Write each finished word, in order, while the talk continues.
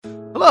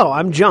Hello,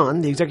 I'm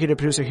John, the executive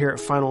producer here at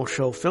Final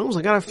Show Films.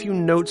 I got a few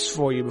notes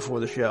for you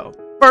before the show.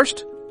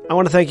 First, I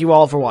want to thank you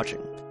all for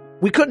watching.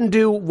 We couldn't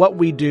do what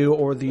we do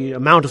or the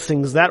amount of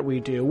things that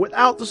we do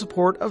without the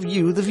support of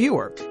you, the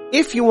viewer.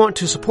 If you want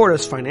to support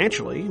us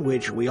financially,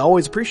 which we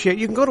always appreciate,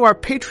 you can go to our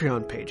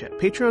Patreon page at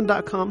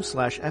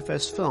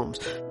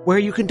patreon.com/fsfilms, where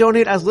you can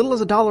donate as little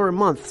as $1 a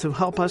month to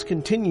help us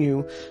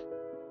continue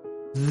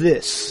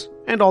this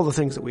and all the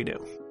things that we do.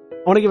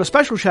 I want to give a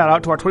special shout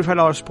out to our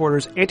 $25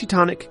 supporters,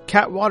 Antitonic,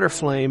 Cat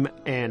Waterflame,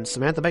 and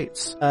Samantha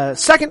Bates.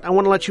 Second, I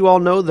want to let you all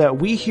know that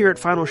we here at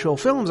Final Show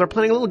Films are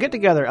planning a little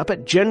get-together up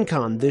at Gen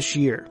Con this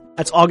year.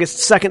 That's August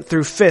 2nd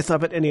through 5th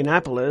up at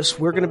Indianapolis.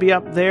 We're going to be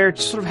up there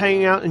just sort of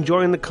hanging out,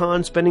 enjoying the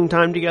con, spending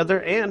time together,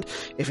 and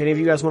if any of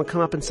you guys want to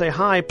come up and say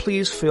hi,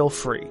 please feel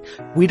free.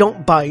 We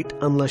don't bite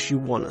unless you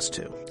want us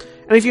to.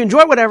 And if you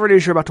enjoy whatever it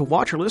is you're about to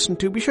watch or listen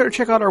to, be sure to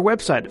check out our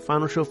website at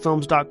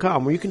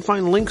finalshowfilms.com, where you can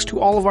find links to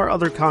all of our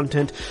other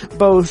content,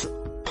 both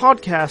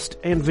podcast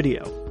and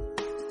video.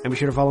 And be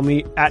sure to follow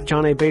me at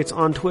John A. Bates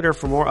on Twitter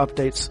for more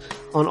updates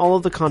on all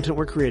of the content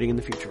we're creating in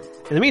the future.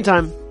 In the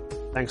meantime,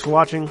 thanks for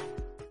watching, and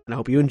I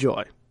hope you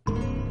enjoy.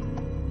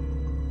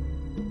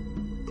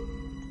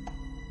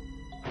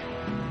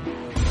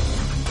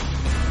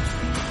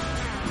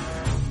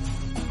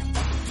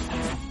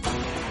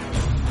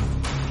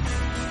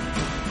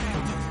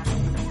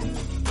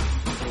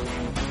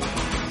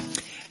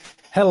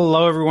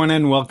 Hello, everyone,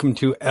 and welcome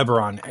to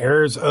Eberron,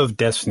 Heirs of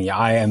Destiny.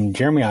 I am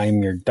Jeremy. I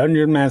am your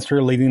Dungeon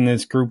Master, leading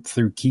this group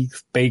through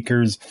Keith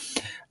Baker's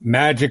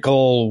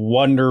magical,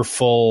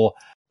 wonderful,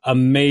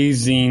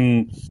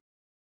 amazing,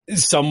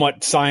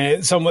 somewhat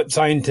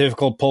scientific,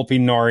 pulpy,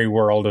 Nori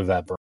world of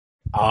Eberron.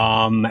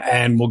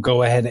 And we'll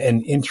go ahead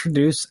and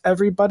introduce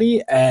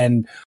everybody,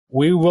 and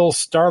we will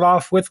start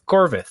off with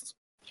Korvys.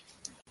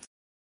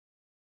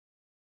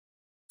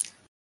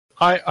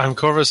 Hi, I'm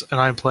Korvys, and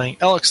I'm playing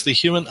Alex, the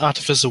human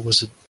artificer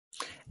wizard.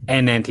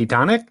 And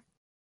Antitonic.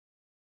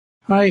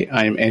 Hi,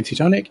 I'm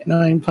Antitonic, and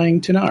I'm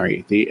playing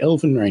Tanar'ri, the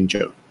Elven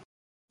ranger.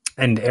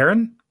 And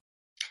Erin.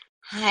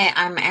 Hi,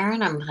 I'm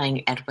Erin. I'm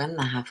playing Edwin,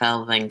 the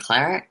half-elven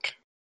cleric.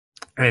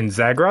 And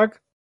Zaghrog.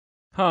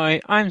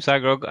 Hi, I'm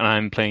Zaghrog, and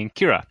I'm playing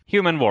Kira,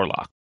 human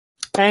warlock.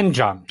 And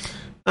John.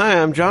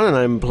 Hi, I'm John, and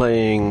I'm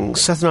playing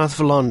Seth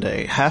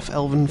Valonde,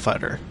 half-elven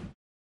fighter.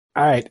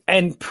 All right,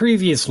 and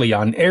previously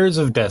on Heirs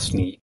of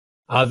Destiny,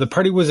 the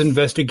party was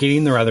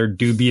investigating the rather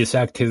dubious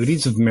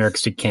activities of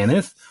Merrick's to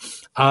Kenneth,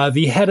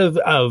 the head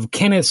of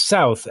Kenneth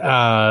South,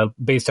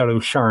 based out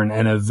of Sharn,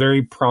 and a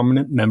very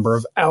prominent member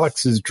of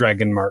Alex's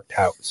dragon-marked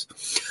house.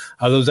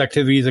 Those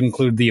activities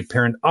include the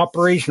apparent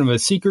operation of a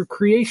secret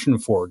creation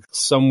forge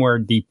somewhere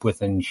deep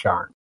within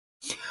Sharn.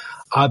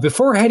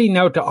 Before heading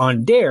out to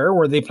Ondair,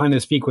 where they plan to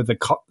speak with a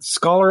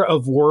scholar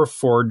of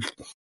Warforged,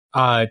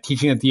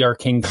 teaching at the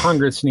Arcane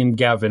Congress named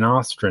Gavin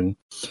Ostrin,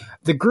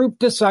 the group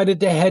decided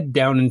to head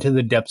down into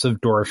the depths of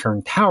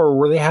Dorasharn Tower,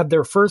 where they had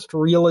their first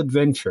real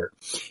adventure,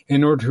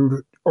 in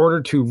order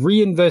to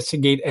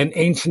reinvestigate an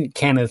ancient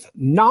Kenneth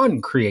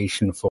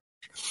non-creation forge,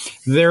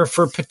 there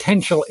for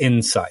potential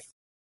insight.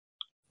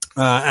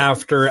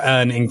 After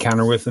an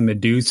encounter with a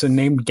Medusa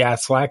named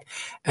Gaslak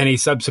and a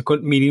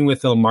subsequent meeting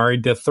with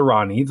Ilmari de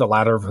Thorani, the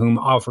latter of whom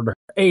offered her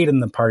aid in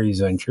the party's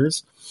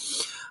ventures,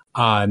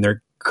 in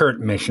their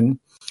current mission,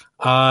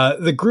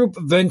 the group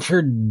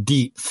ventured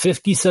deep,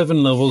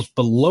 57 levels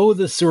below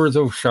the sewers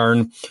of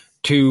Sharn,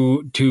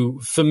 to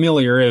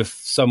familiar, if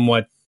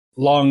somewhat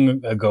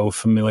long ago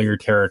familiar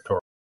territory.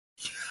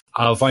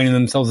 Finding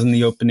themselves in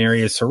the open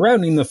area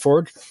surrounding the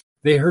forge,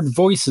 they heard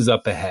voices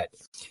up ahead.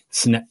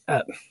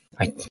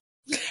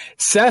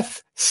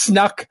 Seth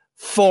snuck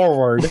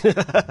forward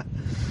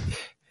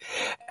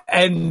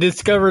and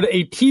discovered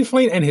a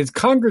tiefling and his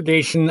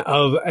congregation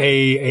of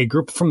a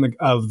group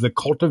of the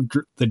cult of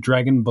the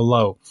dragon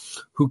below,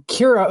 who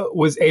Kira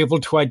was able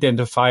to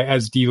identify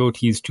as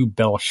devotees to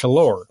Bel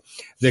Shalor,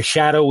 the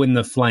shadow in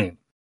the flame.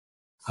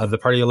 The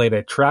party laid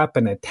a trap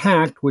and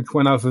attacked, which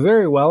went off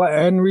very well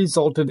and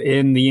resulted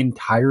in the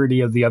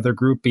entirety of the other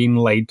group being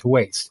laid to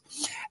waste.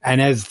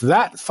 And as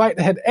that fight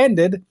had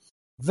ended,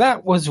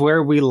 that was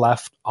where we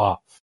left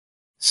off.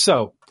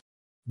 So,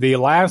 the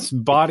last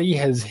body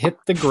has hit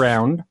the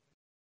ground,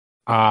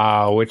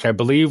 which I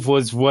believe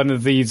was one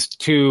of these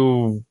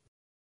two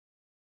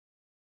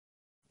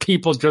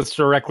people just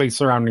directly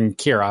surrounding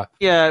Kira.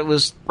 Yeah, it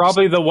was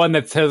probably the one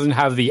that doesn't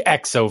have the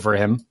X over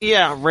him.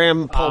 Yeah,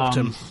 Ram pulped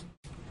him.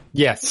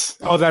 Yes.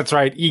 Oh, that's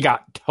right. He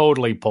got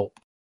totally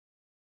pulped.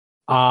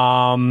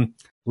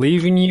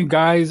 Leaving you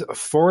guys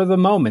for the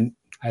moment,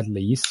 at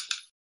least.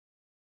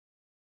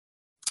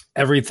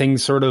 Everything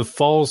sort of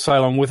falls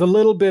silent with a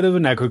little bit of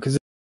an echo because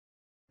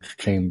it's a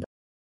chamber.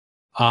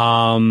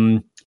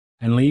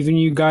 And leaving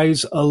you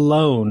guys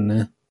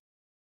alone,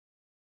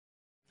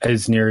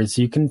 as near as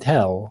you can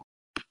tell,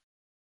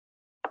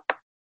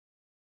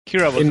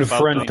 Kira was in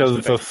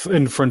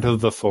front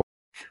of the forge.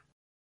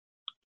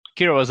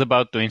 Kira was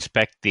about to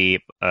inspect the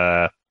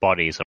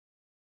bodies.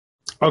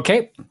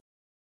 Okay.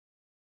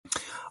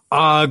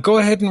 Go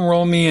ahead and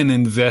roll me an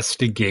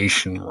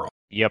investigation roll.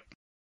 Yep.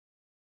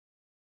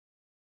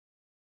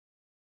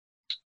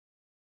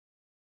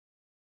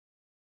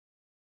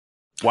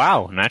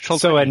 Wow, natural.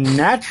 So 20. a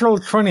natural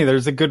 20.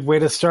 There's a good way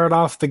to start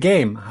off the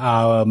game,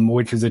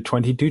 which is a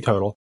 22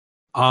 total.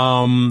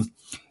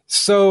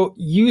 So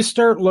you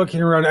start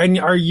looking around, and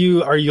are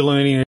you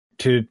limiting it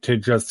to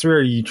just 3, or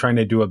are you trying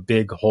to do a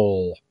big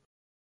hole?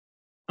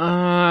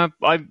 I'm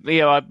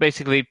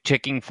basically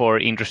checking for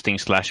interesting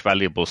 /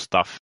 valuable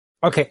stuff.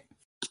 Okay.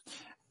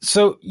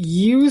 So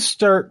you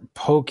start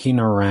poking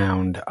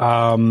around.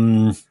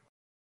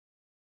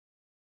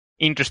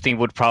 Interesting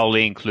would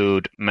probably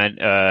include.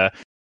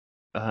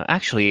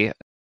 Actually,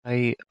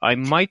 I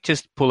might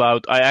just pull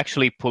out. I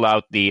actually pull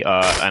out the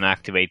and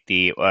activate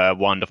the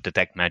wand of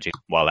detect magic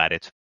while at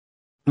it.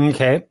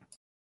 Okay.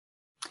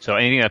 So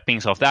anything that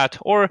pings off that,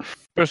 or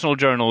personal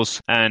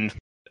journals and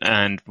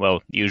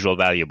well, usual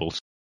valuables.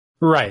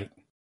 Right.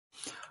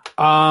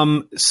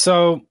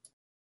 So.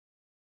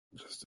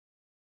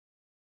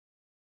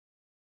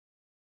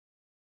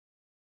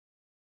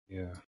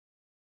 Yeah.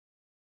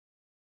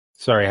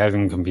 Sorry,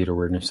 having computer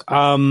weirdness.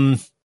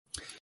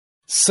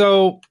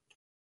 So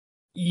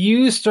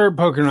you start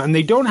poking around, and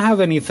they don't have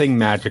anything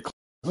magical.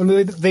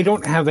 They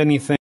don't have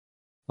anything.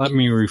 Let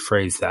me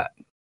rephrase that.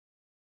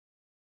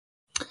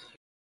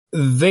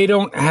 They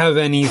don't have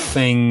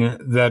anything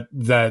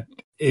that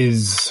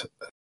is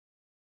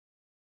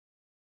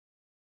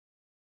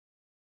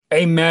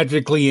a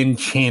magically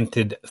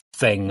enchanted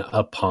thing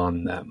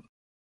upon them.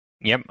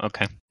 Yep.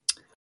 Okay.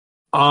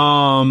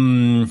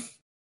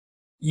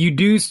 You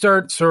do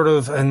start sort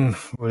of, and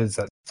what is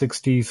that?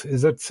 60?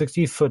 Is that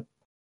 60 foot?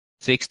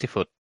 60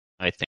 foot,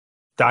 I think.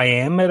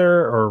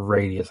 Diameter or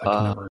radius? I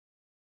can never.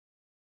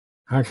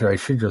 Actually, I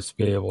should just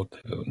be able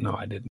to. No,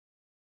 I didn't.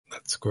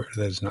 That's square.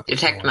 That is not.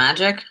 Detect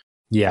magic?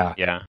 Yeah.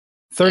 Yeah.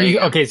 30.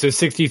 Okay, so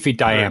 60 feet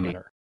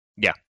diameter.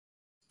 30.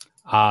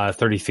 Yeah.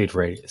 30 feet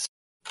radius.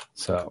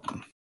 So.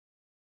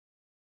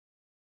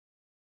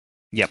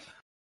 Yep.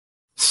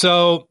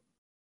 So,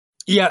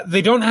 yeah,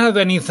 they don't have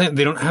anything.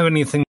 They don't have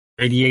anything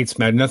that radiates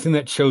magic. Nothing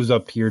that shows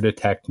up here to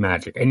detect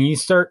magic. And you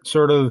start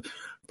sort of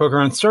poking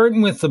around,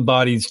 starting with the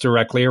bodies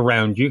directly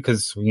around you,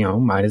 because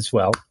might as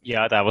well.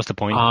 Yeah, that was the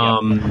point.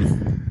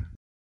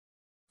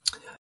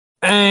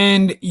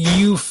 And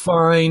you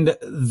find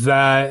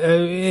that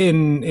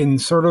in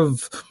sort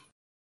of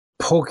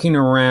poking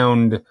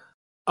around,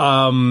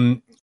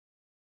 the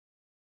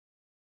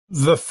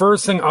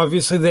first thing,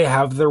 obviously, they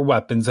have their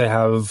weapons. They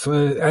have,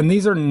 and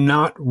these are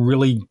not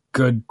really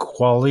good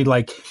quality.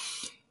 Like,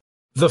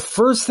 the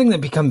first thing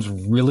that becomes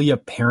really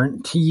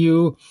apparent to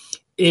you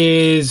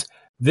is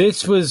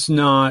this was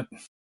not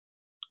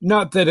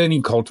that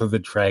any Cult of the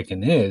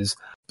Dragon is,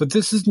 but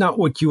this is not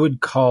what you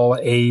would call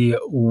a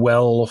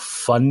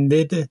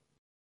well-funded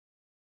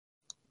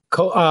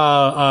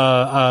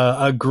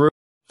a group.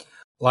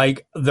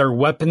 Like, their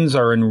weapons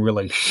are in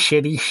really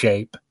shitty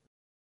shape.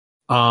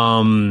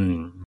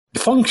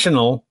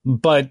 Functional,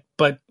 but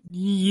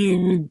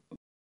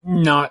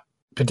not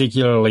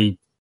particularly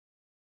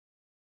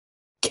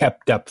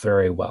kept up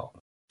very well.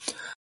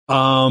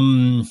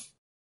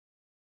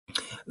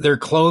 Their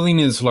clothing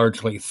is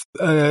largely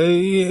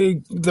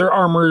their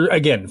armor,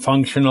 again,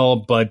 functional,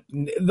 but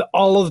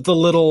all of the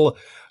little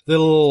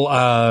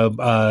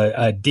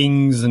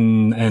dings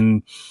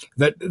and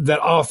that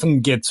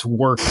often gets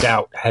worked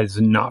out has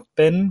not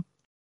been.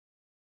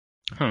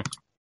 Huh.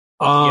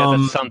 Yeah,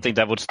 that's something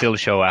that would still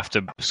show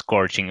after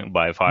scorching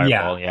by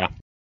fireball. Yeah.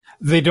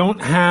 They don't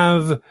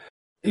have,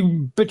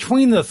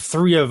 between the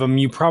three of them,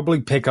 you probably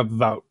pick up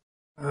about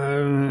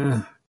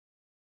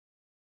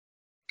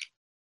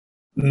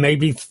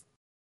maybe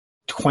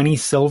 20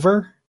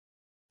 silver.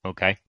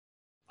 Okay.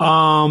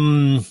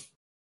 The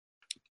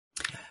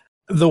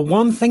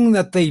one thing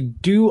that they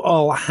do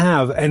all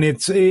have, and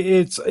it's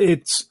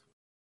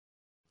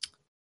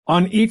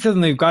on each of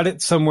them, they've got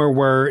it somewhere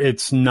where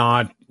it's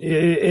not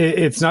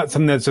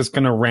something that's just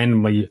going to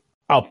randomly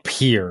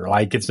appear.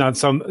 Like, it's not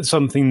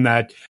something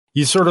that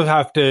you sort of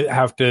have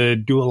to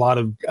do a lot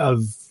of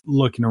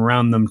looking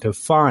around them to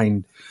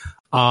find.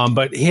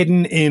 But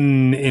hidden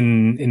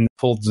in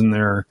folds in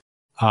their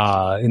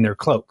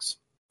cloaks,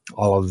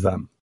 all of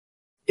them,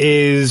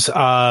 is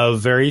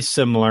very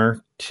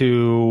similar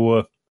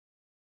to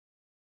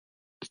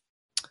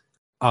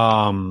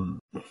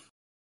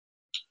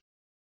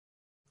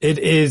it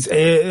is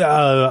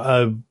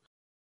a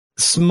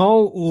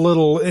small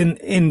little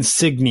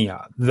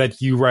insignia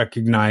that you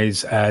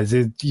recognize as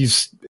it's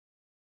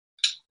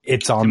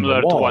on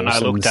similar the wall. To one I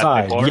looked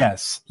at before.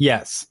 Yes.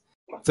 It's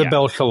a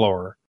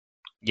Belshalor.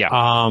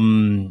 Yeah.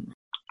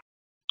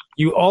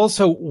 You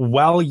also,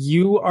 while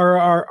you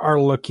are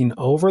looking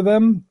over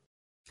them,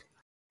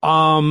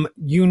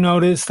 you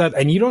notice that,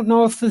 and you don't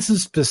know if this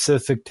is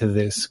specific to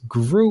this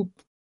group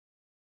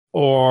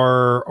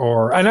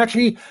or and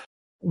actually,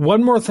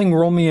 one more thing,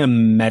 roll me a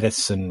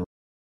medicine.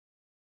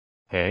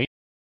 Okay.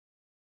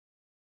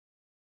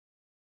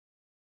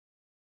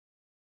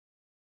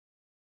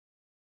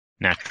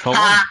 Natural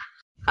one.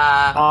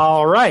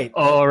 All right.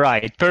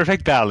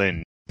 Perfect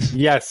balance.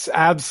 Yes,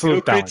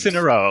 absolute 2 crits balance. in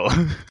a row.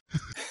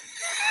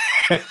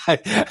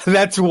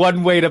 That's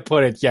one way to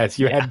put it. Yes,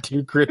 you had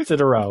 2 crits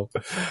in a row.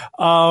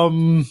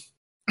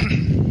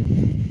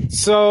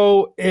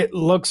 So it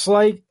looks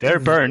like They're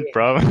burnt,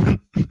 bro.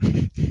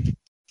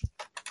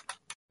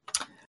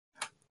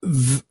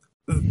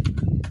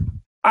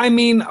 I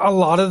mean, a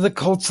lot of the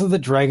cults of the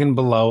dragon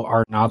below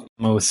are not the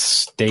most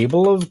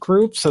stable of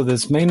groups, so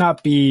this isn't going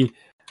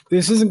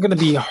to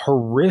be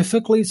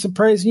horrifically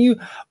surprising you,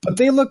 but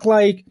they look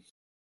like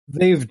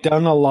they've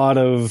done a lot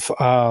of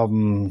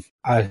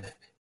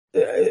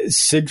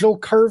sigil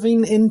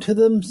carving into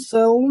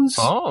themselves.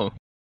 Oh,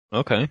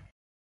 okay.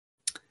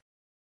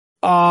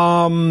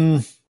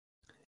 And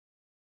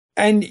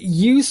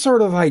you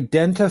sort of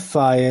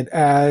identify it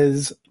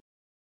as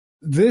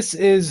this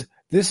is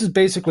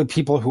basically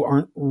people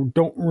who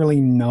don't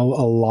really know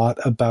a lot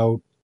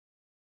about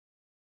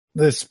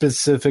the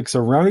specifics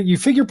around it. You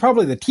figure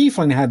probably the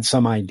tiefling had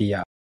some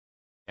idea,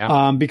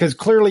 because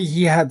clearly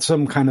he had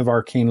some kind of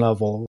arcane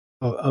level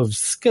of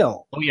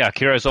skill. Oh yeah,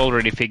 Kira's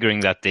already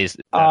figuring that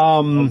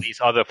all these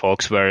other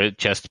folks were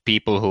just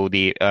people who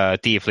the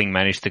tiefling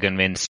managed to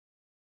convince.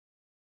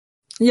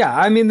 Yeah,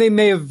 I mean, they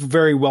may have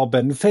very well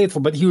been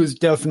faithful, but he was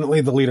definitely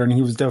the leader, and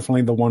he was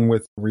definitely the one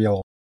with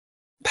real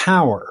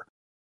power.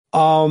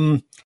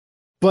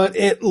 But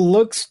it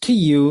looks to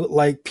you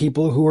like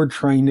people who are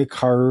trying to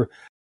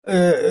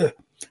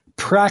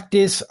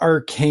practice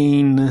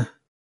arcane,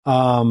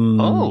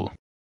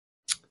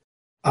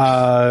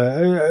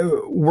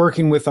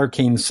 working with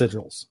arcane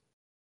sigils.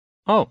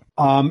 Oh.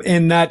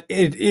 And that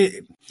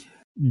it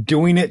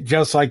doing it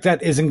just like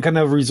that isn't going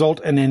to result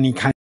in any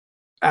kind of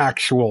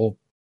actual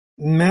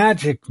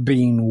magic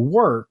being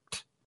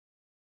worked.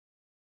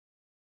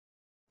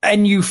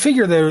 And you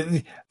figure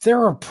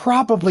there are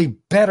probably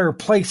better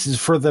places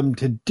for them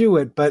to do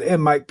it, but it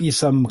might be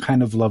some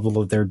kind of level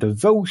of their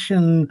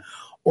devotion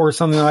or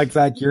something like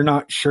that. You're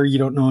not sure. You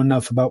don't know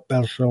enough about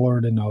Belshazzar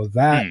to know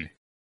that.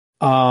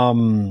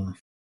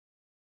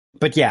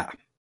 But yeah.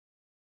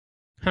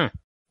 Huh.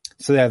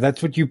 So yeah,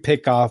 that's what you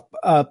pick off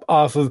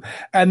of,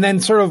 and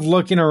then sort of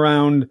looking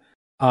around.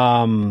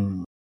 Yeah,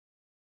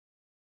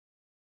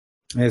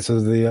 so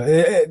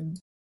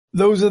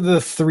those are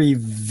the 3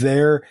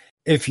 there.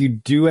 If you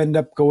do end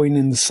up going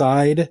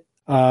inside,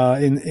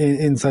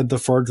 inside the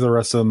forge, the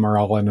rest of them are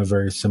all in a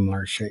very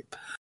similar shape.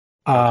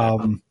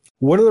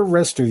 What are the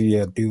rest of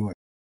you doing?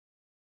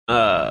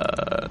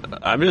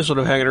 I'm just sort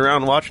of hanging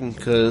around watching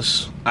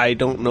because I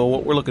don't know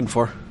what we're looking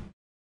for.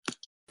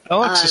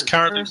 Alex is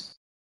currently.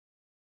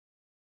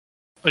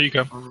 Oh, you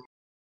go.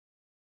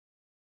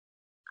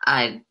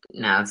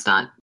 No, it's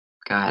not.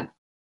 Go ahead.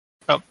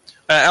 Oh,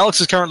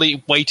 Alex is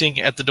currently waiting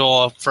at the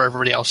door for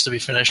everybody else to be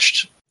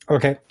finished.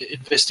 Okay.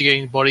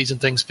 Investigating bodies and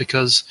things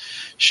because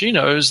she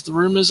knows the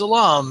room is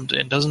alarmed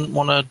and doesn't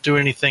want to do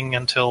anything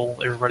until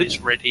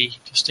everybody's ready,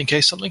 just in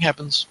case something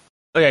happens.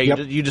 Oh yeah,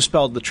 you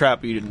dispelled the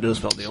trap, but you didn't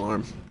dispel the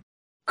alarm.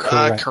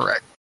 Correct.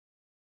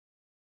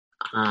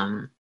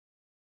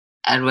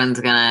 Edwin's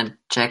gonna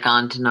check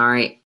on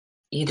Tanar'ri.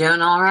 You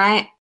doing all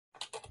right?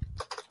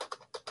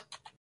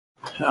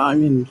 I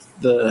mean,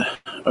 the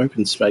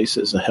open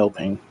spaces are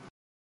helping.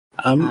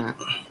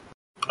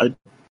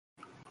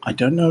 I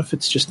don't know if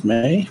it's just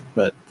me,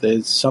 but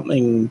there's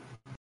something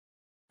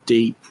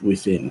deep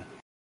within.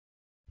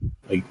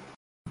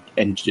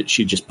 And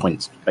she just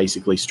points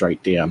basically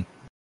straight down.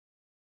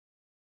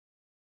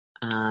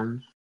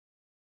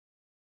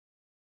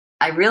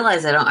 I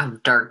realize I don't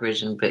have dark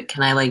vision, but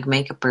can I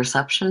make a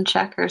perception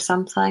check or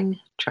something?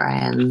 Try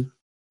and.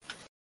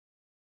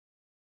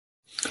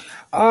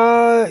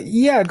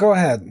 Yeah, go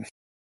ahead.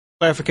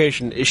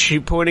 Clarification: is she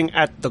pointing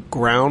at the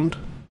ground?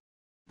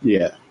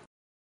 Yeah.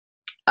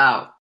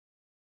 Oh.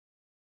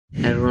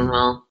 Edwin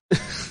will.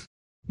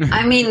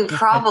 I mean,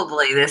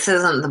 probably this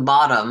isn't the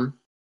bottom.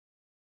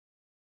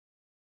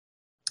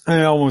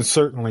 It almost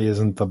certainly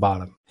isn't the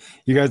bottom.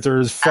 You guys are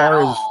as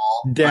far as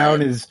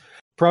down as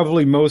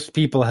probably most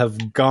people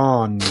have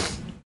gone,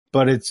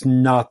 but it's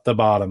not the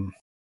bottom.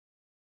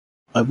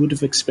 I would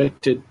have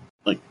expected,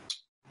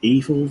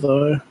 evil,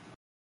 though.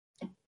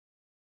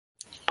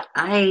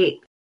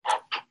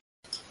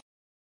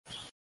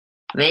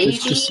 Maybe,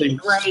 just seems...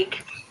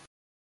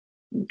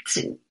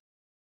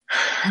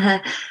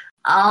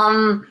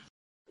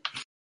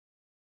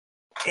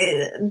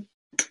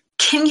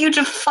 Can you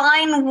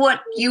define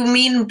what you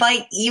mean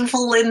by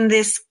evil in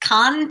this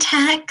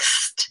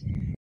context?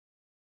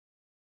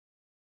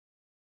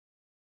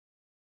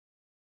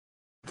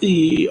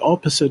 The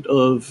opposite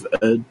of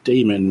a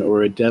demon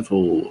or a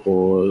devil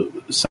or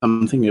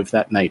something of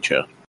that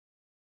nature.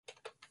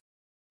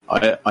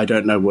 I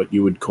don't know what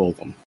you would call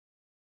them.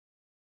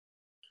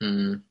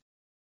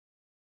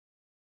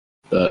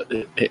 But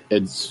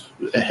it's,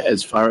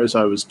 as far as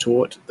I was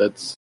taught,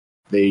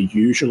 they're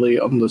usually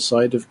on the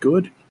side of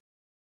good.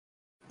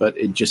 But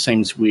it just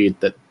seems weird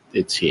that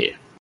it's here.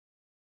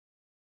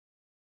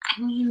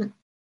 I mean,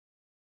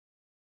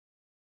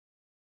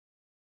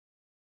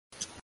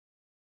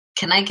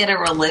 can I get a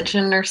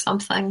religion or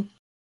something?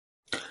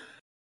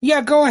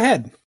 Yeah, go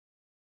ahead.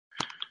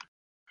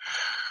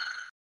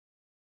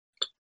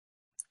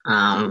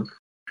 And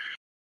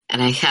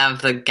I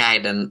have the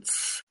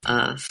guidance,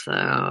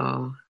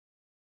 so...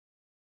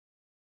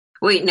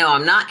 Wait, no,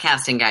 I'm not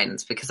casting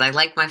guidance because I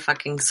like my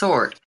fucking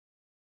sword.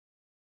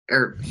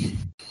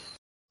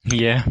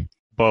 Yeah.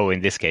 Bow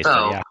in this case,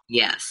 Bow, but yeah.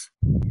 yes.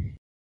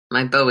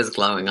 My bow is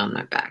glowing on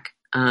my back.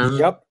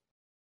 Yep.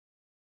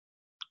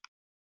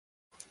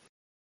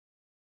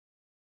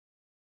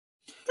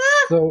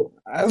 So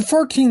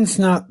 14's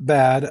not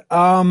bad.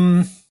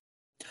 I'm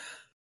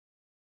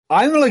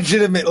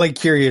legitimately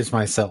curious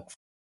myself.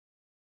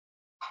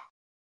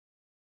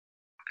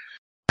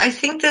 I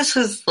think this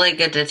was like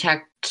a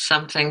detect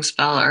something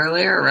spell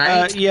earlier,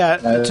 right?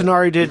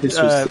 Tanar'ri did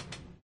This was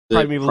the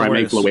primeval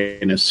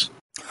awareness.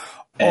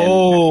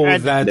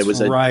 And That's there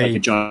was right. like a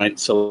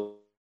giant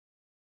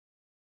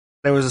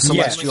there was a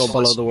celestial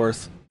Yes.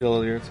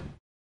 below the earth.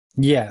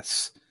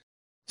 Yes.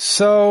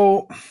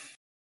 So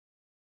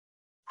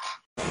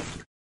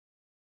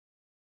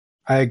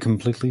I had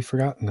completely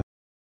forgotten that.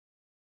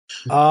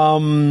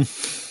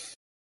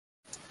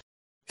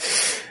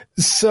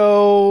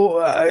 So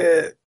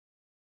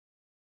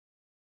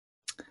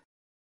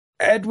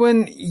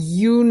Edwin,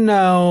 you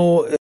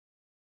know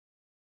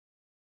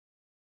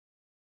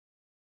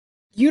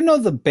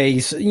the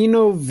base,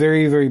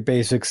 very, very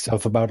basic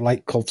stuff about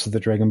like cults of the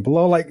dragon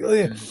below. Like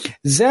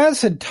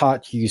Zaz had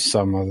taught you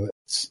some of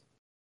this.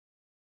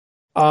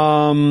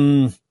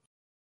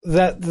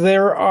 That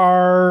there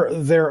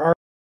are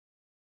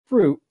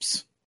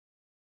groups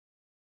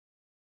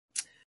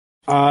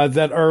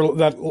that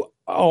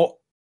all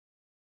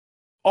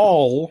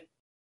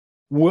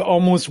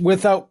almost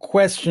without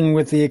question,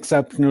 with the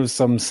exception of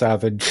some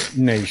savage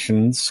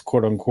nations,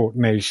 quote unquote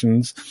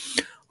nations,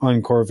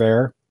 on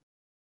Corvair,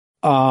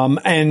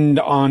 and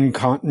on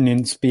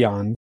continents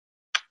beyond.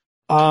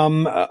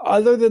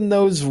 Other than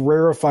those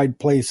rarefied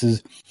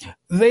places,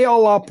 they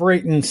all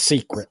operate in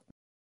secret.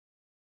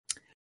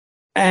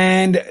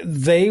 And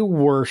they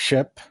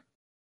worship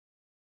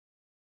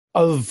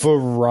a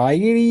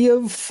variety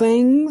of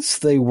things.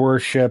 They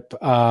worship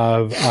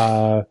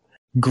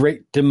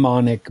great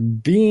demonic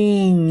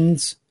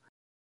beings.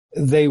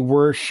 They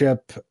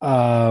worship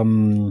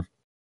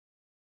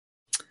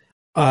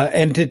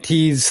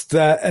entities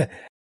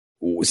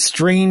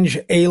strange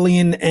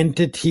alien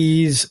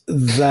entities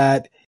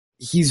that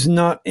he's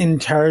not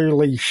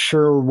entirely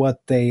sure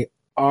what they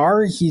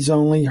are. He's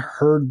only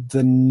heard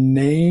the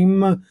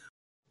name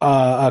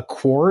a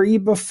quarry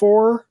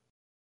before.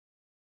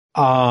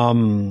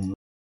 There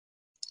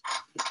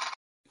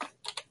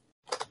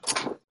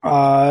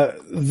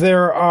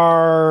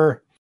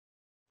are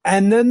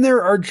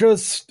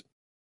just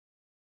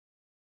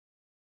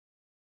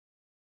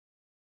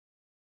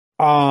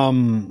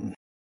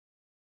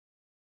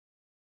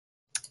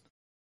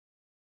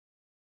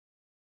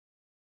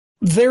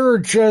there are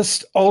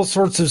just all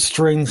sorts of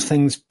strange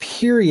things,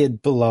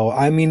 period, below.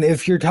 I mean,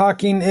 if you're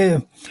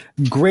talking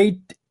great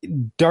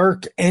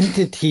dark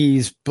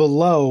entities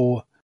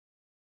below,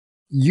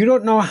 you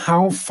don't know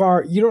how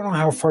far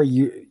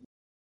you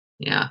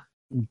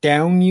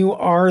down you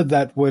are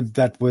that would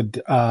But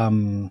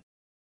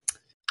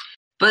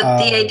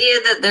the idea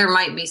that there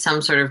might be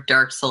some sort of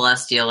dark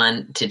celestial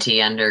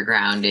entity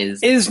underground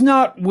is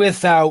not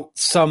without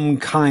some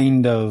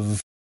kind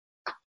of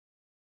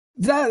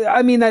that.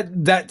 I mean,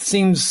 that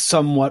seems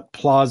somewhat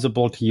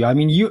plausible to you. I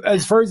mean,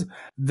 as far as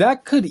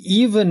that could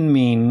even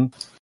mean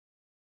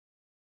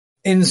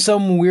in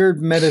some weird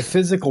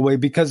metaphysical way,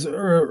 because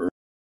the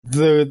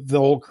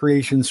whole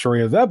creation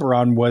story of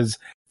Eberron was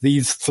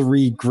these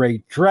three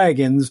great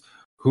dragons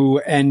who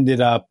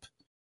ended up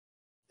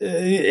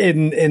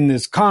in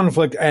this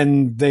conflict,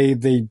 and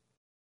they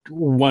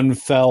one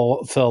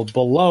fell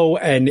below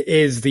and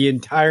is the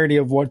entirety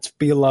of what's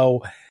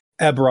below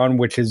Eberron,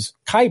 which is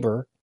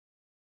Kyber.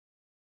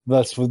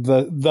 Thus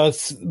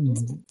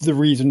the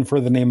reason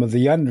for the name of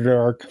the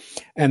Underdark,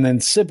 and then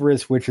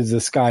Sybaris, which is the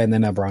sky, and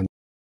then Eberron.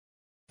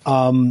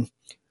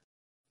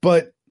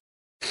 But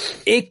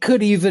it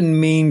could even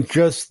mean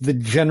just the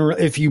general,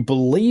 if you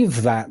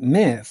believe that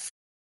myth,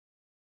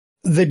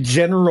 the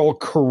general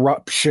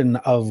corruption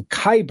of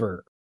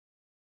Kyber,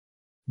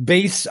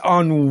 based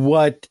on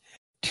what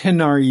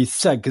Tanar'ri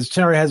said, because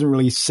Tanar'ri hasn't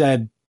really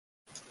said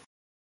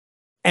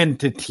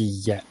entity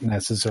yet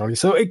necessarily,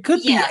 so it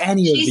could be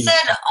any of these. She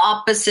said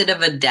opposite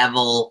of a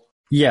devil.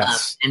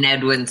 Yes, and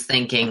Edwin's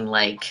thinking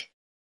like,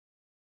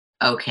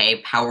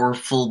 okay,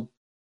 powerful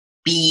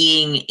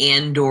being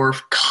and/or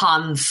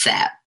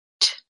concept.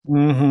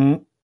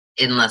 Mm-hmm.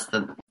 Unless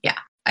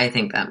I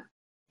think that.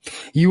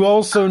 You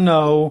also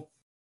know,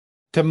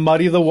 to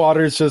muddy the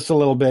waters just a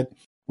little bit,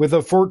 with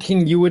a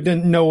 14, you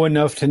wouldn't know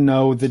enough to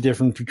know the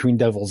difference between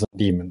devils and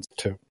demons,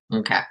 too.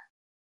 Okay.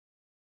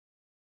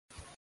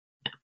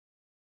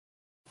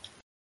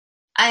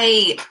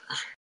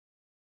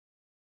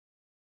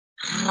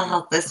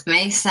 This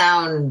may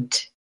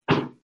sound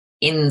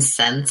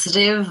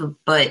insensitive,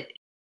 but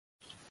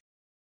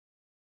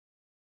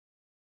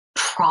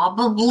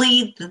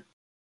probably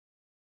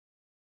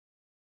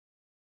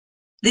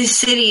this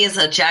city is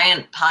a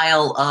giant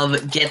pile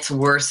of gets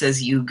worse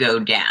as you go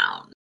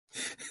down.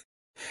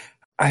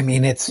 I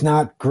mean, it's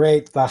not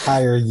great the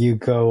higher you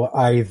go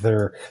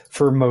either,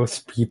 for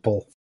most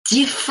people.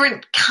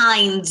 Different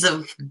kinds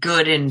of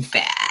good and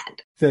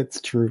bad. That's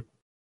true.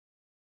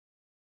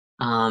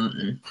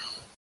 Okay,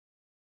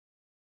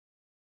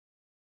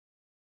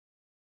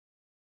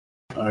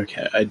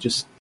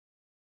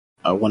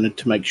 I wanted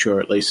to make sure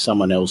at least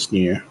someone else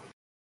knew.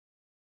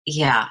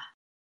 Yeah.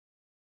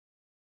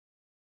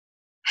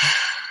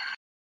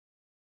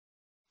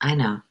 I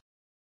know.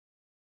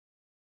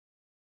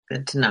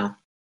 Good to know.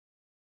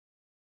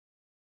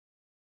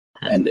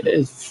 And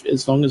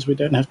as long as we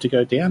don't have to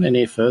go down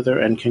any further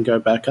and can go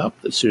back up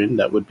soon,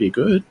 that would be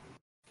good.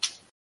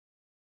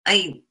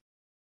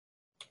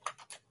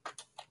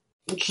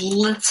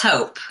 Let's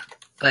hope.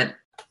 But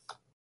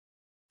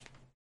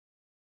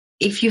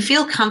if you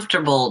feel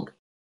comfortable,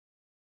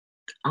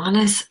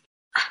 honest,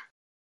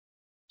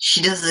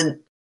 she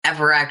doesn't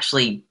ever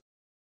actually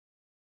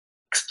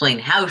explain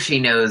how she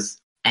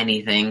knows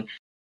anything,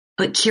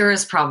 but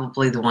Kira's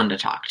probably the one to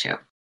talk to.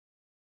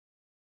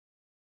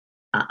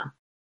 I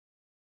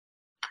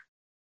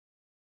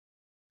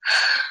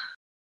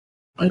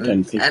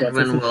don't think I've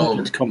Edwin ever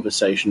had a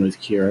conversation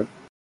with Kira.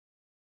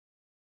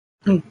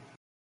 Well,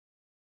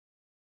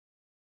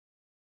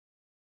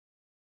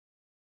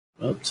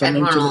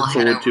 something Edwin to will look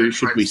head forward to over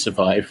should we towards-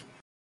 survive.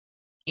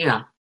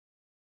 Yeah.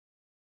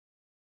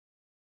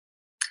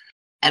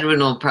 Edwin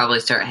will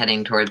probably start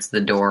heading towards the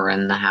door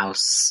in the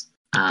house.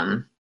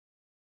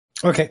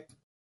 Okay.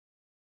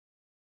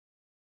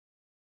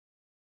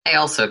 I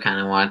also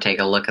kind of want to take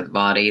a look at the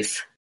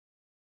bodies.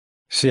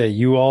 So yeah,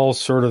 you all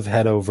sort of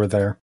head over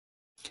there.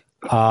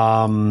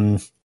 So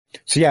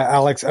yeah,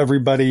 Alex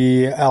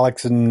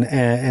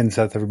and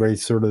Seth, everybody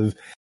sort of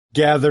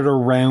gathered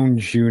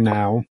around you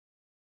now.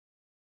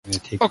 I'm gonna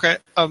take Okay.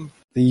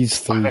 these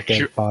three okay,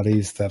 dead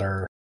bodies that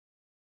are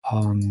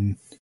around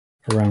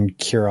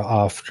Kira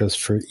off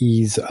just for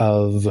ease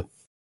of.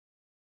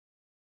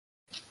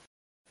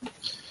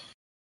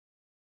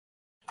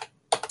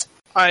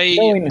 So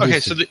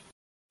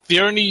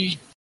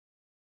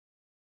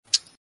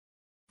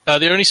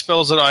the only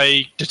spells that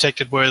I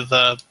detected were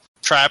the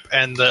trap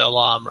and the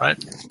alarm, right?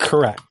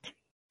 Correct.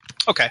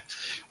 Okay.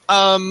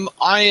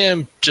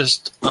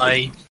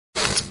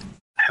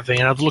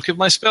 having another look at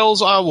my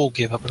spells. I will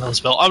give up another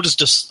spell. I'll just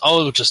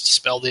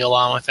dispel the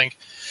alarm. I think.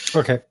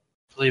 Okay. I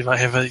believe I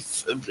have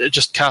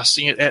just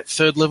casting it at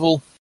 3rd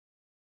level.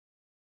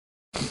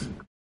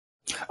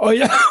 Oh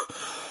yeah.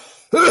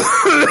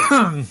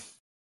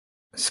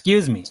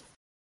 Excuse me.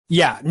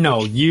 Yeah,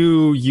 no,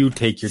 you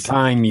take your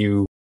time,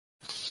 you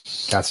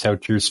cast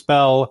out your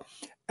spell,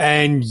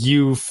 and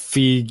you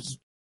feel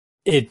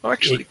it.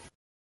 Actually,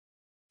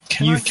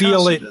 you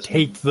feel it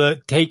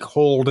take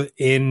hold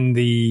in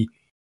the.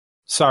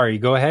 Sorry,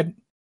 go ahead.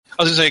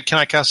 I was going to say, can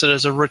I cast it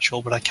as a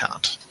ritual? But I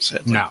can't.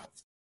 Sadly. No.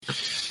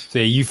 So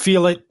you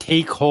feel it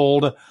take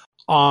hold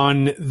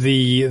on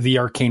the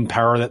arcane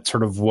power that's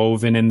sort of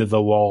woven into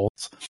the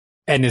walls,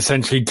 and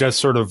essentially just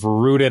sort of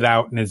rooted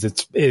out, and as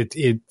it's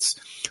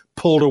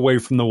pulled away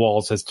from the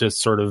walls, as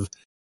just sort of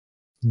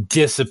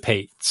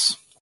dissipates,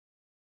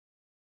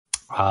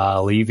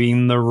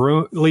 leaving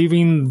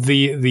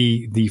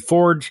the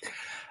forge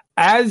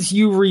as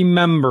you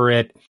remember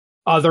it,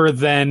 other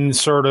than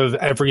sort of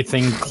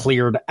everything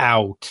cleared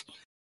out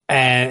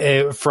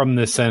and from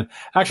this.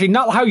 Actually,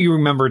 not how you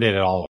remembered it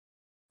at all.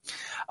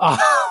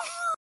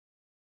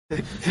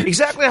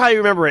 Exactly how you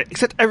remember it,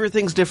 except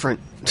everything's different.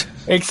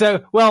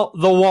 Except, well,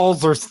 the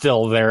walls are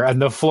still there,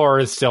 and the floor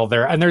is still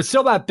there, and there's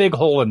still that big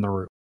hole in the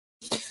roof.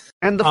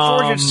 And the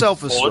forge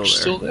itself is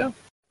still there.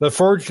 The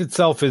forge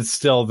itself is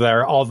still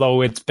there,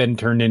 although it's been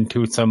turned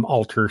into some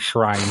altar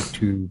shrine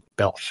to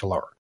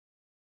Belshalor.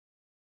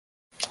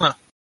 Huh.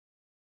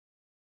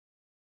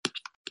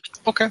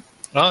 Okay.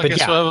 Well, I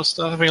guess we'll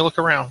start having a look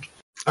around.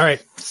 All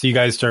right, so you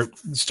guys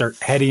start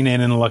heading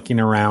in and looking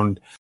around.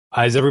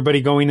 Is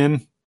everybody going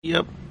in?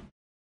 Yep.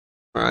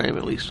 I am,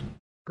 at least.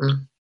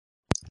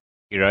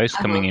 Kira is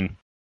coming in.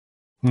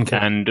 Okay.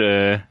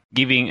 And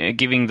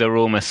giving the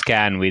room a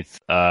scan with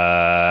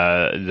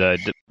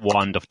the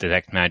wand of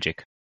detect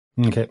magic.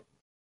 Okay.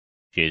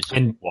 She's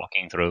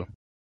walking through.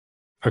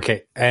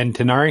 Okay, and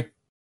Tanar'ri?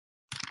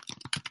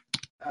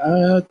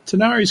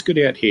 Tanar'ri's good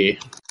out here.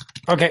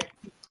 Okay.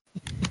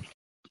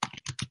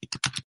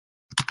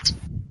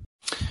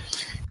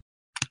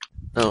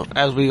 Oh,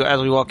 as we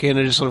walk in,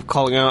 and just sort of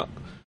calling out,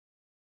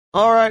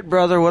 "All right,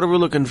 brother, what are we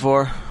looking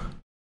for?"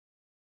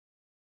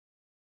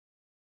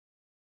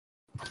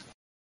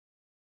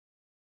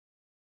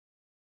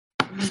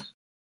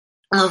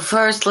 Well,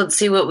 first, let's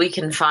see what we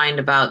can find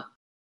about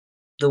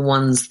the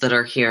ones that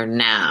are here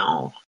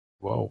now.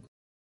 Whoa.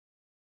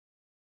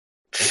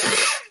 Tiny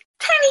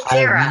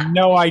I Kira! have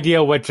no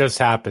idea what just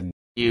happened.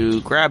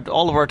 You grabbed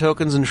all of our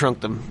tokens and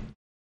shrunk them.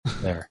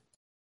 There.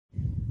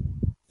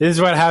 This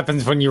is what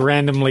happens when you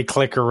randomly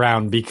click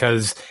around,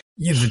 because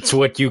it's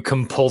what you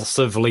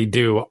compulsively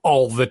do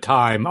all the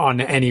time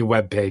on any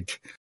web page.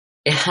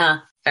 Yeah,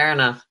 fair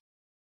enough.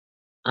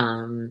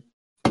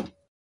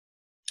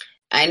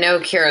 I know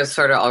Kira's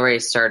sort of already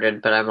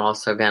started, but I'm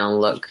also going to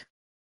look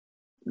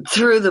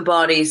through the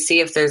bodies, see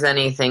if there's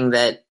anything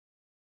that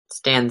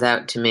stands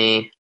out to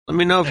me. Let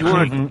me know if you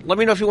want. Let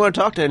me know if you want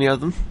to talk to any of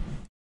them.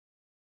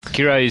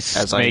 Kira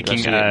is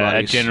making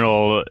a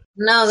general.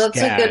 No, that's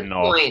a good of...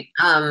 point.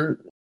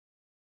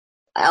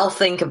 I'll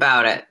think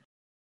about it.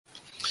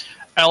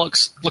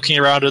 Alex, looking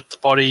around at the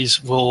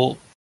bodies, will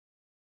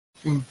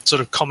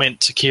sort of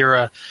comment to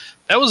Kira.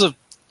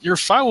 Your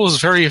fire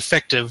was very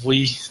effective.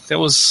 That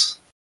was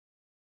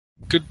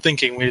good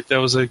thinking. That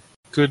was a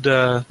good.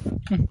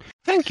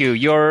 Thank you.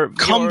 Your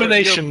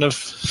combination of.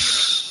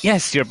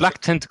 Yes, your black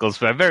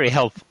tentacles were very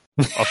helpful.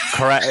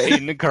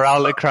 In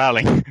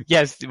corralling.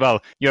 Yes,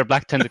 well, your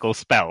black tentacle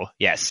spell,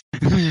 yes.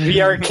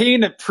 The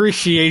Arcane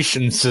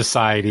Appreciation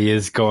Society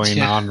is going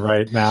on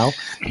right now.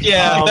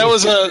 Yeah, that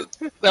was a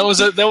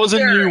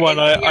new one.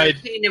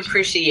 Arcane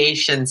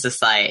Appreciation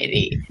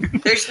Society.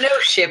 There's no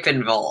ship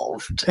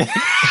involved.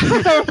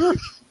 It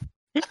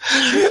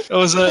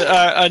was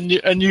a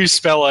new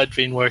spell I'd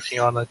been working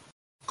on. I'm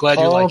glad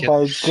you like it.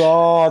 Oh my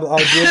god,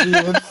 I didn't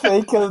even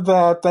think of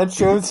that. That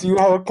shows you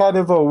how kind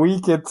of a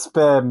week it's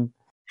been.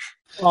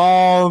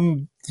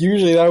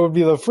 Usually that would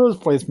be the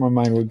first place my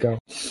mind would go.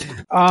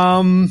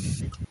 Don't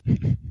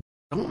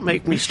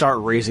make me start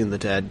raising the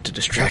dead to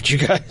distract you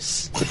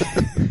guys.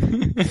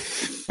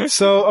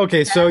 So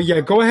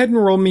go ahead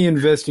and roll me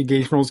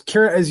investigation rolls.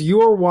 Kira, as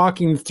you are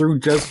walking through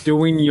just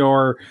doing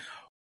your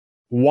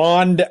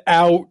wand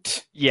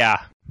out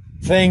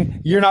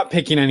thing, you're not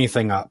picking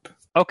anything up.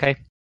 Okay.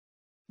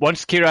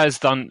 Once Kira has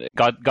gone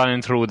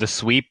through the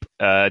sweep,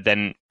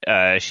 then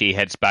she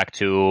heads back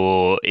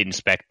to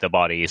inspect the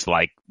bodies.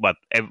 Like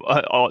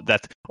all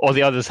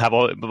the others have.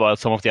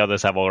 Some of the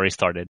others have already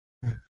started.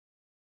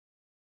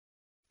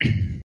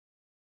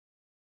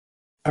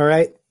 All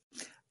right.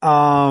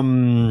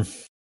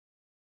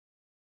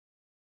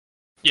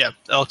 Yeah,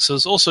 Alex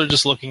is also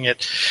just looking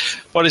at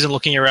bodies and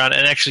looking around,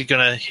 and actually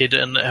going to head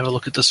and have a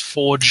look at this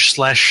forge /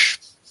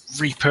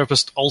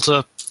 repurposed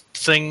altar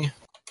thing.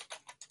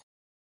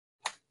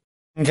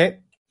 Okay.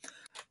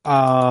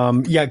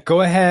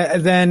 Go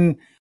ahead. Then,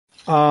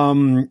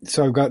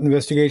 so I've got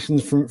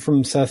investigations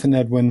from Seth and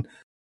Edwin.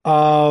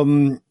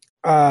 Kira,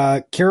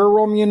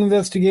 roll me an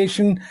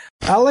investigation.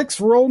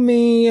 Alex, roll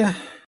me a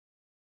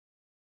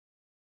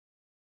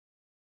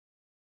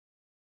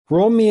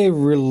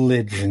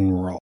religion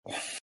roll.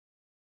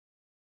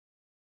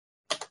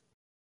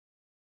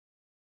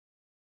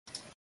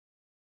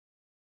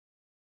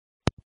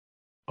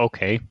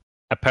 Okay.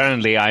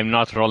 Apparently, I'm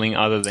not rolling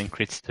other than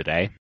crits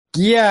today.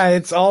 Yeah,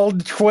 it's all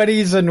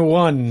 20s and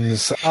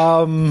 1s.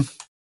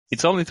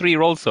 It's only 3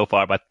 rolls so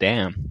far, but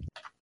damn.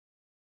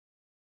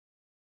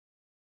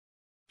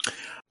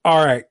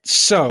 All right,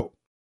 so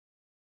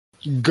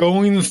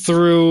going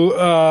through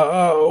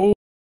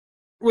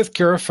with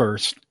Kira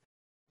first.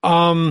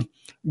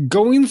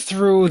 Going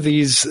through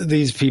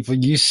these people,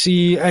 you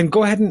see, and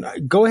go ahead and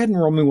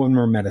roll me one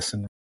more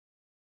medicine.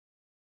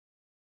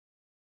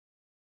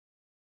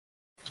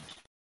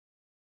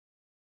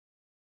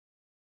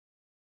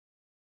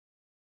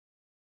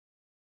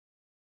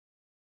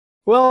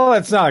 Well,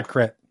 it's not a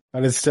crit,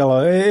 but it's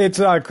not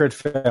a crit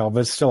fail,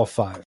 but it's still a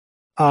 5.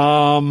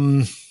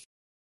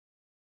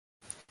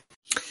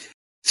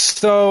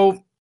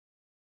 So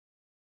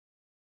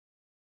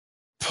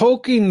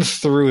poking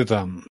through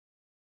them,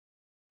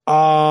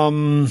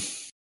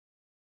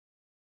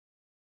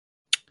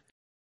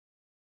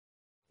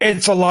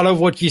 it's a lot of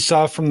what you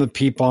saw from the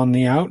people on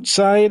the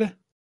outside.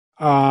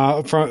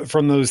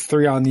 From those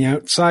 3 on the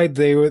outside,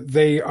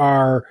 these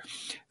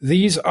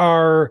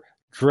are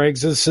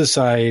dregs of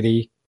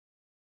society.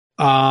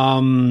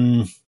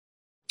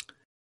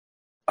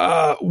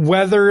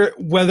 Whether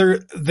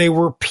they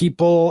were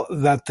people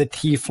that the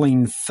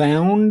tiefling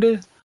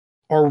found,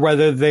 or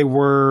whether they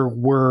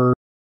were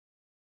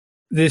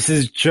this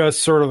is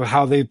just sort of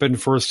how they've been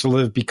forced to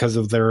live because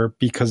of their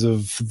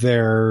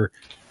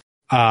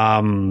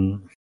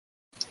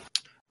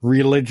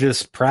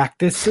religious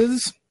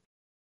practices.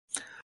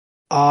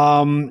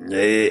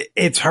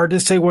 It's hard to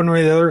say one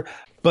way or the other,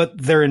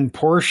 but they're in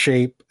poor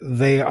shape.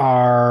 They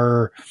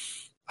are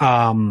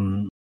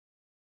very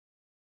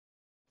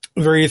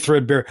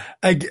threadbare.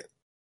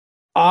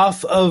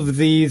 Off of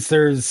these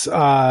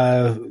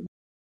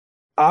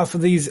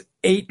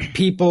 8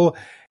 people,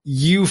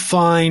 you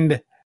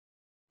find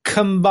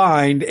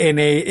combined in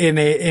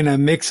a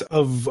mix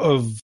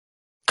of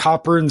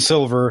copper and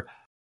silver,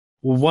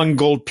 1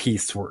 gold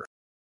piece worth.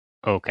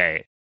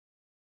 Okay.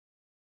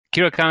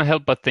 Kira can't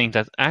help but think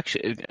that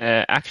actually,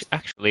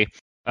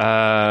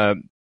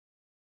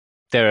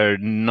 they're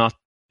not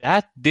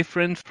that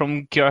different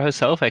from Kira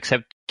herself,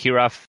 except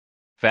Kira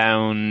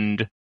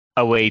found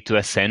a way to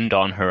ascend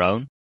on her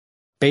own.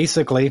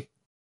 Basically.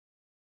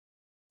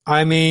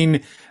 I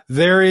mean,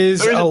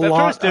 there's a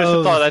thought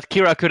that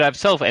Kira could have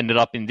self ended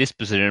up in this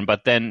position,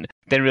 but then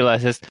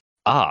realizes,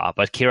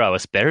 but Kira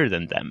was better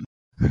than them.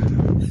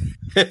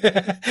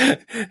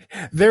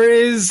 There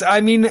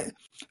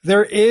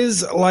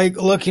is, like,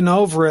 looking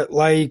over it,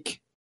 like,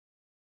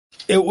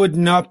 it would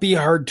not be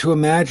hard to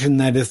imagine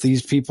that if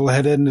these people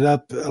had ended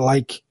up,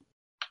 like,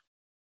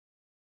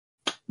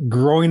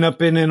 growing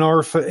up in an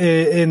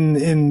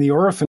in the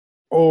orphan,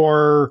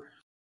 or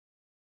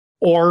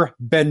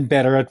been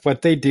better at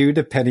what they do,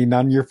 depending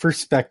on your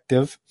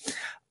perspective.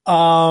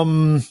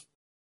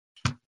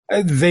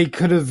 They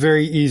could have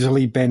very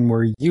easily been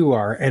where you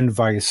are, and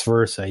vice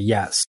versa.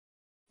 Yes,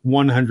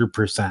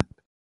 100%.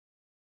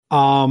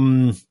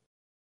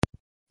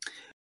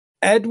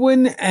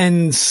 Edwin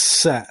and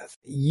Seth,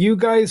 you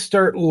guys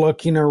start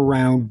looking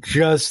around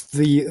just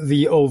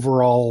the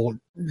overall,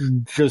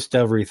 just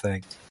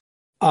everything.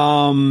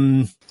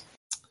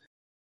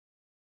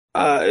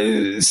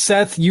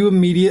 Seth, you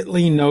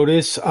immediately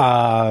notice, it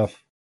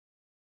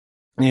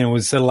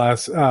was the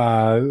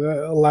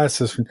last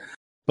session,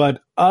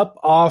 but up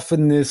off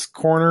in this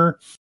corner,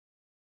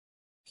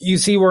 you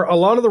see where a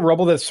lot of the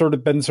rubble that's sort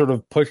of been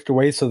pushed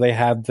away, so they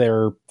had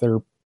their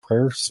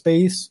prayer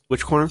space.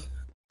 Which corner?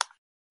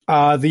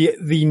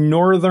 The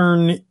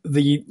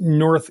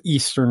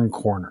northeastern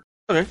corner.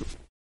 Okay.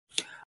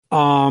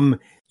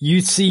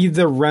 You see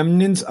the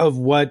remnants of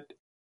what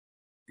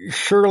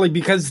surely,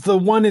 because the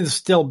one is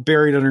still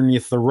buried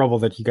underneath the rubble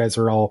that you guys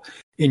are all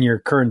in your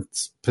current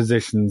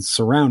positions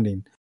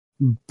surrounding,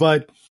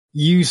 but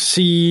you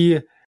see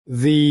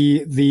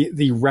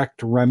the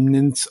wrecked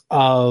remnants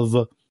of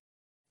the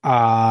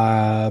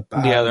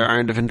other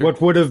Iron Defender.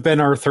 What would have been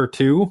Arthur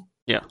 2.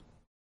 Yeah.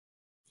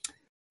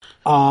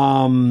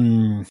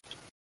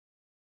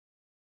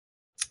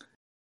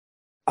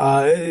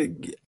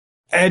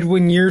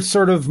 Edwin, you're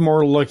sort of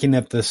more looking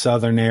at the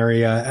southern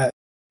area,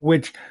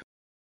 which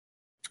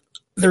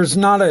there's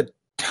not a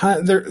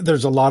ton.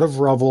 There's a lot of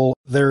rubble.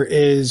 There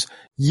is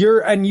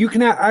and you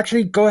can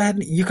actually go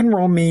ahead. You can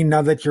roll me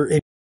now that you're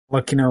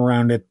looking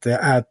around at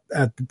the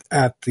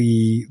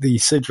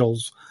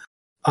sigils,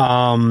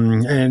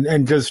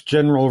 and just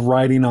general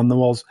writing on the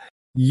walls.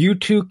 You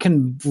two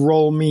can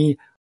roll me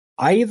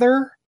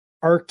either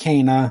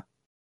Arcana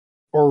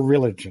or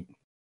Religion.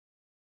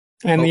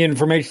 And the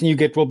information you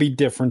get will be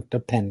different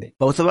depending.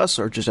 Both of us,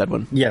 or just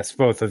Edwin? Yes,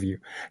 both of you.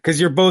 Because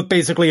you're both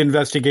basically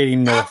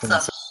investigating north.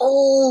 That's a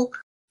whole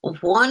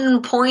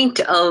 1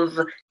 point of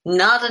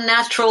not a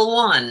natural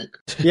one.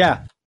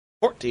 Yeah.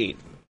 14.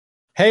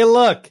 Hey,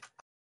 look.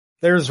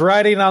 There's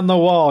writing on the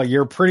wall.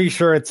 You're pretty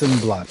sure it's in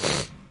blood.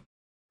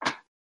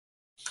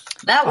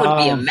 That would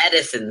be a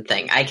medicine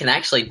thing. I can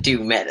actually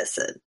do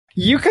medicine.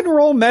 You can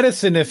roll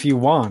medicine if you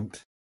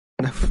want.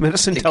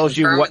 Medicine tells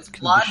you what condition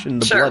the blood is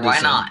in. Sure, why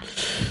not?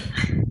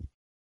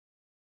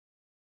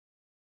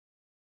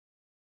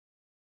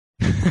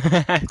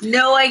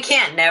 No, I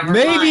can't. Never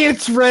Maybe mind.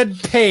 it's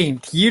red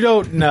paint. You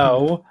don't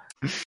know.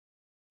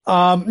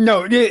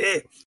 No,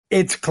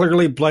 it's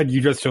clearly blood.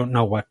 You just don't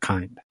know what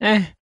kind.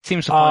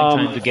 Seems a fine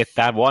time to get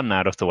that one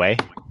out of the way.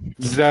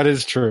 That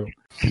is true.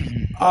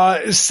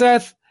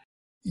 Seth,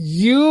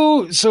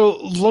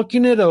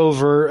 looking it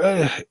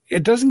over,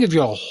 it doesn't give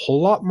you a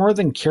whole lot more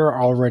than Kira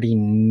already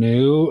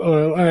knew,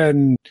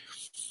 and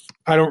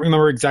I don't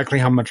remember exactly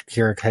how much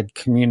Kira had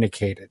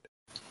communicated.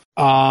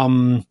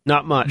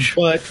 Not much.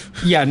 But,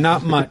 yeah,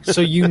 not much.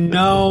 So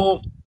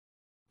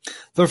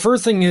the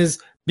first thing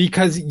is,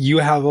 because you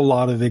have a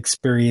lot of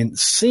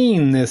experience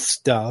seeing this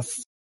stuff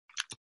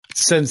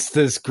since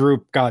this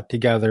group got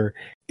together,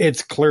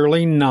 it's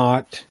clearly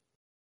not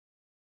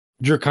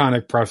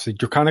Draconic Prophecy.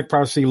 Draconic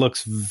Prophecy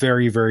looks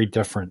very, very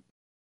different.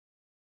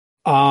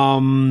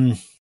 And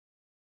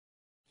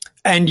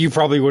you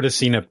probably would have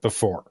seen it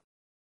before.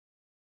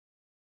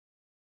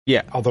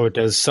 Yeah. Although it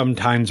does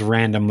sometimes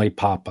randomly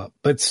pop up,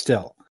 but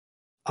still.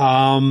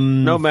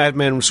 No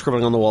madman was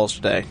scribbling on the walls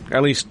today. Or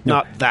at least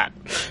not that.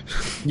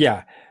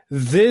 Yeah.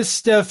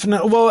 This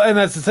definitely... Well, and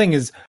that's the thing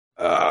is,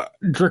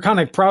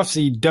 Draconic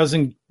Prophecy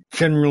doesn't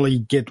generally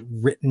get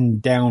written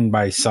down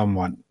by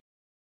someone.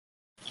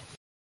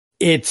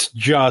 It's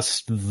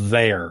just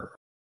there.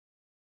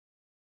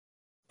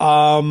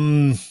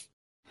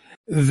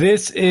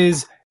 This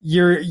is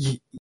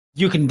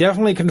you can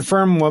definitely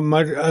confirm what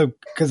much,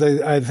 because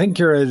I think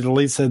you're at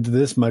least said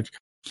this much.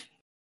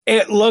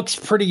 It looks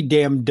pretty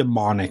damn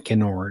demonic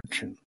in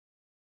origin.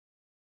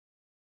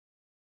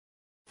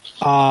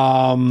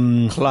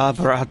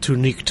 Clabratu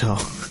nicto.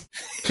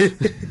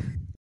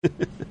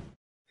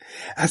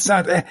 That's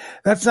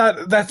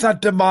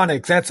not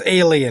demonic. That's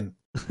alien.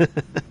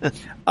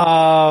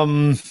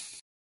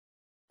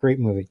 Great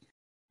movie.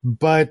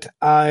 But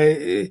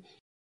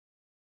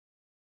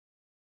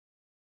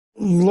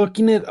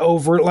looking it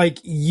over, like,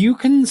 you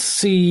can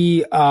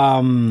see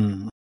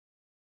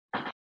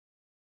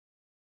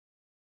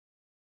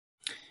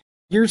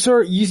you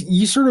sort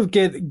of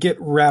get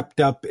wrapped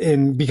up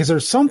in, because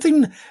there's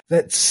something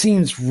that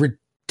seems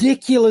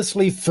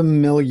ridiculously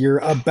familiar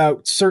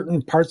about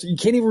certain parts. You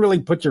can't even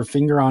really put your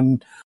finger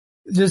on.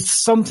 There's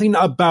something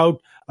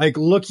about, like,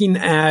 looking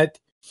at,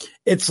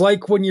 it's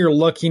like when you're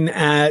looking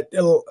at,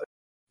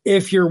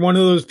 if you're one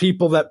of those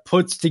people that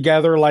puts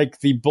together,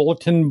 like, the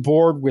bulletin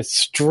board with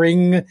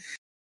string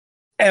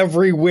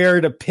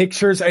everywhere to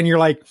pictures, and you're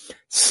like,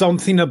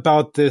 something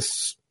about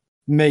this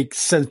makes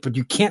sense, but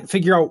you can't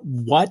figure out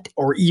what,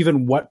 or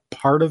even what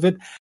part of it.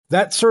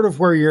 That's sort of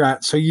where you're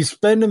at. So you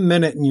spend a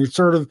minute and you're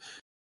sort of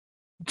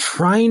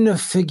trying to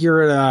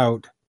figure it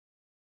out.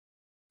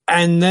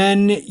 And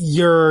then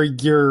your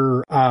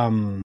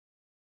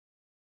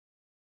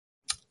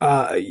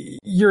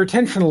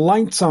attention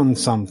lights on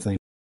something.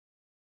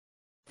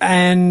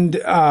 And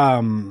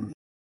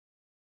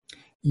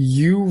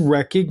you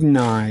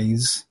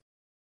recognize,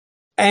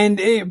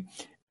 and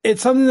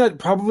it's something that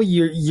probably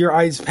your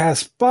eyes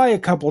pass by a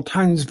couple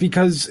times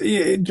because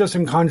just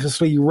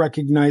unconsciously you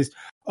recognize,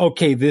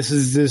 okay, this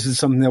is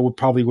something that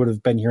would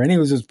have been here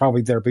anyways. It's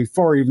probably there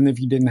before, even if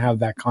you didn't have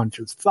that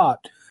conscious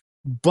thought.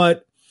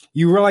 But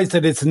you realize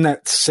that it's in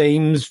that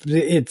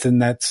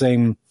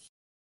same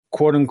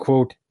quote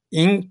unquote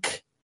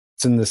ink.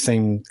 It's in the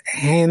same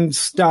hand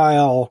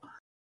style.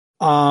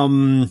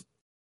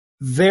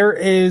 There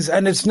is,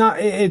 and it's not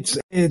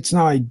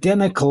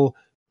identical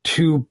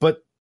to,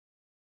 but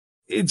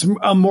it's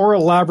a more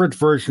elaborate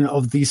version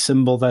of the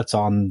symbol that's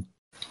on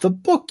the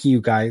book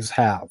you guys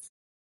have.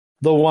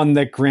 The one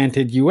that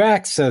granted you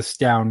access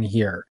down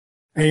here.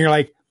 And you're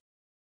like,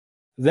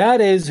 that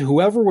is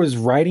whoever was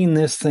writing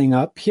this thing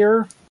up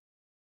here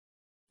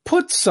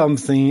put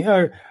something,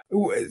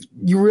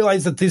 you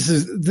realize that this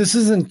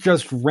isn't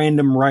just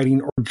random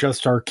writing or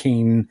just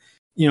arcane,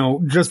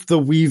 just the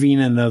weaving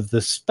in of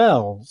the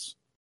spells.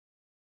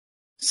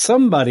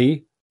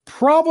 Somebody,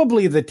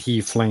 probably the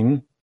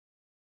tiefling,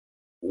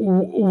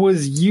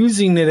 was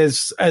using it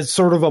as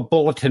sort of a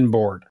bulletin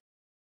board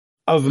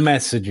of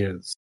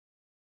messages.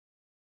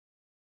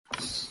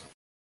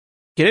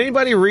 Can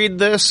anybody read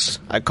this?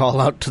 I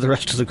call out to the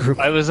rest of the group.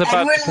 I was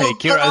about to say,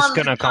 Kira's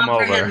going to come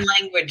over.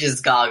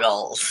 Languages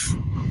goggles.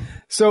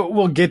 So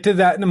we'll get to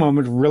that in a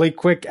moment. Really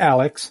quick,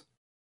 Alex.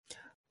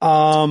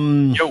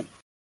 Yo.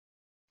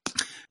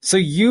 So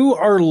you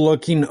are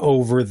looking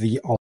over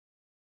the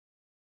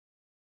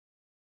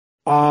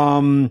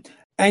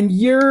and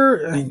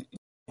you're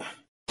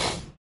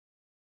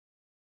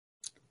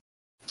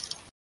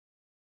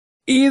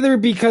either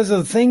because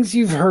of things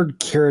you've heard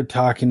Kira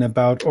talking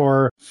about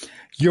or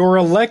your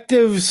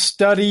elective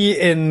study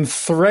in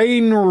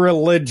Thrain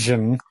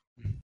religion.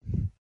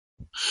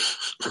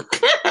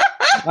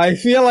 I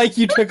feel like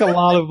you took a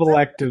lot of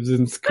electives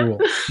in school.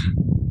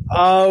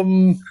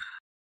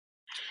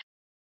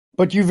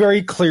 But you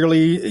very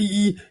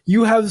clearly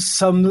you have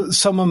some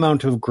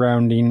amount of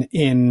grounding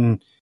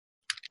in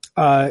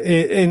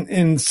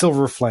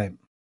Silver Flame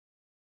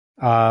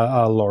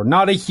lore.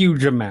 Not a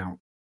huge amount.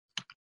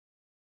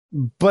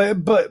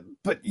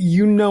 But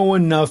you know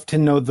enough to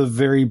know the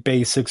very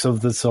basics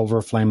of the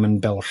Silver Flame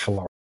and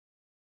Belshalor,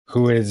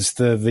 who is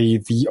the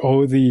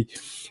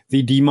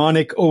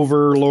demonic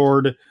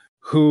overlord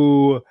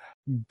who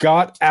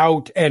got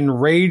out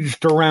and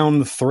raged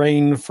around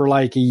Thrain for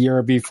like a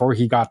year before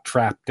he got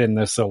trapped in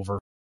the silver.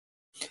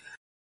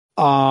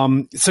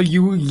 So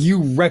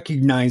you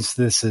recognize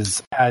this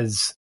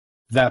as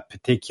that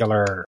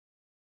particular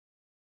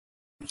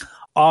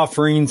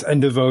offerings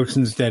and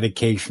devotions,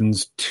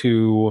 dedications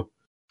to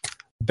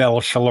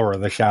Belshalor,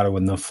 the Shadow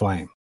and the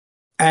Flame.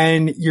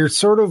 And you're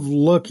sort of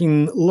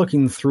looking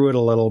through it a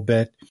little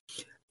bit,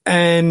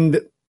 and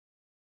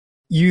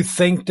you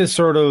think to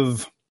sort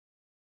of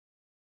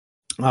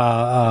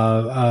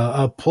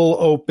pull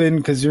open,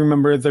 because you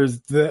remember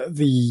there's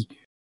the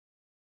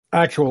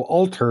actual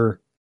altar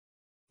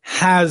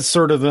has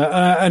sort of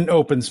an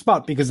open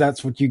spot, because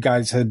that's where you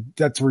guys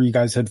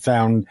had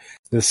found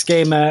the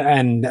schema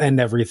and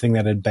everything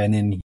that had been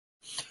in here.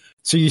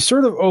 So you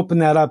sort of open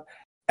that up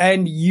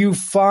and you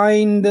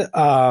find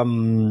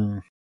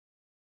a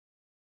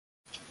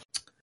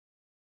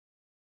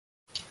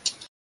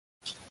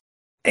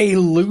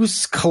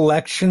loose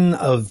collection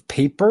of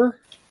paper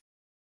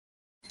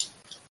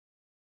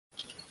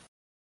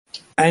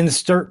and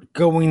start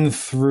going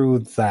through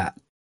that.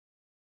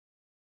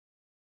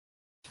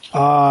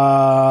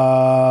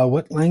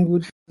 What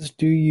languages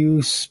do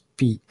you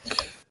speak?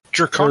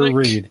 Draconic,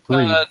 read.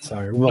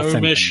 Sorry,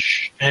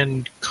 Gnomish,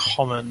 and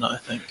Common, I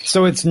think.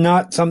 So it's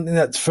not something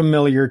that's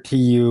familiar to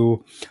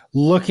you.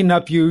 Looking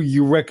up,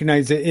 you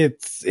recognize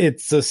it.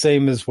 It's the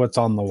same as what's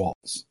on the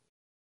walls.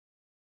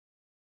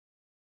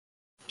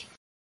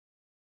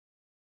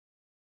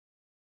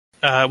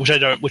 Which I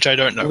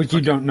don't know. Which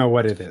you don't know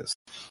what it is.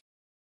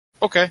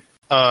 Okay.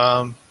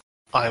 I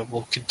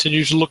will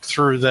continue to look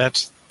through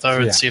that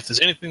though and see if there's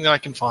anything that I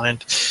can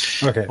find.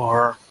 Okay.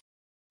 Or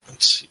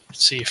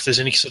see if there's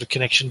any sort of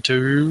connection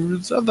to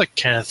the other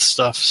Kenneth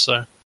stuff.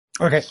 So.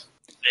 Okay.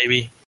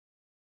 Maybe.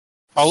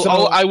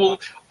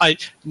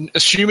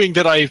 Assuming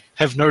that I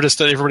have noticed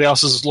that everybody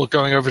else is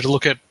going over to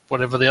look at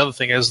whatever the other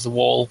thing is, the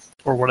wall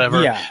or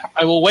whatever. Yeah.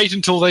 I will wait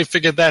until they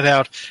figured that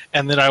out,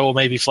 and then I will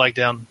maybe flag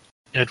down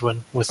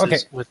Edwin with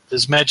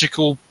his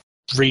magical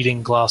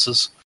reading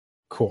glasses.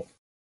 Cool.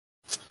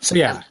 So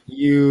yeah,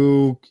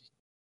 you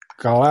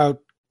call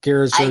out.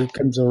 Garrison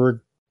comes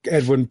over.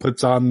 Edwin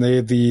puts on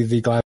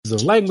the glasses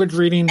of language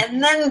reading,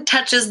 and then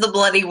touches the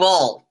bloody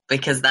wall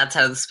because that's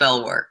how the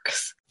spell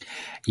works.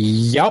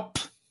 Yup.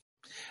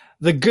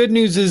 The good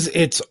news is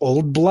it's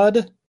old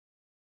blood.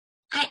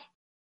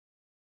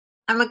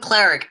 I'm a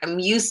cleric. I'm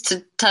used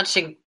to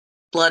touching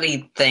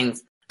bloody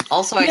things.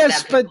 Also, I Yes,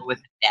 stab people with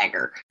a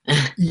dagger.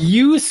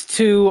 Used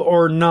to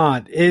or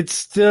not, it's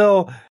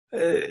still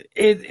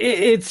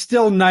it's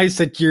still nice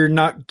that you're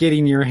not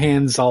getting your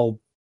hands all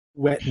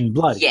wet and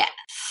bloody. Yes.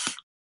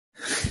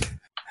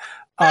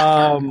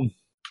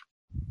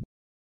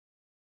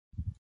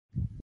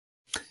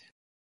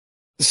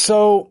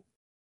 So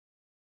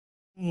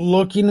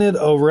looking it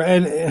over,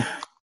 and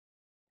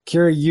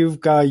Kira,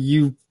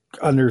 you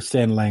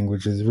understand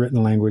languages,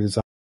 written languages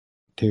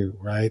too,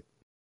 right?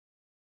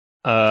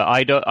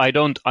 I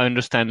don't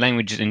understand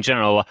languages in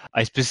general.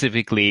 I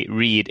specifically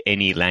read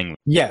any language.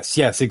 Yes,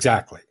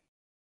 exactly.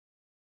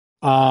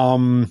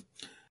 Or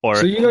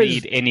so you guys,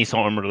 read any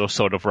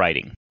sort of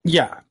writing.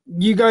 Yeah,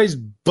 you guys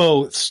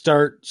both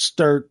start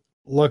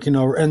looking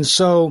over, and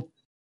so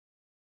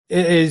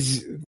it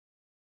is.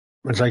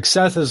 It's like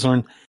Seth has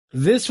learned.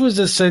 This was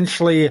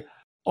essentially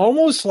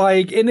almost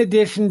like, in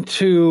addition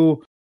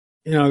to,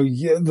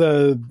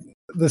 the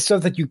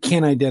stuff that you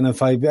can't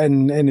identify,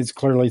 and it's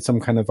clearly some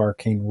kind of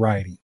arcane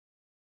writing.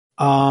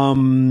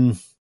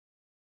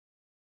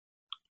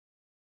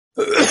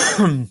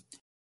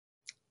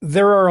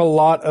 There are a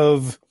lot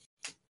of.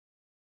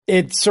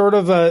 It's sort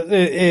of a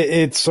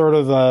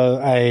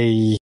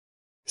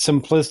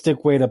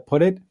simplistic way to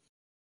put it,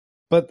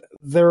 but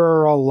there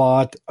are a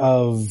lot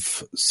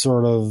of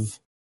sort of.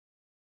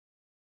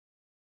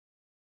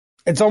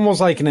 It's almost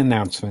like an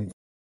announcement.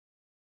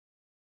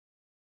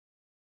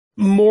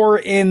 More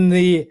in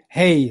the,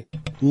 hey,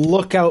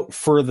 look out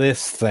for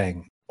this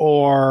thing,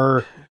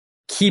 or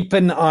keep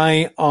an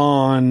eye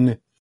on.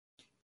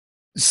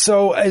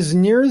 So as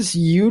near as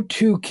you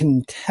two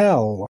can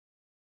tell,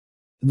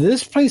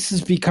 this place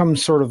has become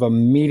sort of a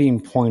meeting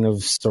point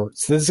of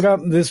sorts.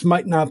 This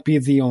might not be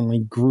the only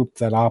group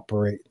that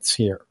operates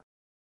here.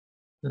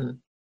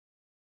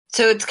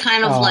 So it's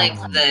kind of like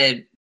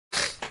the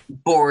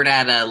board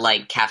at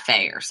a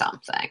cafe or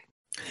something.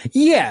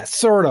 Yeah,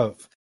 sort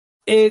of.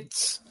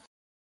 It's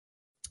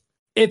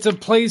a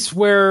place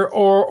where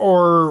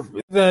or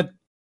that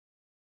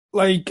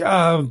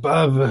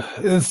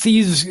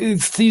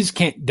Thieves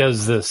Can't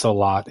does this a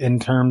lot in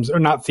terms, or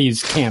not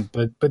Thieves Can't,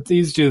 but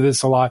Thieves do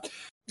this a lot.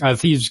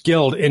 Thieves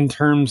Guild, in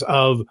terms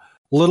of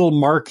little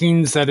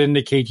markings that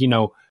indicate,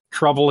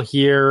 trouble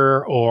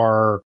here,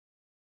 or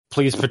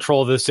please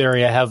patrol this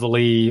area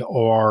heavily,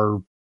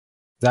 or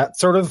that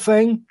sort of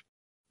thing.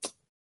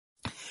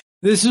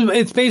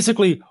 It's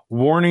basically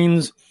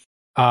warnings,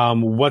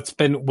 what's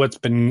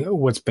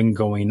been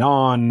going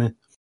on,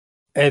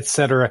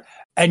 etc.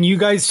 And you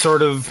guys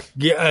sort of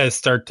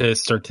start to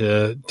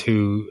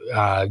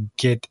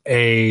get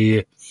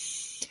a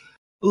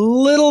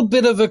little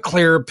bit of a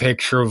clearer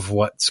picture of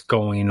what's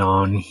going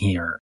on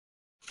here.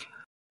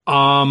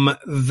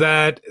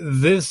 That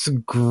this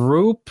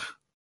group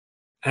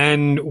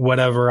and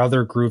whatever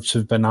other groups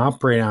have been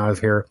operating out of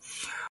here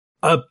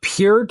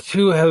appear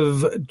to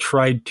have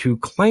tried to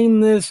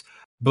claim this,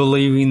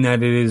 believing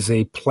that it is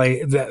a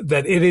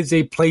that it is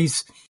a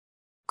place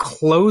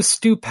close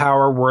to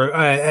power, where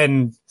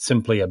and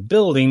simply a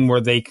building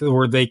where they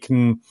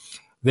can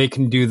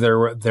do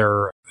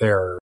their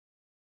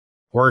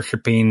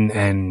worshipping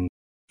and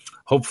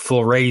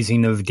hopeful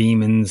raising of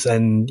demons,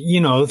 and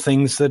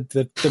things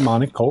that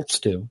demonic cults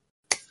do.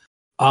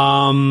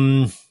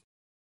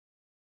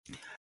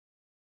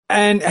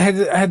 And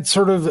had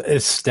sort of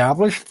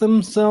established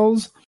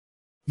themselves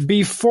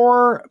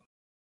before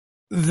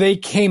they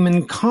came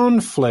in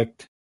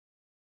conflict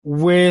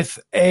with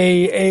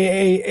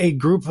a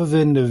group of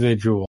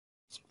individuals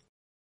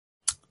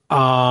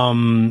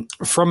from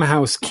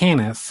House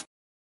Cannith,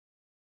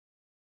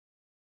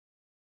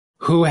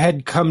 who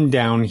had come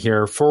down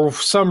here for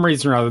some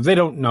reason or other. They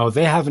don't know.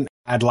 They haven't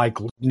had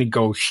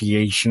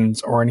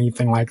negotiations or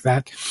anything like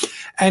that.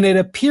 And it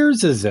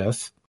appears as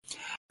if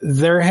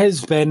there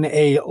has been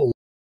a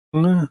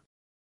long,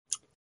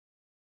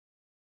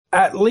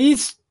 at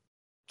least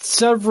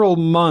several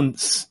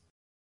months,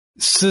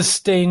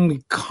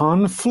 sustained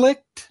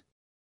conflict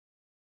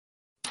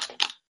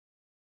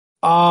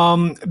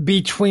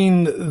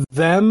between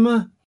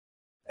them,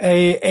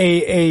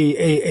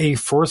 a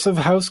force of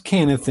House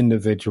Cannith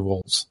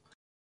individuals,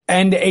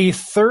 and a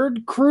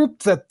third group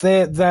that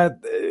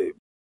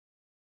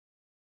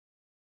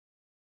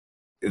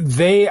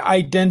they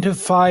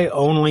identify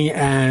only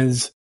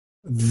as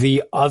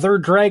the Other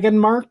Dragon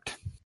Marked.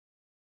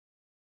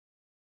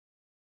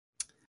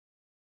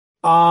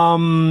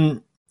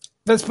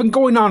 That's been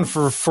going on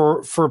for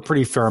a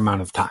pretty fair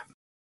amount of time.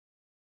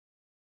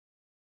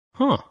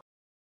 Huh.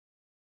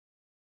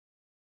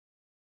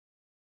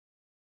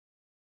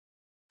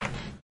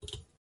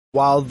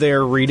 While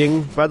they're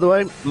reading, by the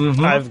way,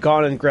 Mm-hmm. I've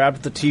gone and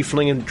grabbed the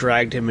tiefling and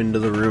dragged him into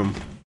the room.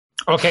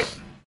 Okay.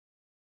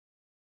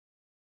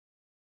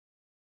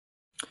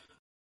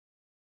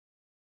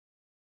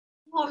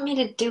 What do you want me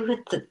to do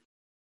with the...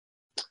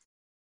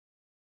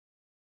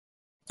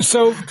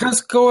 So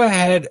just go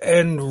ahead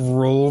and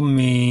roll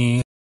me.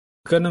 I'm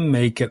gonna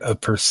make it a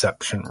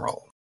perception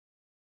roll,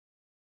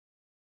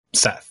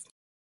 Seth.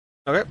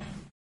 Okay.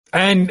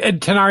 And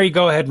Tanar'ri,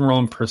 go ahead and roll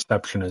in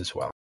perception as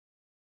well,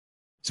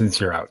 since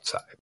you're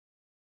outside.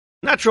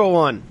 Natural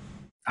 1.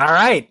 All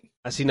right.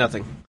 I see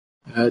nothing.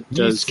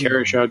 Does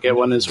Kerisha get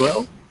one as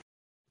well?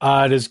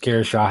 Does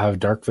Kerisha have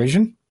dark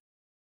vision?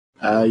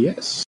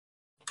 Yes.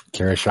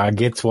 Kerisha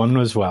gets one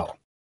as well.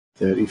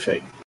 30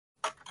 feet.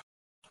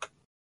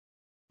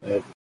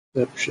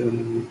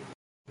 Perception.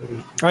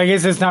 I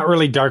guess it's not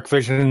really dark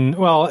vision.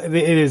 Well, it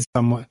is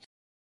somewhat.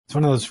 It's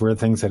one of those weird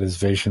things that is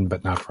vision,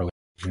 but not really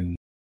vision.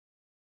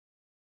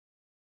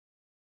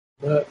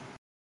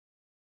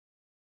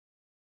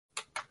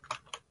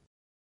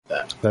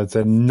 That's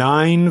a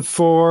 9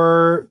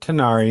 for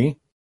Tanar'ri.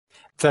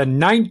 It's a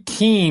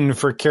 19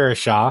 for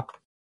Kerisha.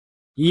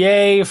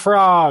 Yay,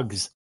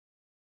 frogs!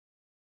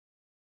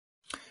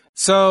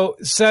 So,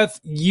 Seth,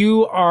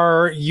 you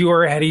are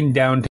heading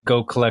down to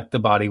go collect the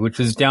body, which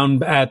is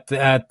down at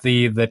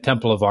the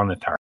Temple of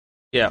Onatar.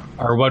 Yeah.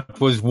 Or what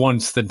was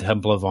once the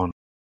Temple of Onatar.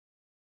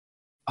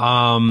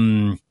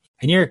 And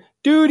you're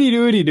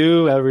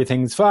doody-doody-doo,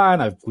 everything's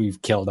fine.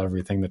 We've killed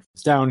everything that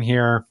was down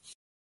here.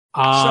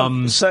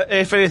 So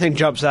if anything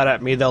jumps out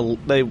at me,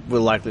 they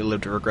will likely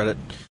live to regret it.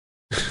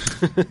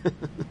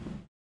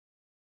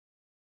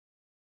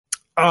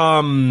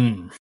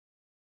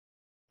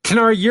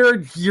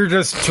 Tanar'ri, you're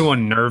just too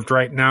unnerved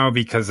right now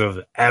because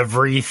of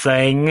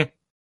everything.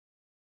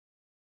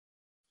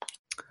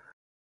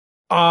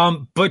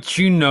 But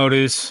you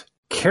notice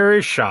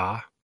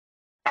Kerisha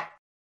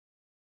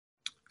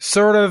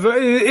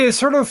is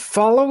sort of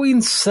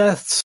following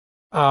Seth's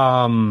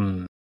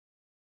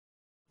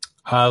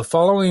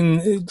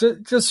following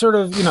just sort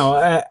of,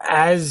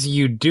 as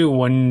you do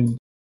when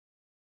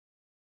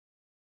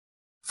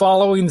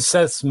following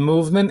Seth's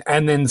movement,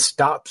 and then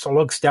stops,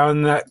 looks down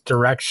in that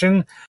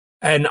direction,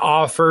 and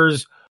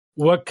offers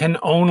what can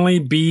only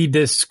be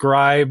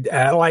described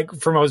as, like,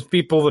 for most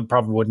people that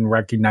probably wouldn't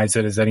recognize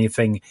it as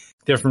anything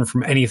different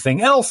from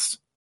anything else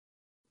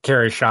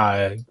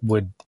Kerisha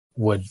would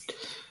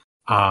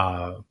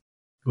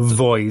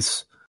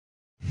voice.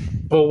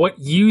 But what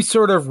you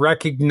sort of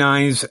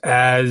recognize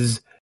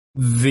as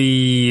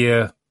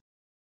there's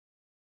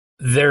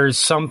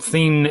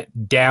something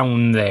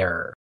down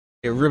there.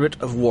 A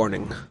ribbit of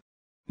warning.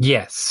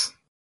 Yes.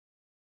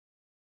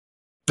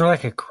 Or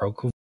like a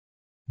croak.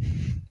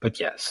 But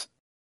yes.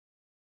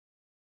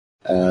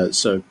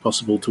 So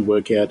possible to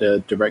work out a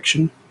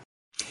direction?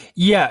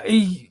 Yeah,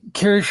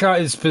 Kerisha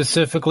is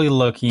specifically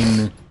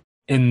looking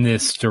in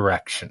this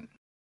direction.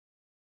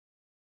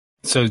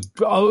 So,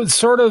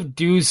 sort of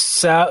due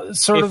south.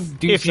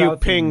 If you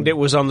pinged, it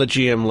was on the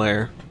GM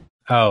layer.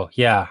 Oh,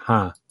 yeah,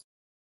 huh.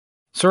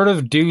 Sort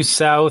of due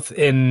south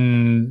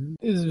in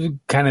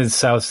kind of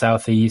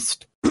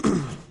southeast.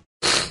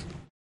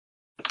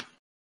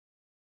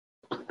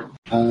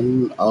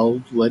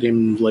 I'll let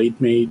him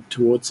lead me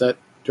towards that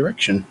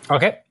direction.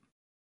 Okay.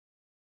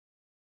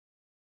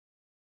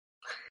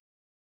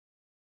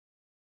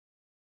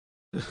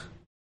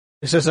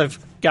 It says I've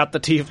got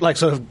the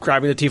sort of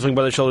grabbing the tiefling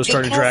by the shoulders,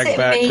 starting to drag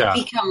back. It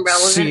may become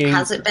relevant.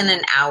 Has it been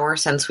an hour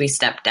since we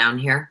stepped down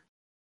here?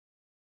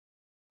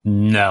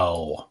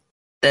 No.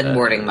 Then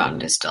Warding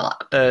Mountain is still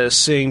up.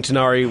 Seeing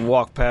Tanar'ri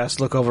walk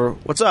past, look over.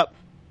 What's up?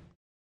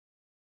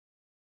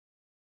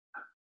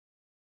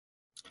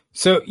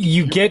 So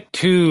you get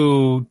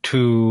to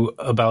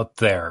about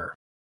there.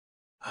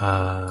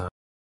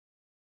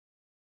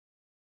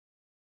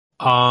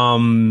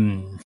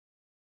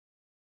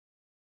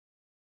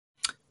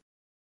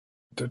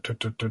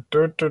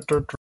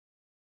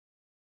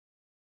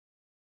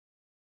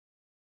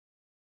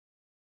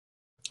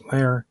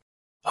 Where?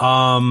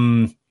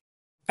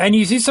 And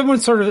you see someone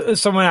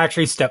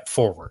actually step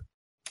forward.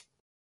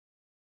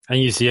 And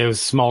you see a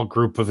small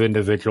group of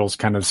individuals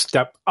kind of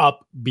step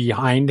up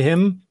behind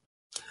him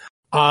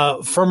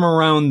from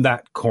around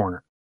that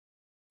corner.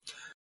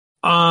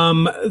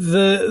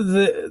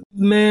 The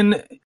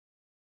man,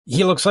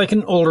 he looks like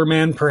an older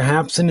man,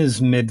 perhaps in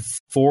his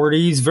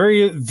mid-40s,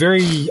 very,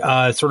 very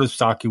sort of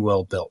stocky,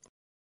 well-built.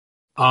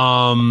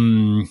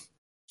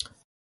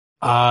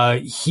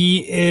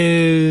 He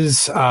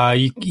is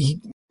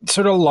he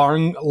sort of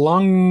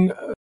long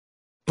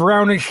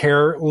brownish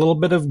hair, a little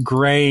bit of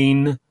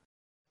grain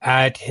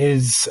at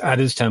his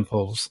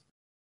temples.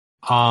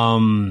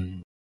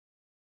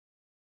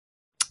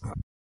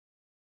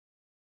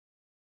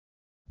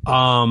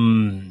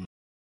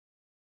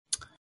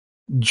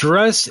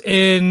 Dressed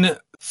in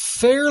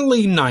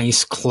fairly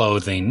nice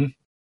clothing,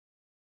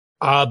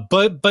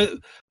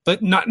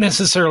 but not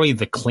necessarily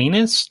the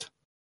cleanest.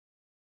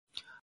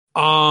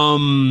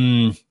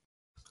 Bow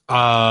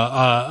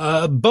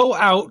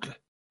out,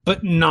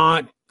 but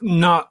not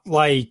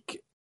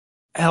like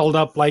held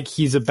up like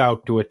he's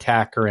about to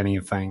attack or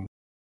anything.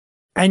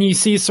 And you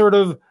see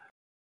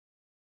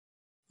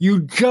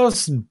you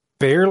just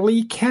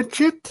barely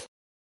catch it.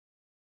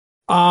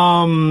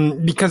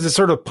 Because it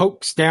sort of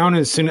pokes down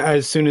as soon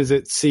as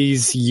it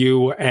sees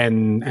you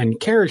and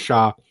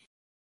Kerisha.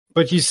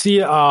 But you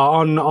see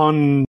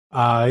on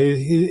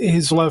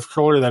his left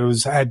shoulder that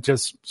had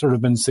just sort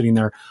of been sitting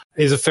there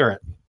is a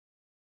ferret.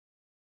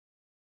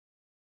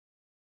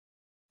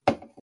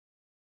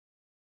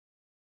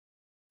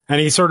 And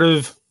he sort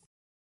of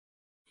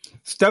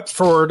steps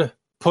forward,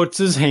 puts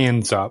his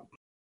hands up.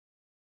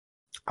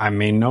 I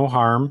mean no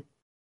harm.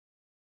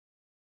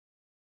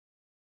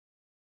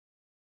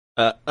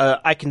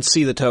 I can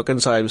see the token,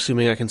 so I'm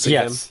assuming I can see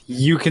him. Yes,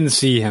 you can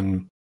see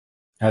him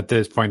at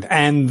this point.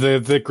 And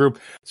the group.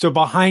 So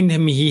behind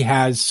him, he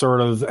has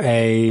sort of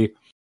a...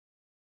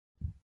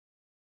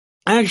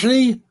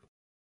 Actually,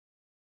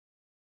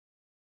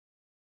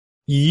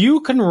 you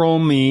can roll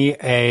me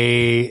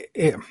a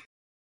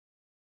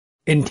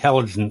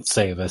intelligence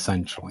save,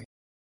 essentially.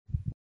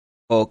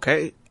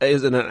 Okay.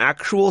 Is it an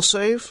actual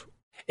save?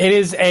 It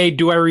is a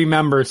do I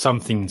remember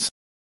something?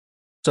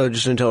 So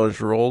just an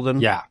intelligence roll,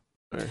 then? Yeah.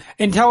 Right.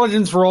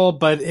 Intelligence roll,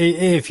 but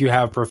if you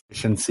have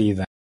proficiency,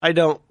 then... I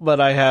don't, but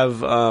I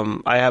have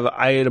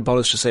I had a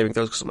bonus to saving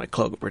throws because of my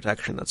cloak of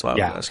protection. That's why I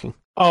was asking.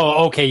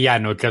 Oh, okay, yeah,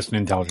 no, just an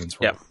intelligence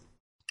roll. Yeah.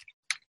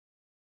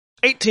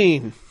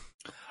 18.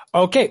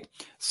 Okay,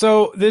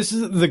 so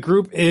the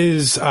group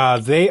is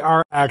they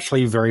are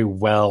actually very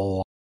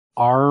well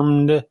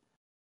armed,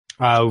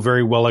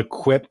 very well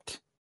equipped,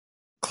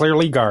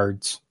 clearly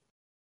guards.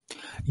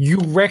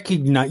 You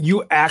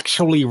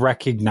actually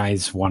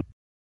recognize one.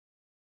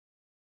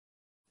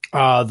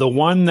 The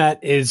one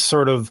that is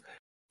sort of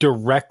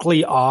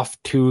directly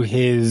off to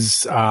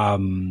his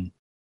behind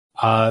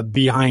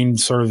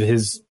sort of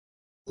his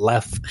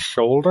left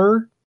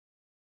shoulder.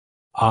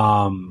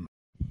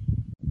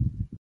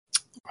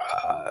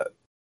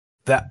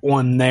 That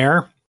one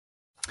there.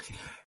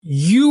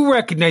 You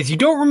recognize, you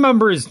don't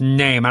remember his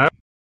name.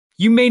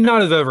 You may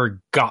not have ever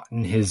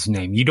gotten his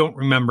name. You don't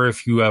remember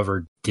if you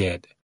ever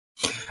did.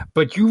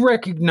 But you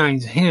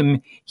recognize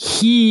him.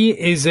 He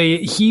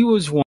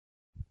was one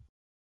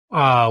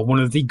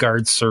of the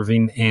guards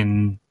serving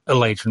in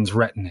Eladrin's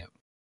retinue.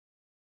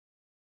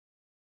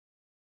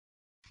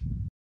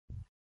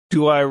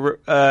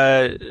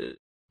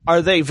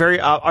 Are they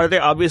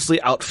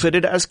obviously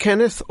outfitted as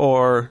Kenneth,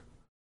 or?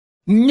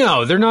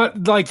 No, they're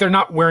not. Like, they're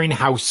not wearing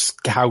house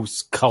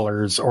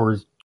colors or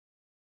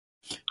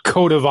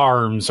coat of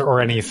arms or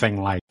anything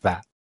like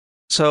that.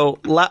 So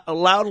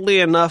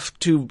loudly enough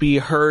to be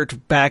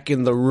heard back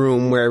in the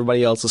room where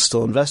everybody else is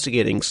still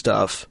investigating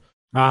stuff.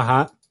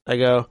 I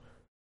go,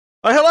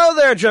 "Oh, hello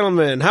there,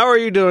 gentlemen. How are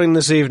you doing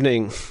this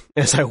evening?"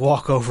 As I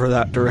walk over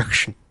that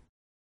direction.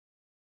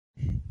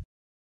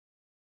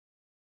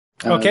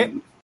 Okay.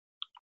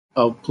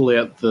 I'll pull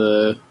out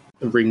the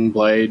ring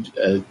blade,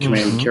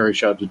 command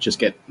Kirishar to just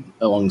get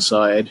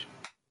alongside.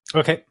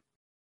 Okay.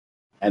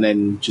 And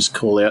then just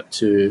call out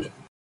to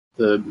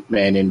the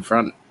man in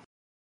front.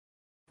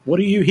 What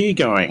are you here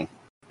doing?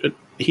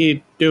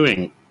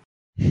 Doing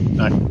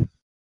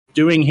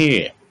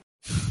here.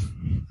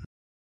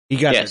 You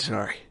got it,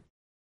 sorry.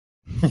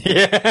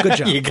 Yeah, good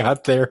job. You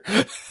got there.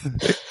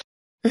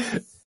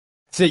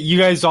 So you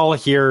guys all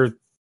hear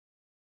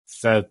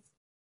Seth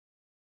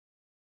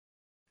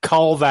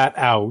call that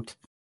out,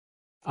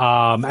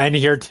 and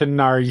hear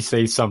Tanar'ri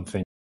say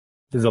something.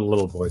 There's a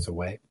little voice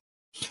away.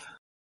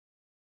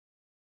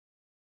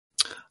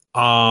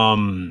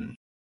 And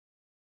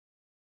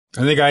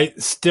the guy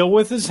still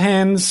with his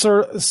hands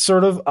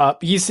sort of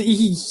up.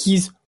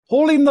 He's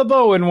holding the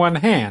bow in one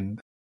hand.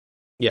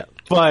 Yeah,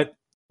 but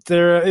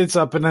it's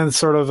up in a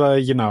sort of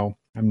a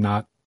I'm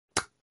not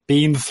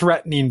being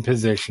threatening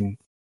position.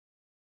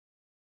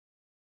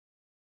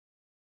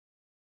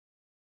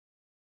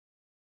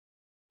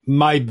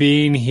 My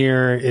being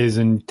here is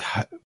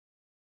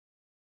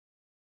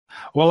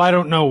well, I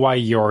don't know why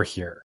you're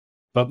here,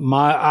 but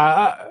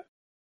my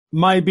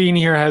being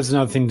here has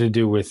nothing to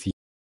do with you.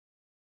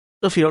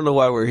 If you don't know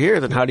why we're here,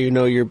 then how do you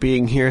know your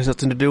being here has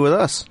nothing to do with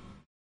us?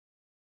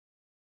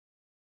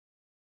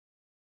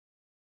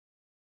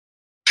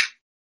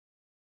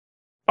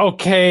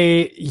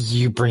 Okay,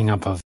 you bring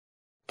up a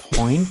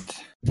point.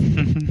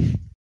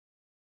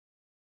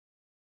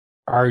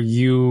 Are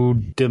you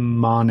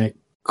demonic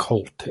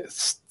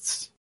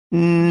cultists?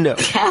 No.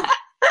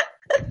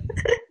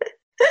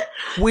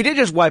 We did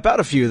just wipe out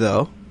a few,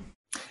 though.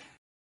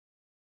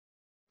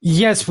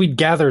 Yes, we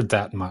gathered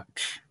that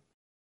much.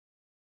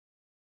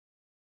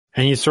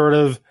 And he sort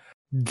of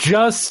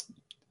just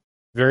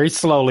very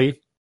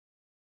slowly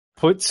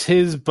puts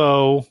his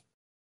bow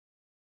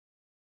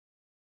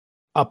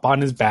up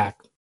on his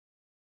back,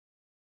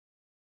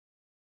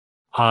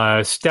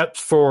 steps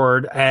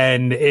forward,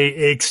 and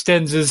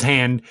extends his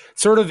hand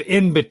sort of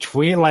in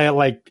between,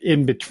 like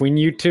in between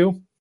you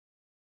two.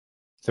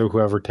 So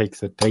whoever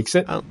takes it, takes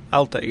it.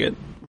 I'll take it.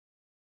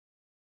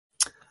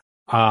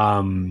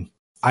 I'm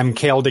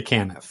Kale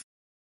DeCaneth.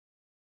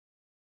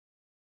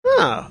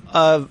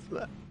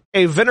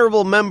 A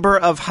venerable member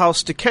of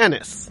House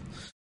DeCaneth.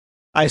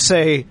 I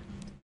say,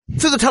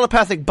 through the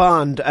telepathic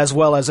bond as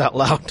well as out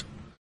loud.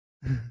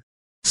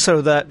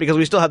 So that, because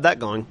we still have that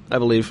going, I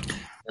believe.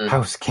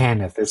 House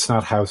Canneth, it's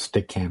not House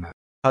DeCaneth.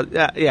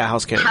 Yeah,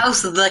 House Canneth.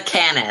 House the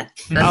Canneth.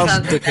 That House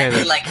sounds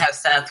exactly DeCaneth. like how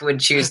Seth would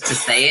choose to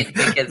say it,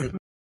 because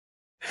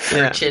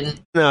urchin.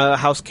 No,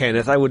 House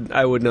Canneth.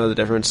 I would know the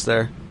difference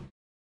there.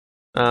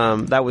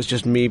 That was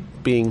just me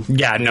being...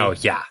 Yeah, no,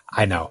 yeah,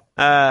 I know.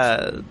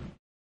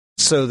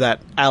 So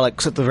that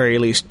Alex, at the very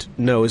least,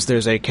 knows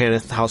there's a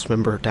Kenneth house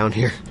member down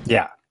here.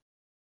 Yeah.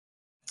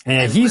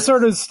 And he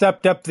sort of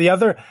stepped up. The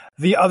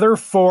other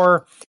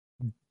four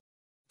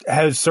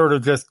has sort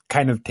of just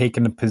kind of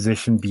taken a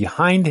position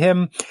behind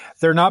him.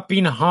 They're not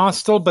being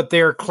hostile, but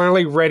they are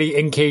clearly ready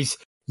in case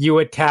you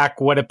attack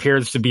what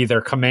appears to be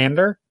their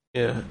commander.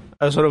 Yeah.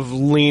 I sort of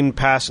lean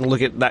past and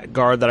look at that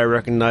guard that I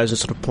recognize and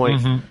sort of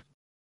point. Mm-hmm.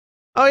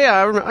 Oh yeah,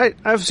 I remember,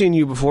 I've seen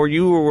you before.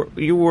 You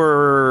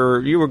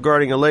were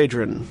guarding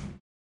Eladrin.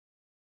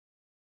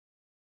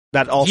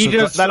 That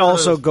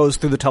also goes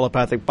through the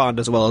telepathic bond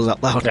as well as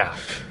out loud. Yeah.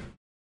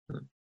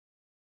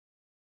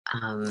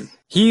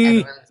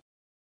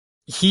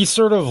 He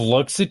sort of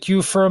looks at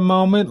you for a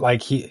moment,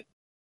 like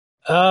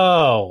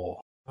oh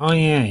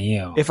yeah,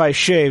 you. If I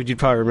shaved, you'd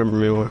probably remember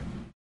me more.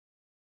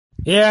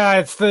 Yeah,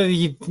 it's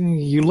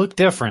you look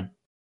different.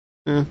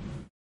 Mm.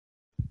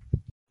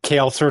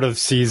 Kale sort of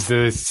sees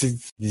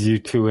you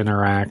two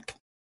interact.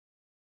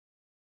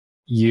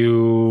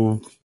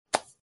 You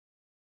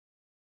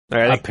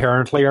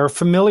apparently are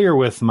familiar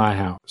with my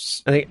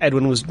house. I think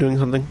Edwin was doing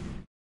something.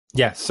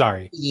 Yeah,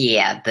 sorry.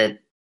 Yeah, that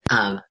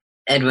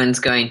Edwin's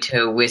going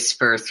to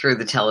whisper through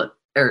the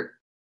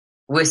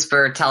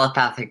whisper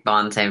telepathic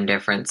bond, same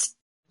difference.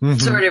 Mm-hmm.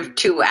 Sort of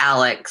to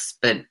Alex,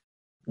 but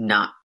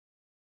not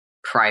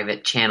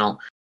private channel.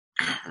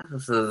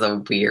 This is a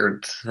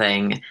weird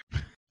thing.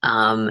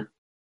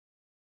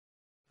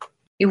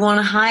 You want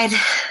to hide?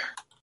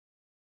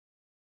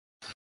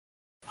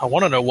 I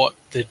want to know what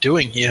they're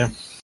doing here.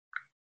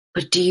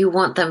 But do you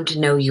want them to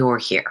know you're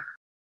here?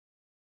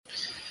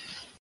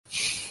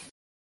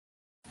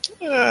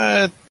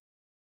 I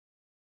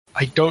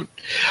don't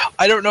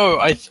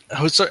know.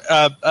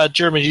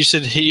 Jeremy, you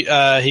said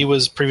he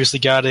was previously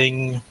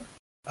guarding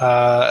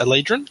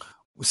Eladrin?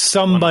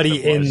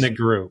 Somebody in the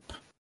group.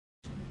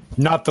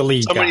 Not the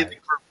lead guy.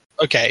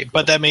 Okay,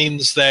 but that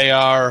means they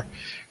are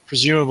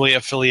presumably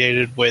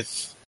affiliated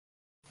with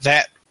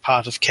that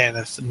part of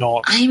Kenneth,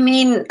 not... I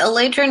mean,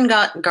 Eladrin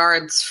got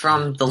guards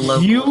from the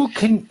local...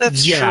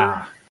 That's true.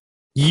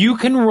 You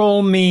can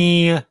roll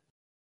me...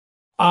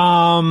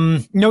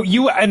 No,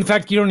 in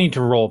fact, you don't need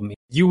to roll me.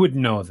 You would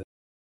know that.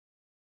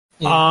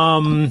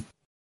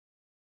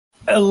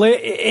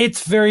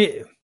 It's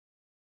very...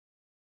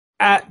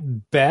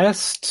 At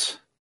best,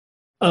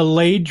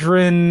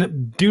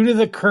 Eladrin, due to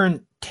the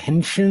current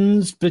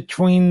tensions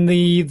between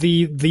the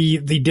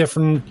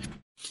different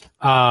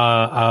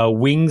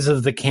wings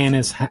of the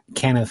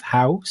Kenneth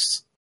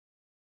house,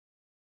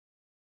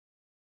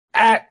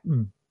 at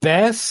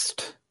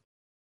best,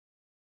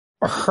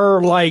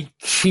 her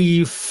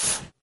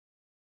chief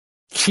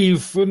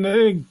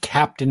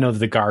captain of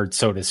the guard,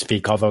 so to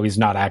speak, although he's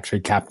not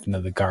actually captain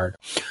of the guard,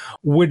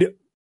 would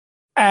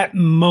at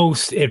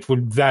most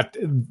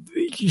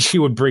she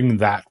would bring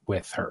that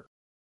with her.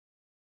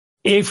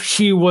 If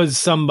she was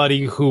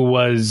somebody who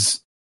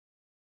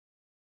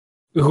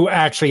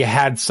actually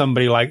had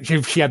somebody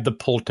if she had the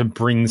pull to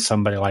bring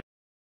somebody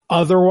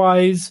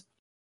otherwise,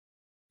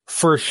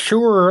 for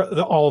sure,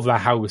 all the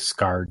house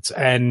guards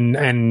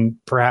and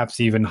perhaps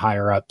even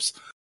higher ups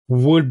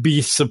would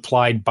be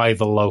supplied by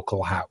the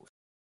local house.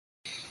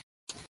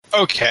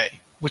 Okay,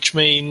 which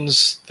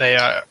means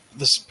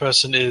this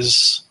person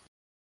is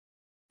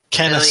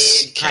Kenneth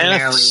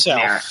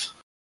South.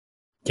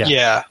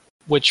 Yeah,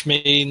 which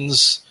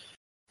means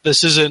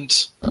this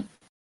isn't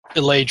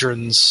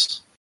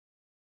Eladrin's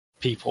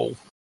people,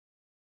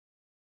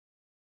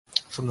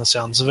 from the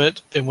sounds of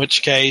it. In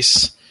which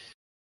case,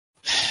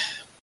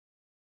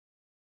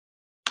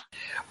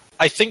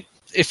 I think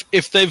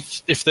if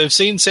they've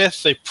seen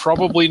Seth, they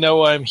probably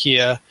know I'm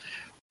here.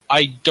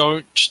 I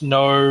don't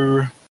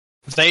know.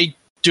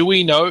 Do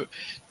we know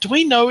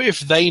if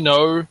they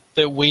know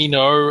that we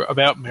know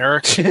about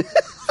Merrick?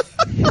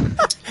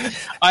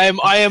 I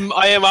am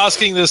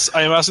asking this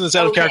out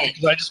of character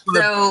because I just want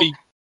to be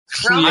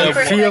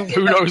clear.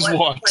 Who knows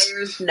what?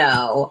 Players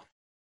know.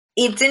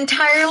 It's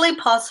entirely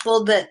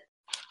possible that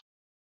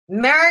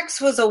Merrick's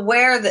was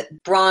aware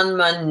that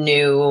Bronma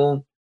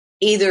knew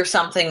either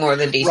something or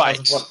the details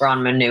of what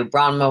Bronma knew.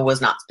 Bronma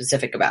was not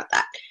specific about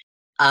that.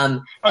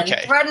 And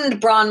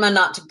threatened Bronma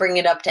not to bring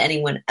it up to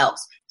anyone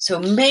else. So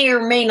may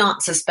or may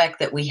not suspect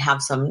that we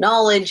have some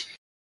knowledge.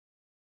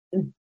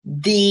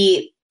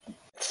 The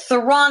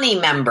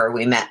Tharani member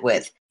we met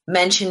with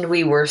mentioned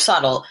we were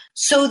subtle,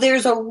 so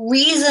there's a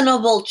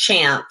reasonable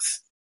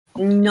chance,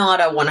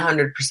 not a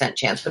 100%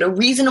 chance, but a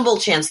reasonable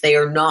chance they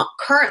are not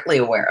currently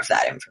aware of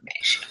that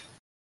information.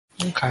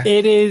 Okay.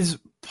 It is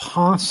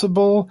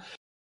possible.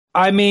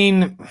 I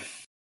mean...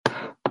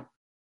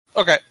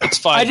 Okay, it's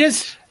fine.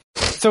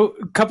 So,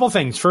 a couple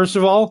things. First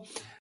of all,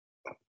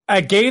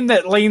 a game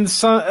that leans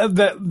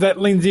that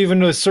leans even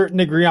to a certain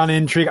degree on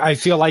intrigue, I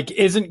feel like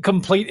isn't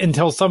complete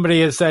until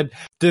somebody has said,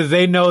 "Do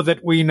they know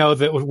that we know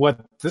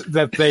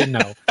that they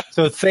know?"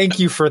 So thank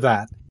you for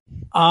that.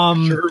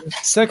 Sure.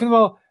 Second of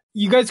all,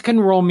 you guys can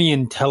roll me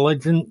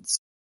intelligence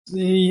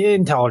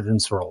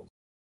roll.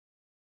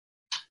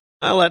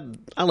 I'll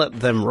let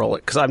them roll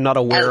it because I'm not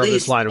aware of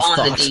this line of on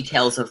thought. the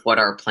details of what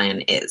our plan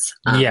is.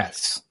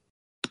 Yes.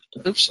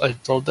 Oops, I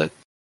rolled that.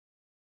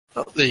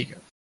 Oh, there you go.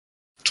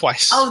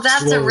 Twice. Oh,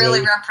 that's a really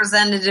Slowly.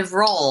 representative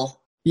roll.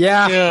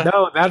 Yeah.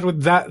 No,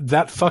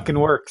 that fucking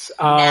works.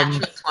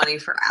 Natural 20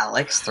 for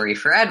Alex, 3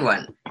 for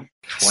Edwin. 20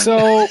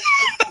 So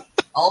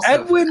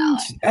also for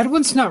Alex.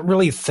 Edwin's not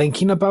really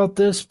thinking about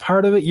this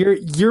part of it.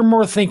 You're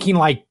more thinking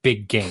like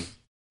big game.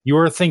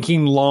 You're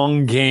thinking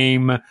long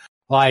game,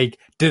 like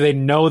do they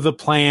know the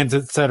plans,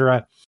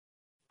 etc.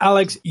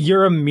 Alex,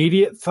 your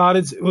immediate thought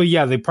is, well,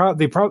 yeah, they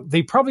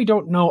probably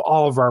don't know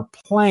all of our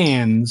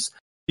plans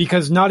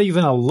because not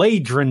even a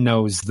Ladrin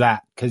knows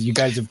that because you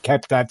guys have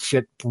kept that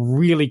shit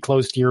really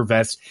close to your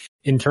vest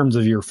in terms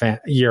of your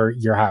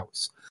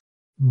house.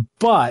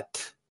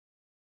 But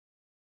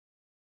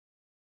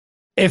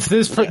if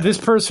this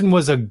person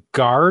was a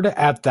guard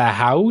at the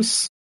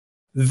house,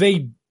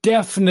 they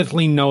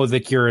definitely know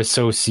that you're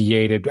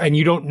associated, and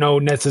you don't know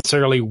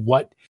necessarily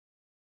what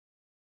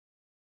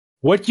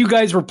you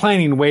guys were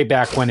planning way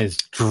back when is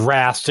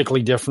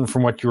drastically different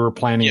from what you were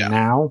planning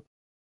now.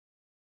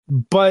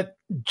 But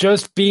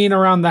just being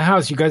around the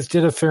house, you guys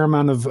did a fair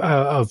amount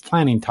of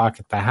planning talk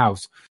at the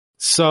house,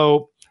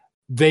 so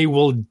they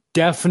will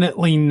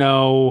definitely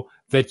know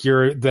that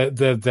you're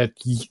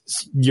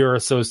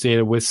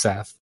associated with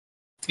Seth.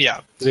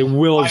 Yeah. They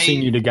will have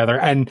seen you together,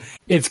 and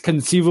it's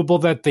conceivable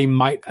that they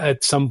might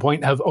at some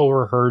point have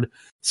overheard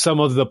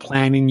some of the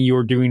planning you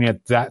were doing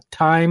at that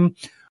time,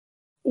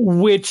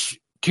 which,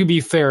 to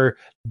be fair,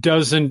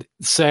 doesn't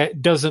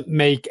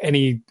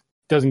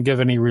give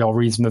any real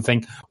reason to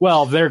think,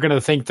 well, they're going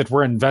to think that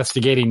we're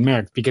investigating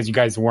Merrick because you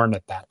guys weren't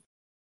at that.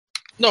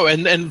 No,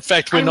 and in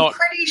fact, we're not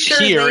pretty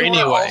sure here they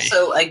anyway. were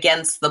also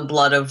against the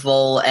Blood of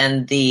Vol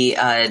and the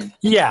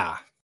yeah.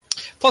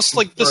 Plus,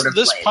 like this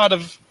part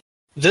of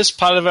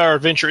our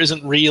adventure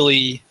isn't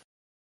really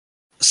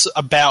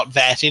about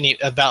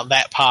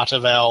that part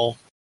of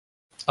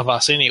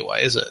us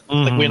anyway, is it?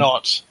 Mm-hmm. Like we're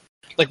not,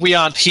 like we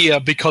aren't here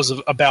because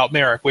of about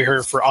Merrick. We're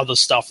here for other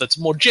stuff that's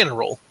more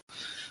general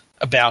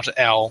about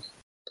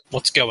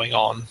what's going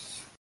on.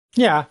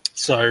 Yeah.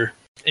 So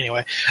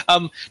anyway,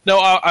 no,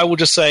 I will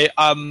just say,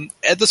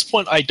 at this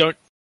point,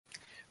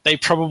 they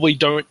probably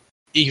don't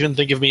even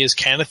think of me as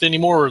Kenneth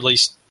anymore, or at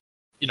least,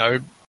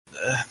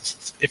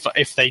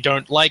 if they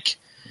don't like,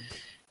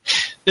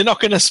 they're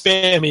not going to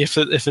spare me if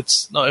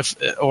it's not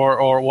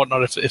or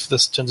whatnot if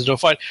this turns into a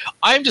fight.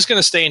 I'm just going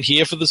to stay in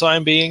here for the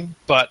time being,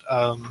 but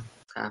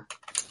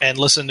and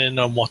listen in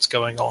on what's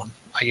going on.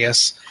 I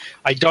guess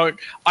I don't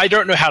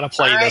know how to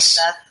play this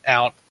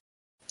out.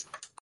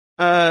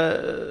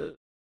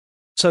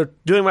 So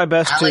doing my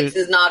best Alex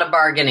is not a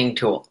bargaining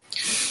tool.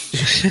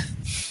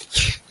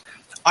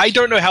 I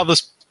don't know how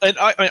this. And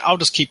I'll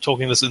just keep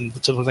talking this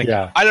into the thing.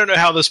 Yeah. I don't know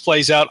how this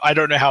plays out. I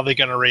don't know how they're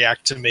going to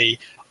react to me.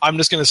 I'm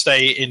just going to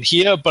stay in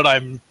here, but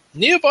I'm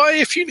nearby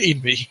if you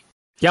need me.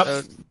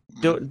 Yep.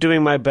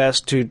 Doing my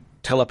best to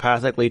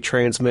telepathically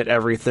transmit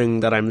everything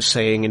that I'm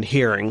saying and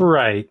hearing.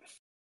 Right.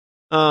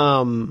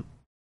 I mean,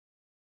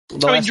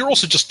 you're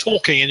also just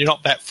talking, and you're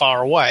not that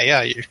far away,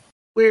 are you?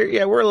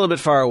 We're a little bit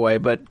far away,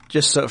 but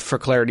just for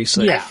clarity's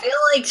sake. I feel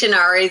like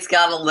Tanar'ri's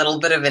got a little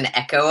bit of an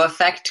echo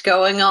effect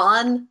going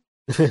on.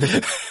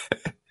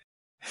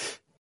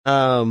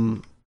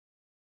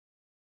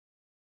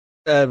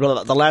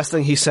 The last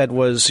thing he said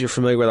was, "You're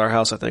familiar with our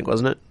house," I think,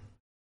 wasn't it?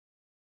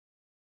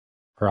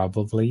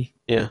 Probably.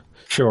 Yeah.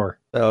 Sure.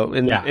 So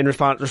in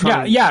response,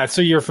 yeah.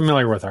 So you're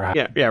familiar with our house.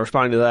 Yeah.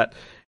 Responding to that,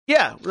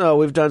 yeah. No,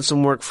 we've done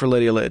some work for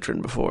Lydia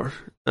Ladrin before.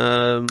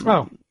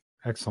 Oh,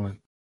 excellent.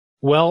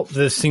 Well,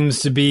 this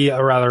seems to be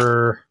a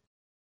rather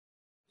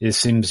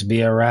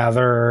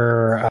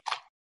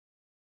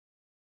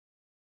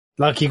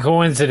lucky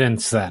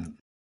coincidence, then.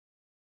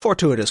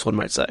 Fortuitous, one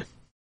might say.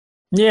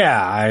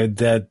 Yeah,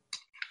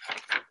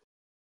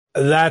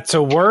 that's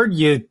a word.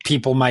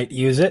 People might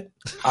use it.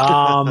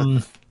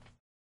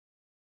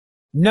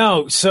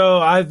 No, so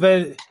I've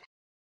been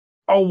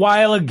a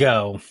while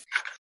ago.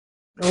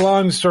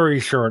 Long story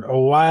short, a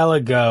while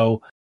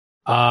ago,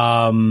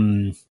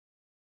 some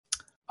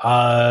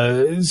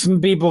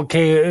people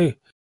came.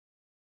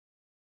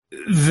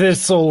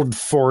 This old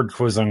forge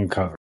was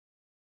uncovered.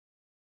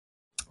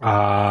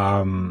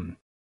 Head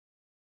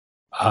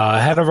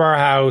of our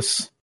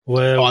house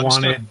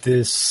wanted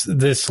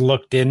this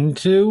looked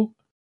into.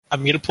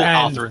 I'm going to pull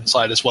Arthur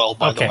inside as well,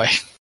 by the way.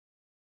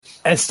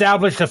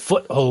 Established a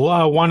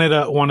foothold. Wanted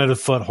a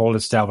foothold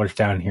established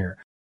down here.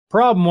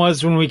 Problem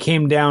was, when we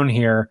came down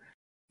here,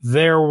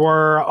 there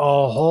were a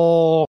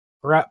whole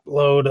crap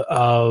load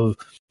of.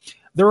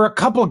 There were a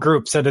couple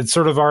groups that had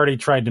sort of already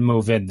tried to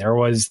move in. There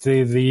was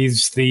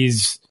these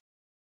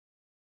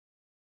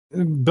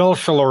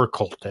Belshalor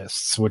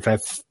cultists, which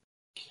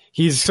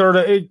he's sort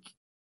of.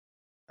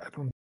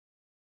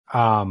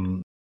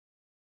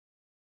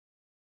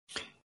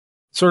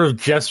 Sort of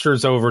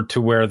gestures over to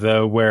where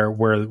the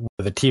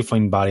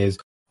tiefling body is,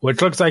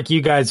 which looks like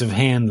you guys have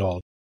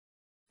handled.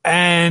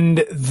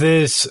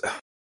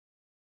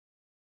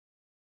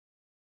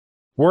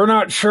 We're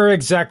not sure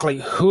exactly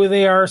who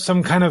they are.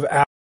 Some kind of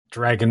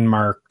dragon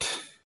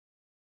marked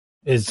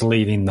is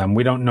leading them.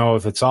 We don't know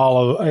if it's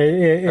all of...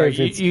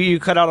 You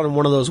cut out on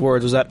one of those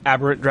words. Was that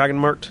aberrant dragon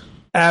marked?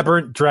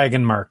 Aberrant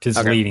dragon marked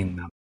is leading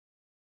them.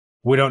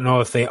 We don't know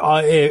if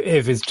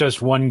if it's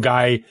just one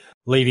guy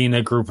leading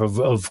a group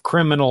of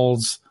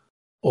criminals,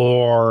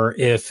 or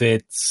if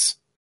it's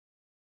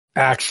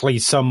actually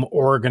some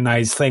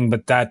organized thing,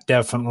 but that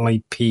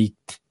definitely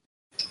piqued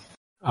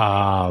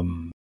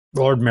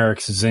Lord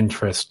Merrick's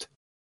interest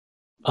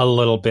a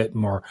little bit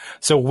more.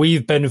 So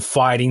we've been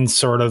fighting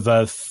sort of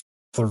a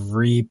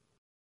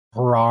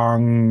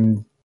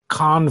three-pronged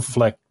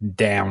conflict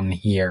down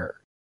here.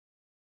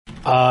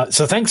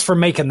 So thanks for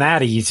making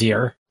that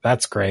easier.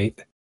 That's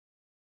great.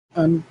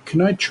 Can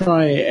I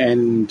try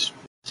and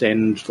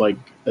send like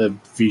a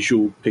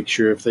visual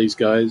picture of these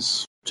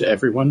guys to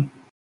everyone?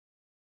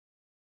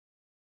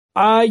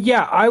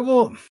 Yeah, I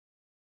will.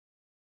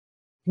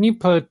 Can you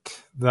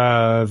put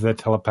the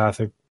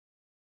telepathic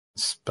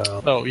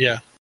spell? Oh yeah,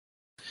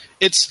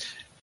 it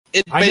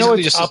I know basically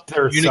it's just up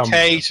there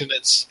communicate, and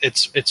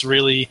it's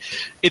really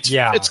it's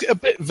a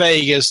bit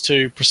vague as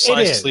to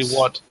precisely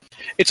what.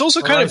 It's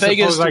also kind of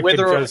vague as to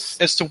whether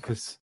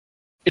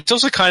it's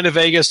also kind of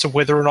vague as to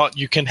whether or not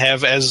you can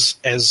have, as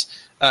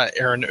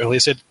Erin earlier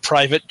said,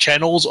 private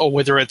channels, or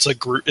whether it's a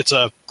group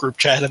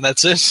chat and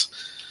that's it.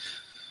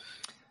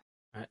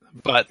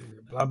 But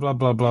blah blah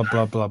blah blah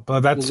blah blah blah.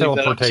 That's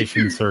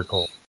teleportation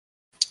circle.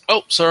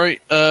 Oh, sorry.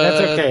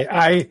 That's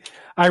okay.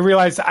 I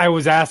realized I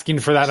was asking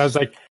for that. I was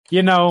like,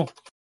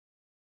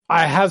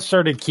 I have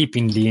started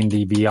keeping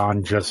D&D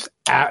Beyond just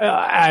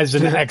as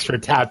an extra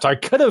tab, so I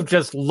could have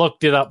just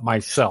looked it up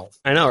myself.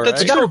 I know, right?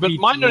 That's true, but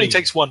mine only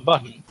takes one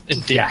button.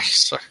 Yeah.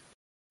 So.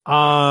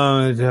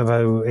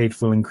 Have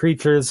 8 willing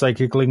creatures,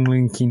 psychically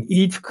linking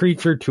each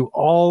creature to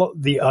all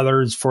the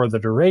others for the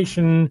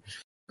duration.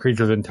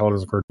 Creature's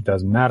intelligence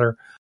doesn't matter.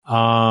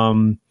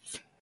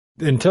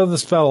 Until the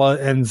spell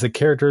ends, the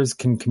characters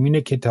can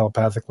communicate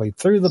telepathically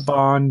through the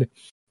bond,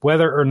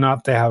 whether or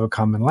not they have a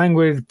common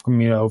language.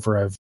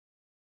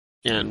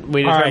 And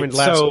we determined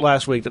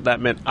last week that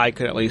meant I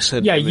could at least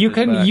send. Yeah, you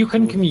can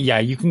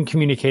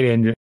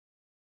communicate.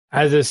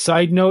 As a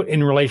side note,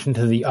 in relation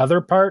to the other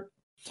part,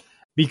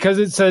 because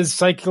it says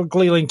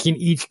psychically linking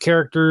each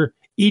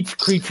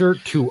creature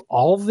to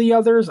all the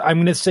others, I'm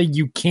going to say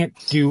you can't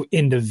do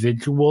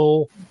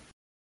individual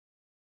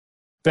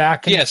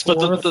back and forth. Yes, but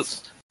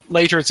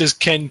later it says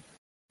can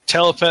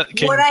telepath.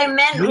 What I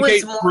meant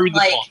was more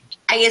like, bond.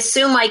 I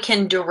assume I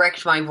can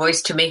direct my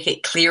voice to make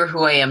it clear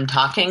who I am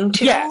talking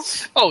to.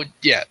 Yes. Oh,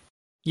 yeah.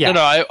 Yeah.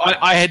 No,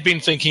 I had been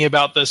thinking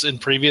about this in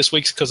previous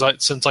weeks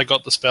since I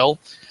got the spell.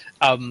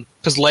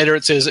 Because later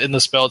it says in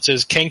the spell, it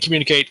says can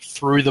communicate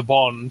through the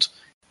bond.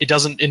 It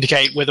doesn't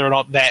indicate whether or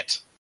not that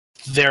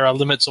there are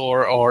limits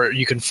or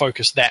you can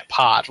focus that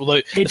part.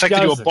 Although the fact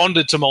that you are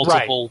bonded to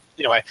multiple,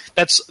 anyway,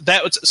 that's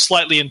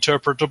slightly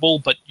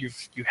interpretable. But you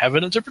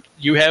haven't interpreted.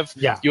 You are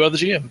the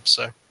GM.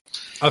 So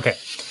okay.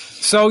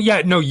 So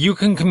yeah, no, you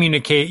can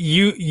communicate.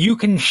 You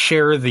can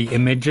share the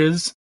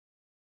images.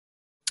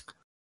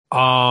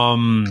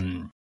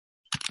 Alex,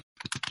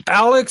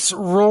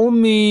 roll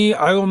me.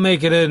 I will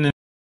make it an.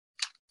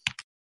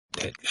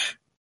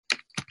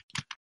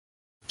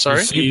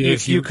 Sorry,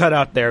 if you cut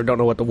out there, don't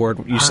know what the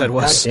word you said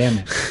was. God damn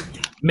it!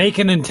 Make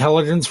an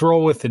intelligence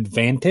roll with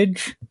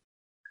advantage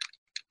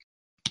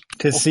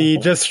to see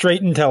just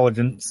straight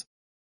intelligence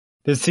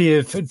to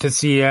see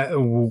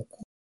who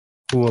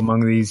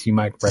among these you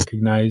might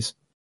recognize.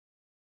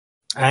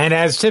 And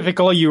as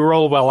typical, you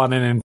roll well on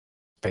an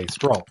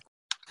based roll.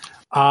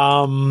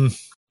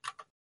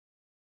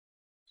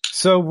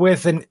 So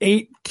with an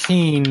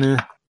 18,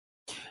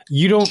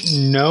 you don't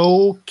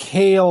know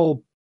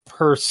Kale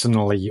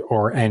personally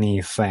or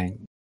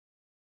anything,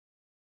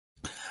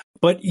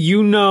 but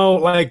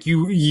like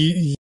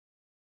you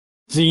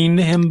seen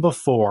him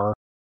before,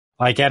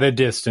 like at a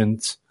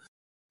distance,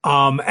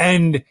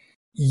 and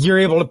you're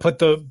able to put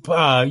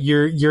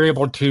you're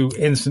able to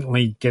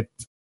instantly get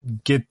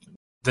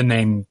the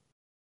name.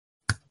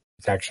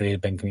 It's actually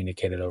been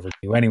communicated over to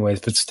you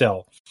anyways, but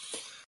still.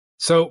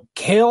 So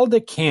Kale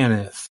de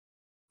Cannith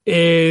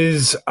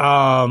is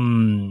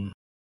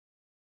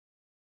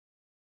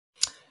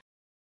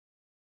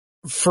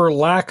for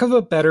lack of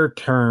a better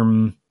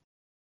term,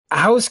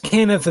 House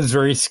Cannith is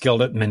very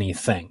skilled at many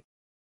things.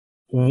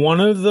 One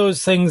of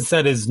those things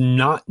that is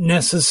not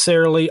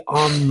necessarily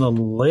on the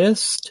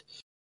list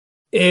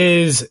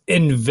is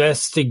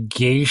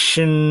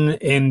investigation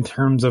in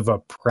terms of a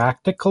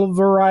practical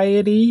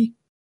variety.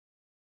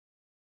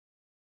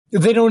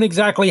 They don't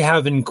exactly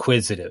have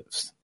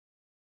inquisitives.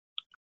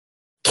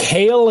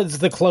 Kale is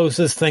the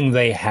closest thing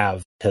they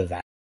have to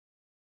that.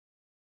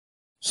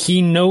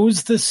 He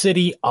knows the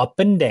city up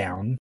and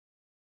down.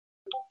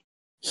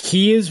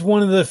 He is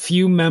one of the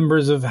few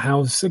members of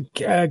House,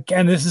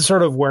 and this is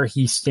sort of where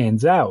he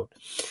stands out,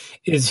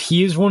 is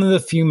he is one of the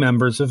few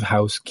members of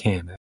House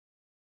Cannith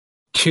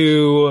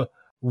to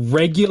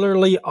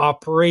regularly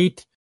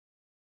operate,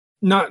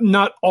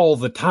 not all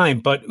the time,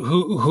 but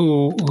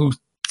who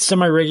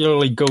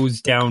semi-regularly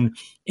goes down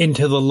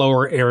into the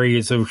lower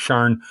areas of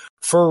Sharn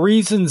for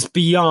reasons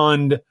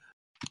beyond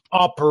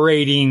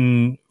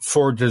operating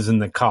forges in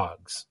the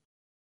cogs.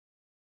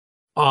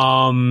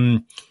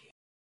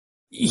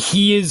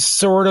 He is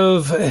sort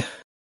of...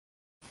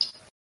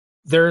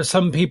 There are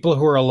some people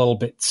who are a little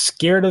bit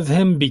scared of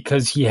him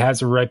because he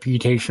has a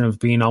reputation of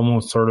being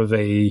almost sort of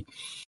a...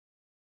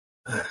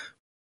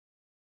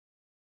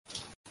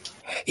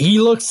 He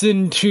looks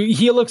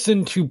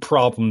into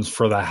problems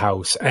for the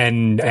house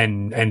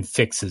and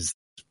fixes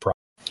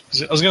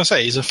problems. I was going to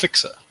say, he's a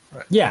fixer.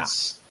 Right? Yeah,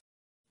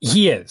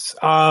 he is.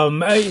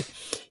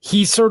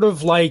 He's sort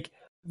of like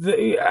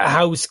the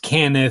House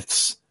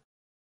Cannith's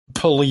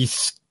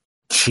police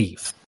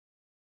chief,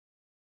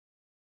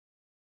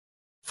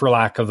 for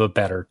lack of a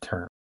better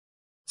term.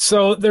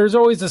 So there's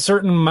always a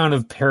certain amount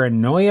of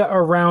paranoia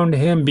around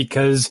him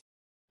because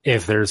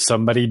if there's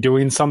somebody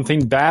doing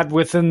something bad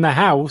within the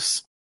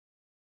house,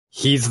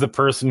 he's the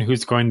person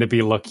who's going to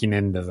be looking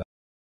into that.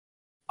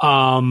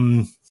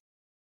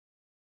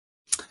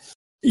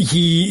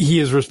 He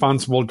is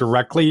responsible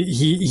directly.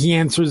 He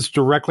answers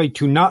directly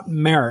to not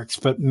Merrick's,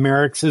 but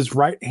Merrick's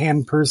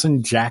right-hand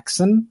person,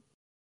 Jackson.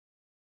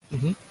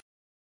 Mm-hmm.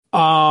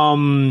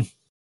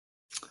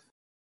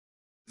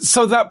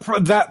 So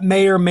that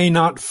may or may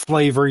not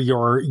flavor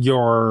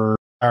your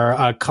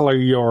color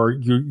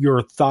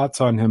your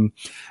thoughts on him.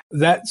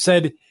 That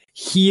said,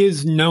 he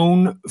is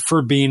known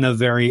for being a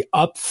very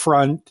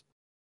upfront,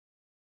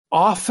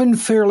 often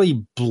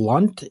fairly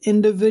blunt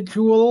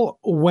individual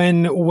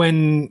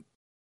when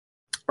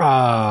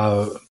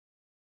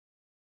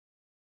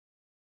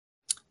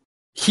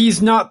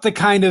he's not the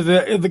kind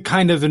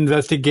of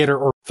investigator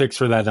or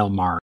fixer that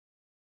Elmar.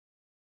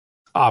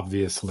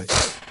 Obviously.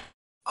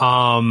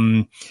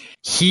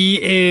 He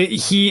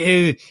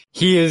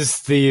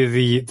is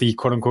the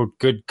quote unquote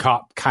good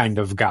cop kind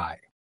of guy.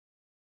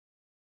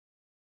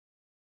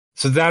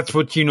 So that's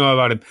what you know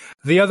about him.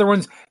 The other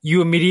ones,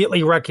 you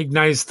immediately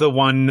recognize the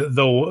one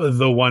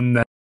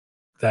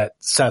that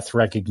Seth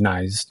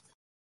recognized.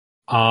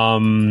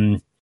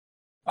 Who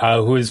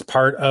is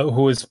part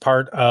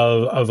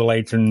of the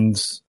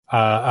Legion's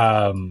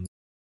house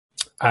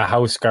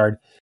guard.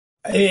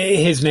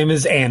 His name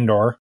is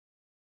Andor.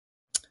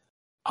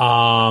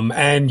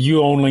 And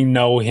you only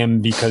know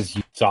him because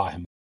you saw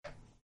him.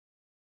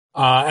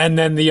 And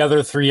then the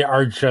other three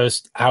are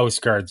just house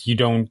guards.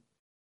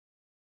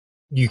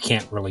 You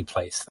can't really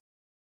place them.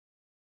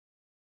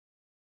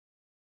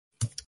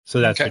 So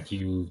that's what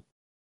you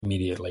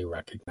immediately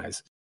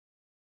recognize.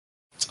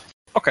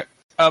 Okay.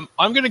 I'm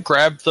going to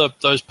grab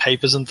those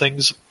papers and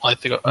things. I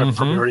think I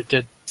probably already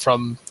did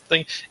from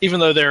thing, even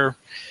though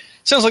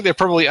sounds like they're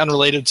probably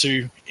unrelated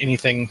to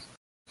anything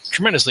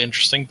tremendously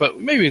interesting, but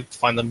maybe we'll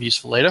find them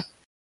useful later.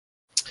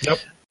 Yep.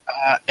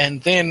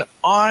 And then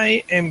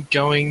I am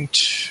going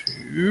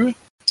to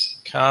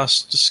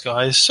cast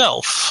Disguise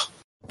Self.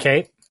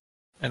 Okay.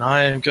 And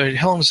I am going...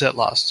 How long does that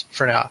last?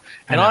 For an hour.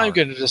 And I'm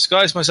going to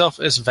disguise myself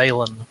as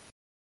Valen.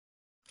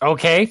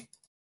 Okay.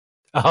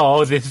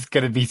 Oh, this is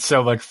going to be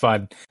so much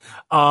fun.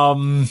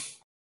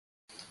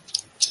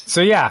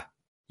 So yeah,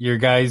 your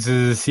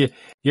guys'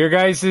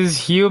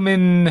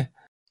 human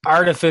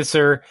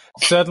artificer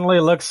suddenly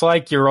looks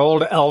like your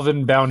old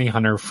elven bounty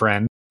hunter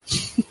friend.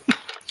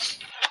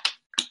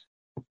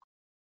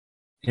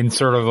 In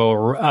sort of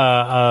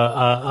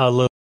a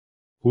little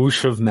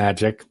whoosh of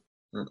magic.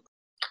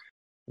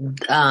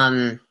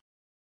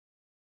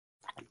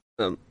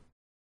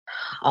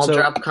 I'll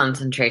drop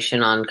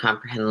concentration on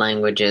comprehend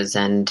languages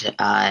and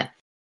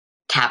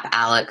tap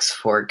Alex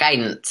for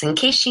guidance in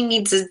case she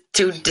needs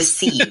to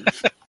deceive.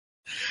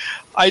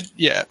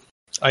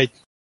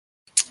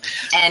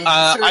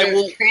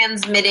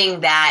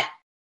 Transmitting that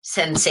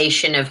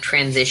sensation of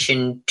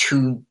transition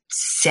to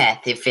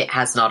Seth if it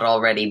has not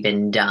already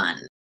been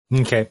done.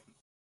 Okay.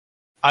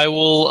 I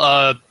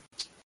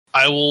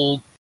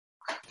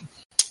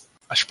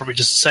should probably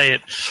just say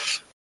it.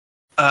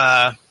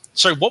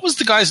 Sorry, what was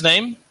the guy's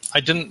name? I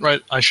didn't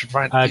write. I should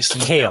write these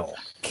things.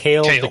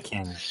 Kale the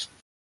Kenneth.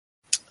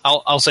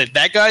 I'll say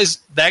that guy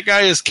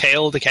is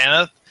Kale the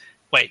Kenneth.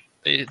 Wait,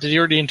 did he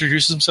already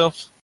introduce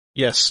himself?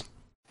 Yes.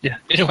 Yeah.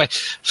 Anyway,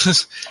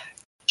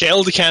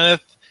 Kale the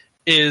Kenneth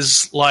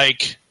is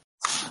like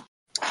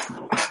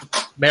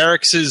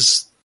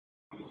Merrick's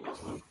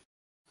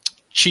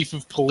chief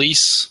of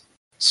police,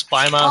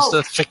 spy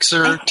master,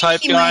 fixer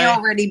type guy. He might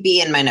already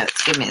be in my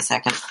notes. Give me a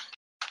second.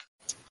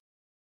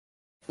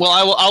 Well,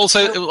 I will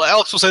say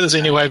Alex will say this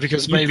anyway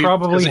because you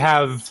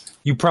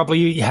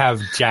probably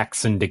have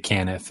Jackson to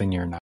Kenneth in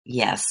your notes.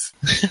 Yes.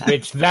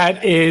 Which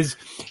that is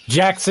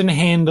Jackson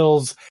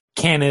handles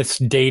Kenneth's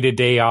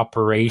day-to-day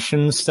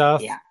operation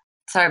stuff. Yeah.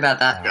 Sorry about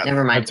that.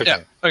 Never mind. That's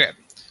okay. Yeah. Okay.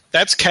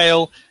 That's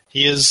Kale.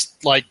 He is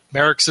like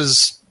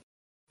Merrick's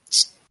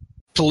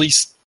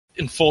police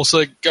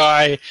enforcer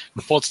guy.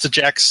 Reports to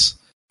Jackson.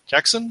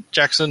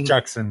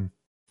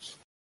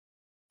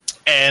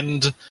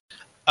 And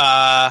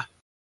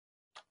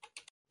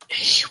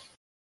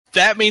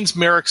that means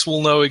Merrick's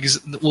will know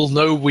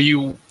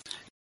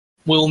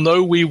will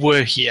know we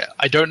were here.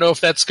 I don't know if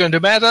that's going to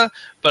matter,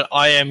 but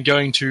I am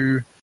going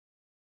to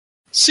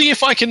see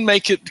if I can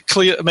make it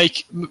clear,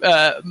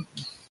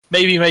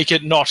 maybe make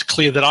it not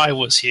clear that I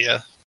was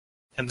here,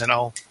 and then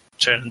I'll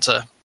turn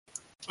into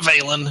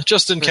Valen,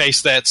 just in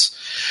case that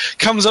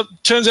turns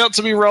out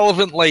to be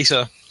relevant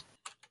later.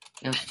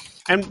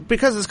 And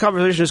because this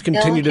conversation has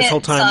continued this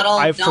whole time,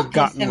 I've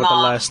forgotten what the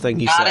last thing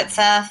he said. Got it,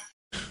 Seth?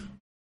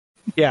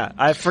 Yeah,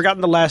 I've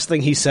forgotten the last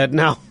thing he said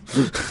now.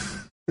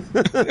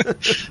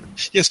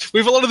 Yes, we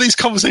have a lot of these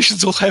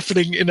conversations all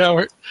happening in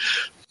our...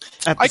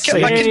 I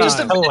can just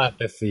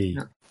telepathy.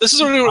 This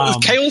is what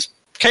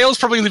Kale's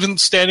probably been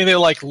standing there,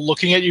 like,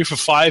 looking at you for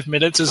 5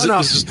 minutes as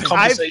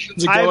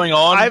conversations are going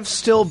on. I've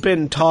still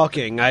been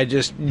talking.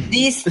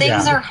 These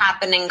things are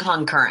happening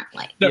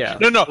concurrently. No,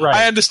 Right.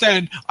 I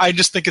understand. I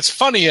just think it's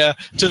funnier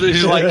to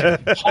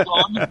like, hold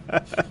on.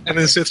 And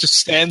then Seth just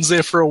stands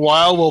there for a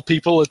while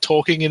people are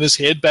talking in his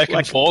head back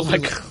and forth.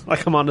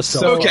 Like I'm on a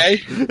solo.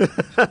 Okay.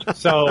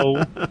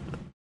 So,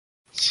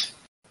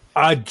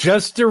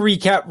 just to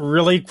recap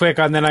really quick,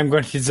 and then I'm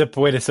going to zip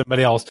away to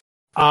somebody else.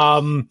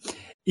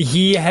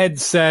 He had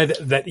said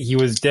that he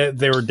was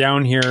they were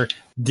down here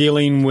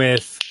dealing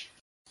with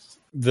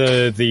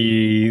the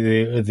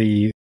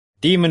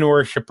demon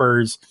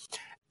worshippers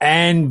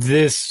and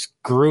this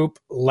group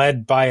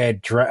led by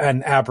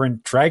an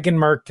aberrant dragon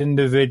marked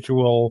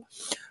individual,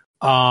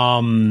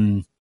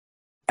 and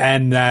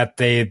that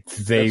they've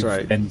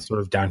been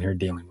sort of down here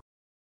dealing with.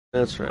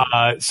 That's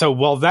right. So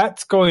while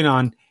that's going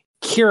on,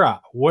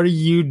 Kira, what are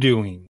you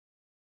doing?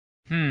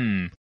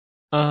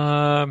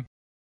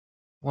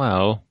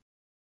 Well,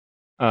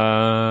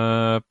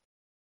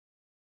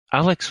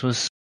 Alex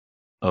was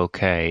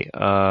okay.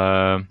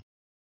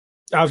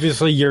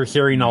 Obviously, you're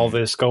hearing all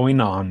this going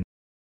on,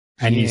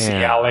 and you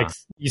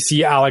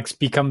see Alex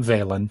become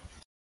Valen.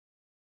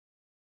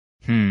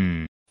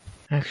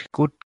 Actually,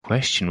 good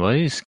question. What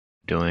is he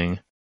doing?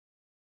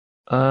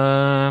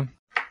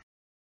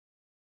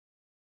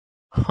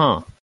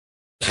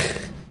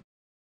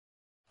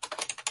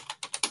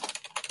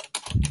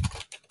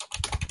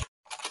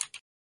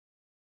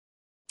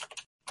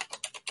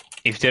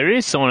 If there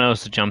is someone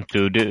else to jump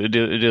to,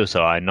 do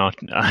so. I am not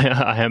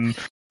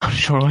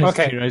sure what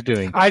Kira is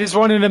doing. I just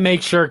wanted to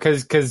make sure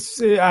because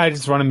I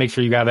just want to make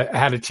sure you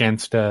had a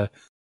chance to.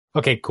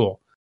 Okay, cool.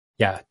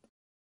 Yeah.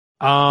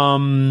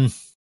 Oh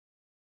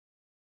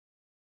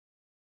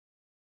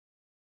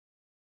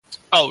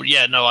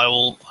yeah, no, I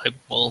will.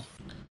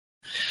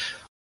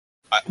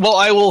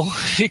 I will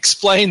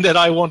explain that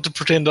I want to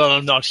pretend that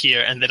I'm not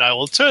here, and then I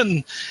will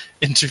turn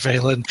into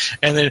Valen,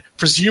 and then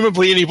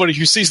presumably anybody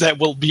who sees that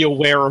will be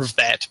aware of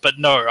that. But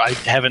no, I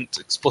haven't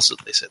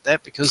explicitly said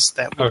that because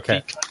that would be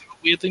kind of a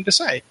weird thing to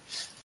say.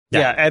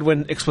 Yeah,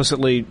 Edwin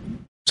explicitly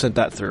sent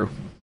that through.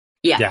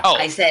 Yeah. Oh.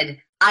 I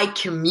said, I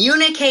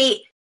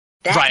communicate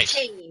that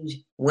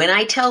change when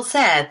I tell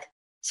Seth.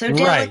 So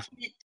delicate.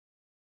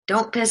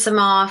 Don't piss him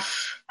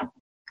off.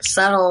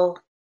 Subtle.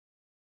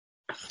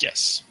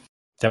 Yes.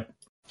 Yep.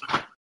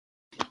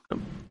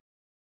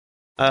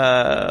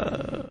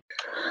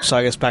 So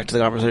I guess back to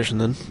the conversation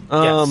then.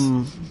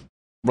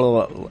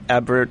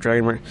 Aberrant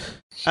dragon mark.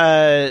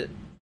 So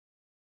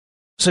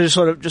just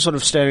sort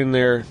of standing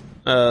there,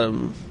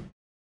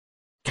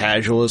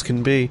 casual as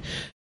can be.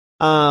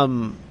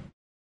 Well,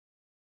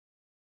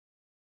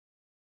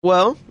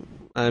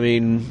 I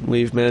mean,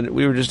 we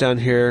were just down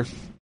here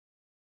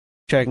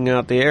checking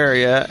out the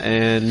area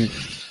and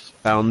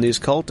found these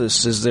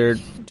cultists.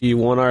 Do you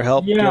want our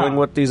help dealing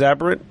with these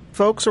aberrant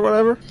folks or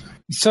whatever?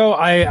 So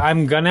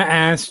I'm gonna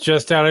ask,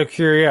 just out of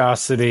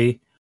curiosity,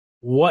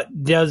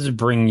 what does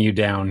bring you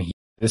down here?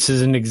 This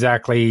isn't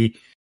exactly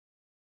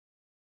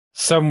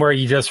somewhere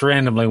you just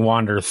randomly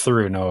wander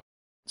through, no?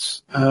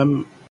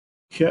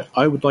 Yeah,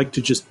 I would like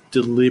to just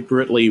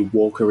deliberately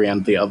walk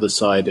around the other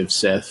side of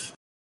Seth.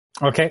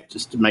 Okay.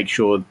 Just to make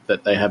sure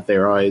that they have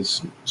their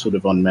eyes sort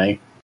of on me.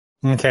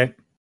 Okay.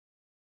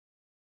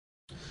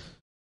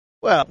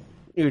 Well,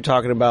 you were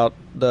talking about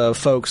the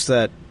folks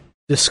that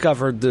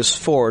discovered this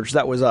forge.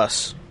 That was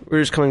us. We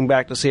were just coming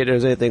back to see if there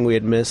was anything we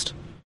had missed.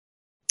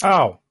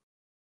 Oh.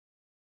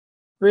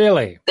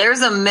 Really?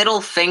 There's a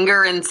middle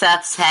finger in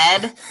Seth's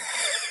head.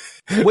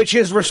 Which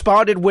is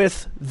responded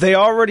with, they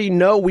already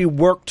know we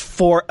worked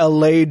for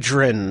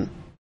Eladrin.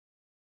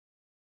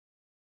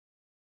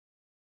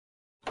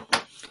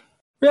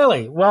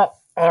 Really? Well,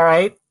 all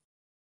right.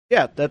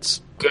 Yeah,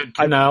 that's good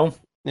to know.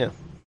 Yeah.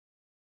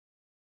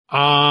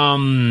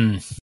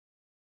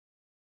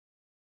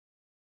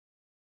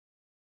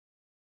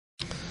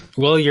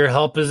 Well, your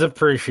help is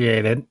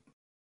appreciated.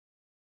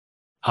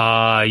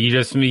 You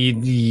just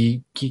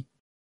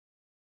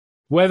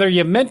whether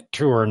you meant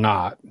to or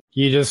not,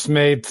 you just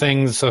made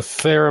things a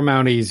fair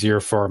amount easier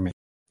for me,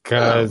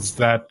 because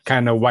that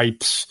kind of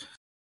wipes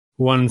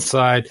one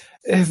side.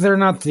 They're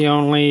not the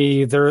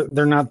only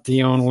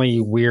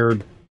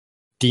weird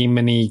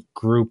demon-y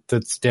group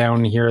that's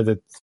down here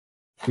that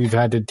we've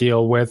had to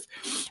deal with,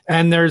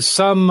 and there's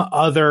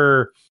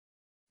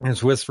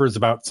whispers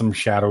about some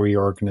shadowy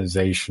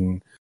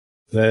organization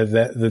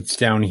that's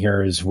down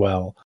here as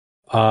well.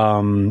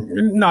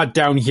 Not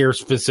down here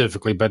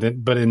specifically, but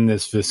in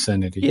this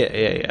vicinity.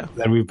 Yeah.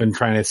 That we've been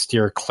trying to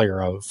steer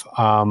clear of.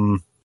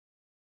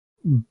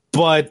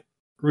 But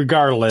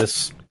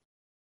regardless,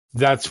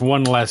 that's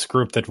one less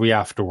group that we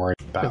have to worry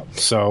about.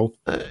 So,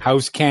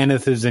 House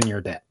Cannith is in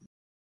your debt.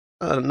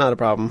 Not a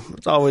problem.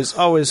 It's always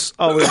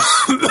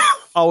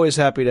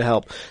happy to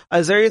help.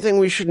 Is there anything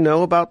we should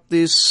know about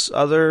these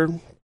other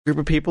group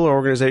of people or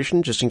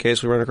organization, just in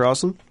case we run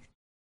across them?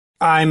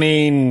 I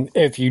mean,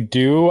 if you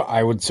do,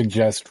 I would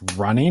suggest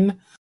running.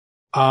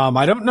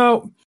 I don't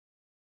know.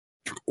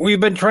 We've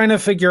been trying to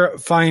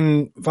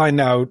find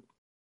out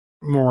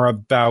more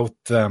about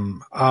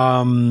them.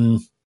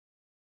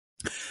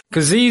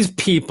 Because these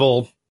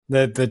people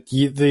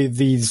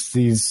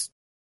these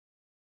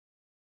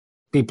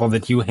people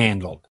that you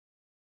handled,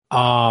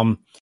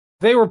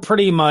 they were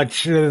pretty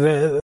much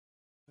just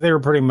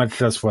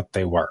what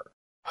they were.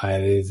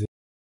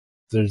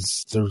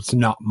 There's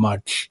not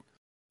much.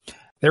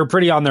 They were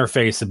pretty on their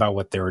face about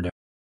what they were doing.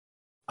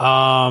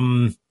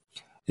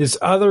 This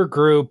other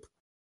group,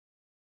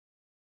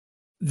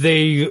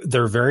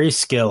 they're very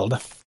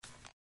skilled.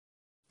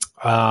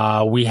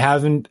 We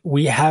have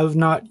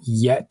not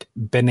yet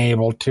been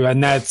able to,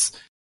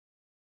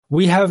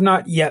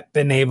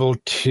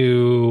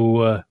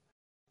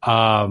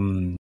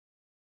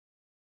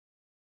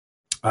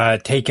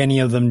 take any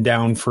of them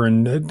down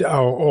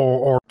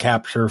or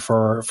capture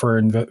for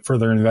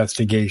further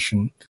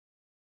investigation.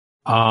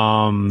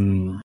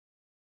 I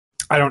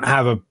don't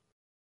have a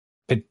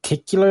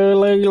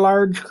particularly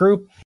large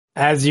group,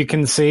 as you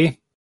can see.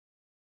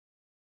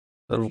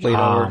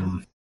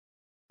 Nod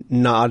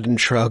and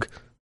shrug.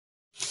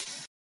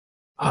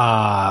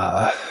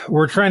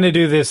 We're trying to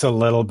do this a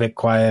little bit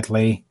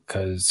quietly,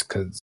 because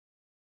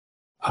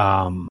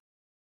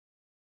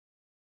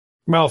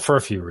well, for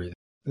a few reasons.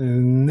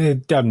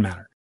 It doesn't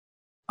matter.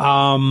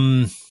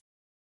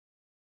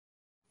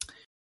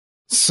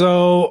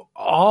 So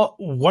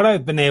what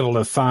I've been able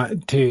to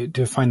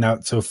find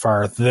out so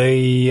far,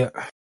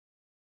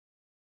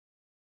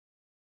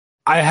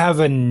 I have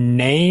a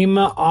name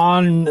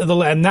on the,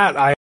 and that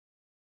I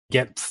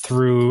get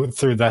through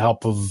the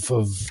help of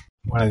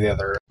one of the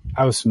other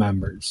house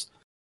members.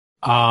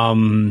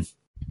 But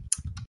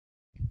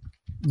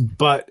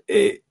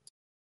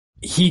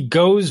he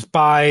goes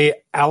by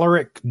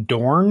Alaric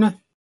Dorn.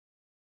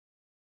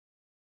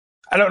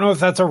 I don't know if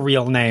that's a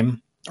real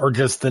name or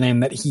just the name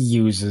that he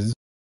uses.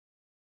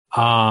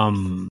 I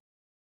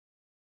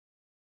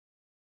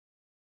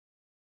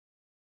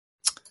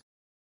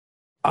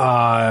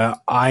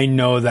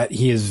know that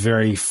he is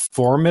very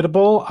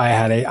formidable.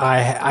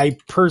 I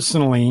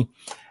personally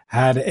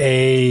had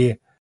a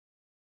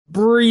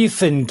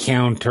brief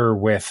encounter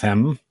with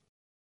him.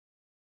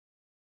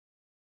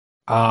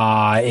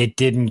 It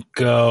didn't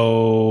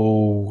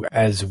go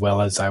as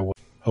well as I would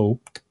have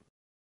hoped.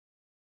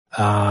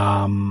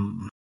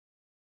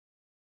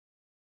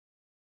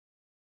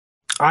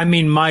 I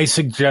mean, my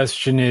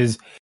suggestion is,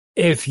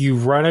 if you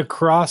run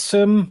across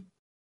him,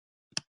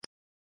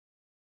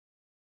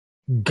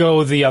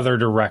 go the other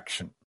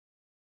direction.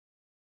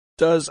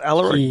 Does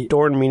Alaric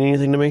Dorn mean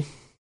anything to me?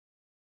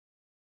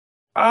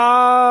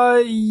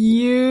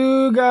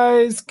 You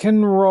guys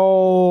can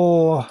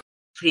roll.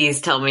 Please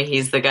tell me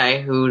he's the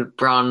guy who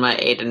Braun my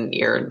Aiden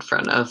ear in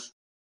front of.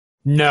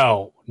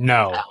 No.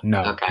 Okay.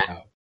 No.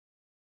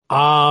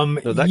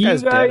 No, that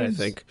guy's dead, I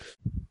think.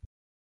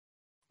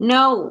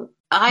 No,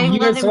 you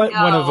guys let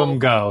one of them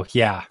go.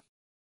 Yeah.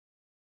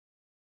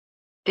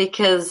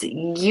 Because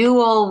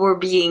you all were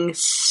being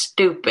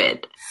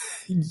stupid.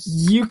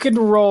 You can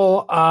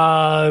roll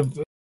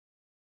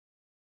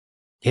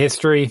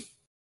history.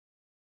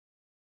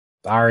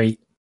 Sorry.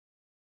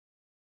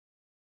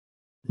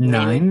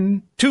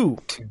 9. 2.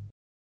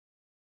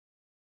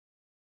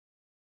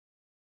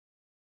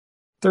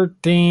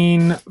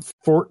 13,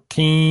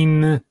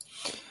 14.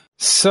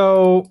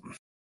 So,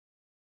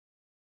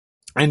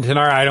 and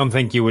Tanar'ri, I don't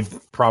think you would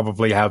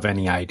probably have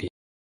any idea.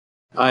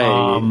 I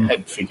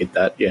had figured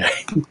that, yeah.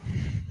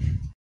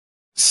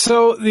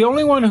 So, the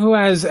only one who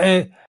has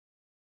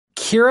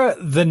Kira,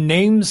 the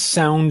name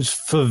sounds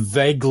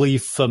vaguely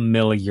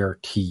familiar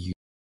to you.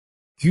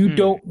 You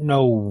don't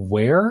know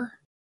where?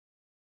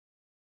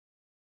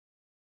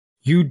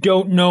 You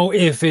don't know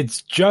if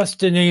it's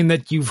just a name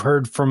that you've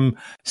heard from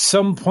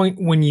some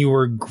point when you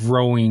were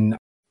growing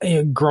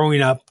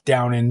up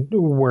down in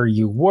where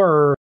you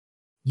were.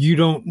 You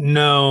don't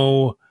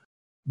know,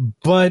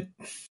 but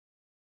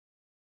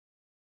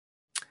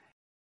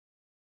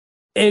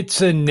it's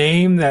a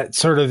name that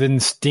sort of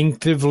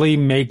instinctively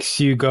makes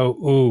you go,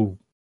 ooh,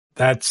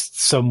 that's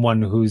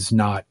someone who's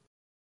not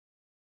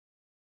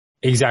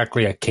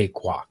exactly a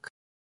cakewalk.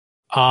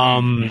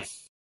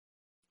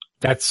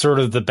 That's sort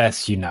of the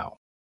best you know.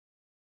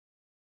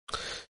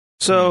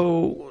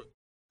 So,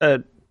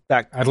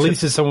 back at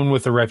least as someone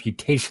with a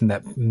reputation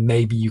that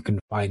maybe you can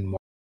find more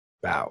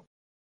about.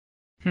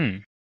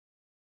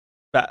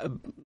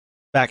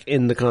 Back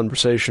in the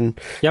conversation.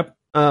 Yep.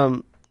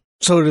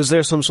 So is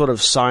there some sort of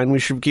sign we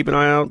should keep an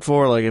eye out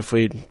for? Like if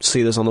we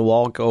see this on the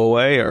wall, go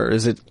away? Or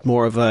is it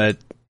more of a,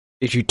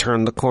 if you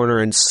turn the corner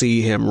and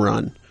see him,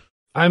 run?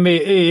 I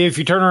mean, if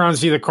you turn around and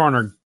see the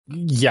corner,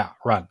 yeah,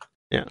 run.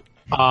 Yeah.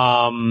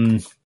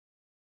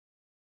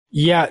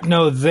 Yeah,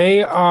 no,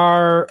 they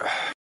are...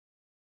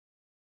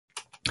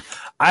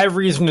 I have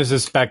reason to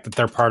suspect that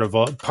they're part of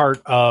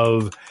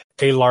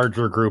a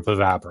larger group of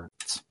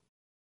aberrants.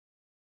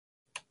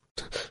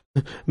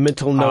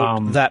 Mental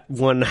note, that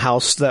one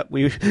house that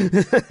we...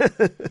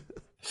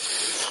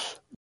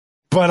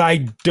 But I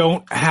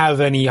don't have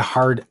any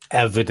hard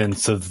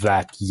evidence of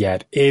that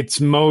yet.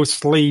 It's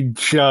mostly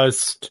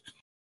just...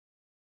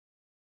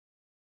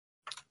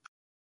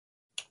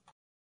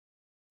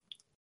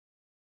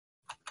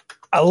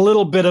 a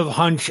little bit of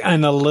hunch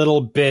and a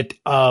little bit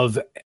of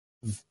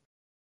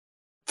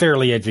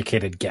fairly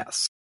educated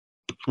guess.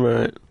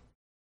 Right.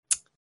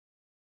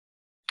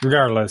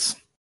 Regardless,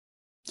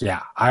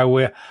 yeah, I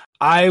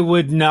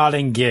would not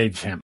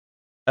engage him.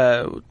 You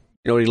know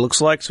what he looks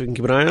like, so we can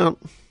keep an eye out?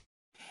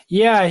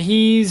 Yeah,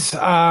 he's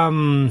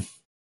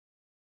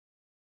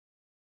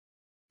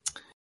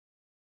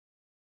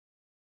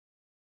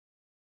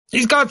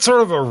got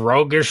sort of a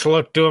roguish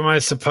look to him, I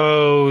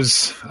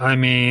suppose. I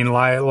mean,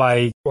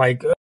 like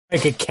a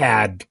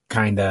cad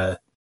kind of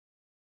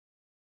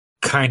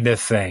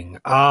thing.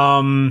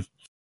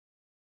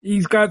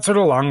 He's got sort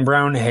of long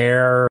brown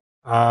hair.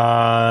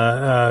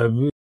 I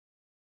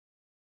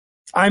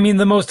mean,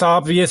 the most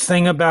obvious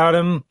thing about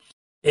him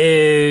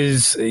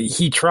is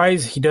he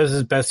does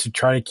his best to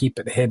try to keep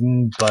it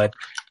hidden, but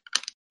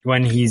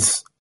when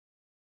he's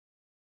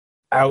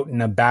out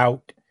and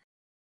about,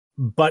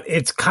 but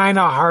it's kind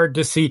of hard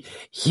to see.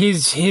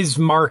 His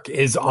mark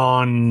is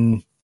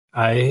on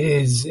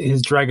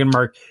his dragon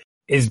mark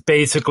is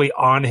basically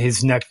on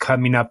his neck,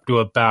 coming up to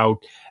about,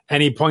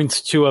 and he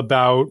points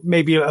to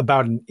maybe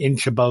about an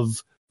inch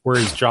above where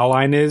his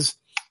jawline is.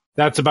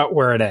 That's about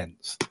where it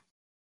ends.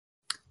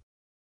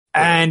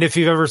 And if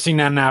you've ever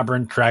seen an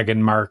aberrant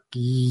dragon mark,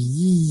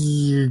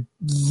 you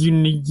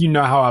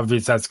know how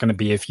obvious that's going to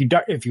be. If you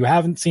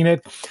haven't seen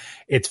it,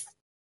 it's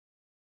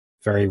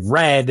very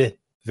red,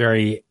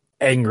 very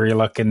angry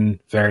looking,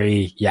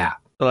 very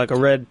like a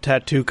red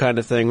tattoo kind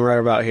of thing right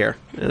about here,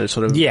 and it's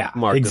sort of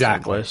marked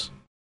exactly. Place.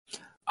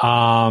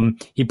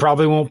 He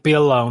probably won't be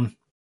alone.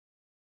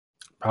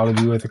 Probably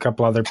be with a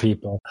couple other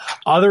people.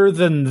 Other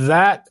than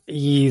that,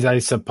 I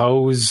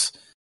suppose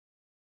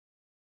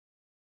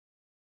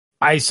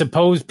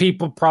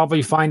people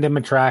probably find him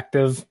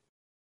attractive.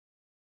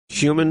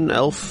 Human,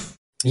 elf?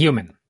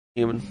 Human,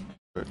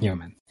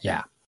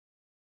 yeah.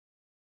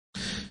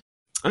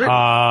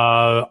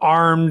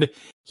 Armed.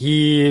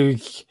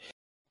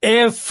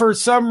 If for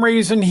some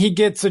reason he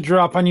gets a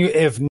drop on you,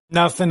 if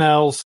nothing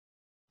else,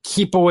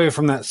 keep away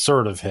from that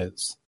sword of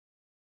his.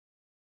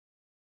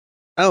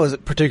 Oh, is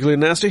it particularly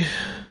nasty?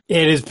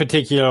 It is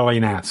particularly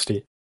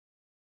nasty.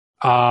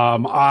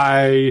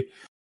 I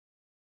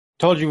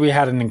told you we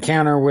had an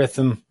encounter with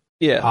him.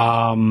 Yeah.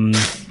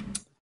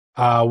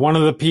 One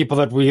of the people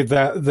that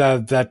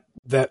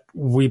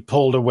we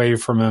pulled away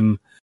from him,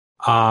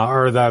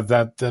 or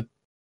that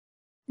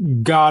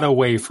got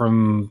away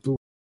from.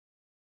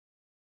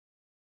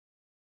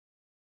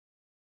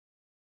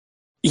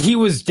 He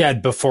was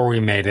dead before we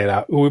made it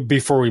up.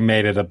 Before we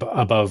made it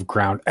above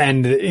ground,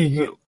 and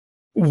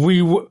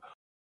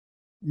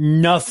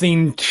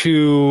nothing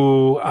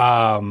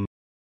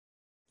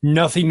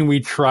we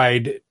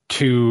tried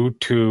to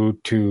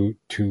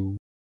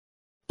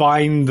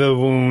bind the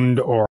wound,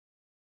 or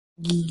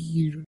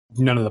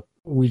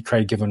we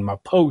tried giving him a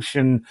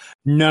potion.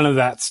 None of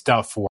that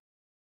stuff worked.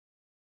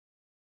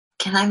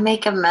 Can I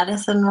make a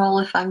medicine roll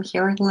if I'm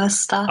hearing this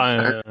stuff?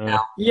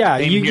 No? Yeah,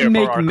 you can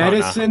make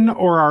medicine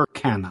or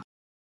arcana.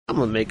 I'm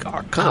gonna make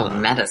arcana. Oh,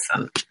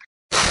 medicine.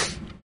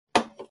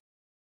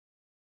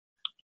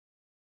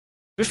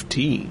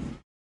 15.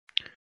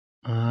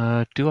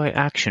 Do I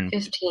action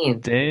 15.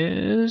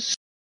 this?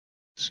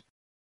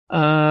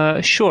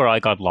 Sure, I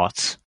got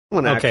lots. I'm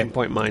gonna action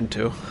point mine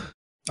too.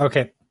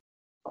 Okay.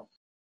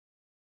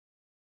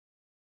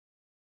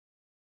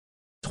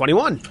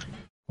 21.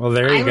 Well,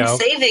 there you go. I'm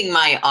saving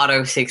my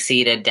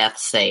auto-succeeded death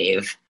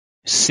save.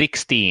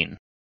 16.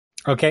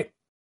 Okay.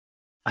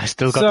 I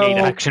still got 8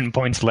 action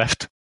points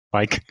left.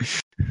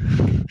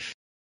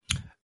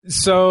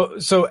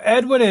 So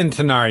Edwin and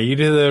Tanar'ri, you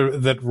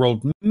did that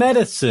rolled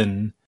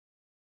medicine.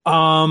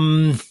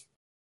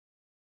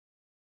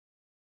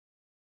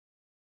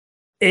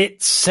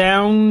 It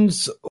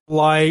sounds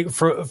like,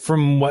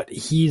 from what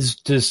he's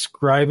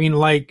describing,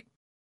 like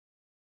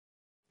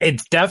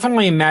it's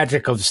definitely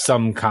magic of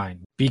some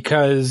kind,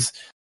 because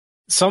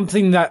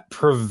something that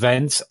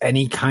prevents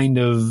any kind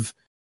of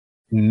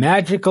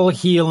magical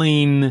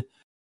healing,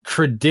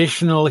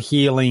 traditional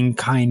healing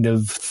kind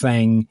of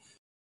thing,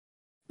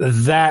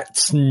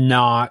 that's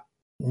not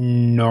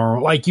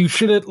normal. Like, you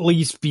should at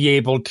least be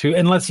able to,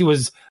 unless he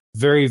was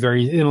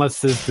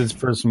unless this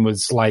person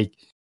was like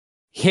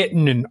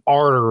hitting an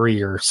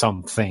artery or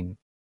something.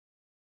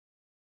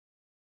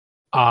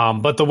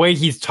 But the way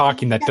he's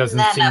talking, that doesn't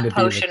then seem to be the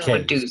potion case.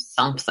 would do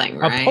something,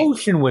 right? A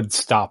potion would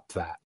stop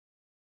that.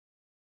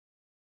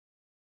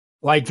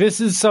 Like, this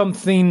is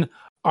something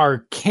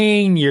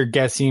arcane. You're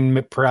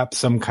guessing perhaps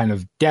some kind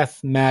of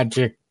death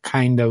magic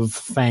kind of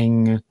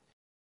thing.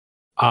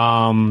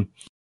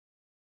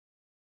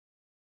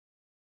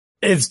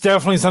 It's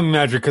definitely something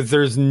magic because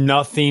there's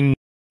nothing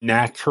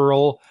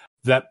natural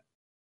that,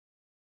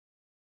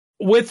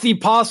 with the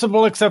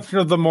possible exception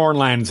of the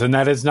Mornlands, and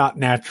that is not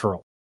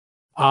natural.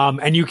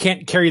 And you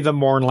can't carry the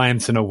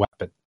Mornlands in a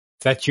weapon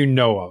that you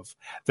know of,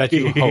 that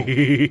you hope,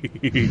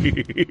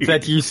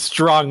 that you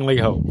strongly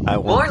hope. I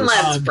want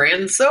Mornlands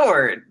brand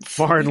sword.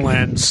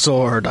 Farnland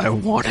sword. I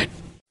want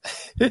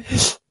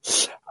it.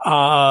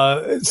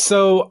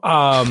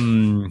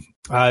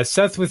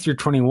 Seth with your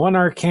 21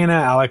 Arcana,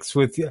 Alex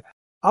with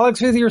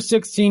your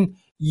 16,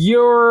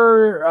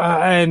 your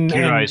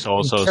Kira is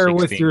also and Kara 16.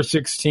 with your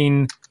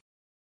 16.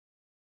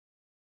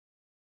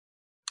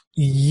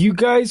 You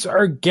guys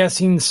are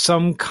guessing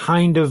some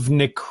kind of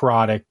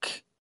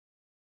necrotic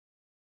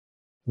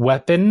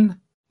weapon,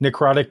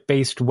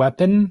 necrotic-based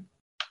weapon.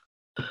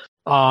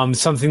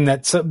 Something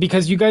that's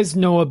because you guys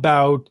know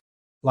about,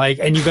 like,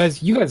 and you guys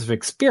have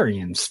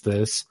experienced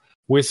this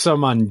with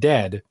some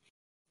undead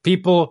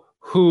people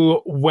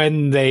who,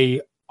 when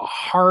they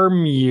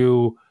harm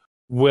you,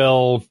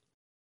 will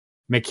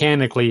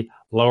mechanically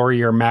lower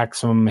your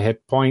maximum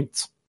hit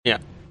points. Yeah.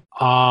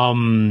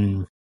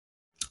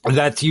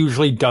 That's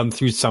usually done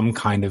through some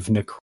kind of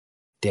necrotic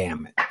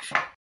damage.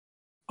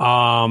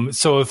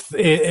 So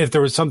if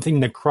there was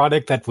something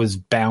necrotic that was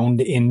bound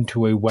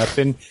into a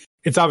weapon,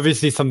 it's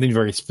obviously something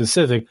very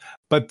specific,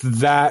 but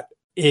that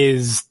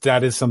is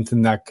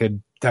something that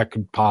could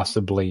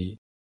possibly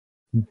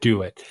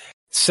do it.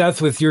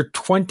 Seth, with your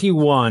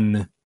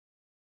 21,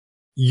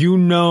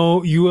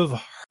 you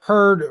have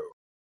heard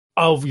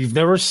of, you've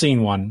never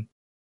seen one.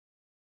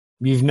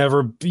 You've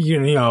never,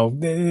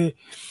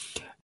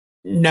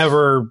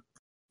 never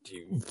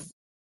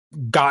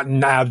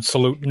gotten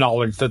absolute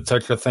knowledge that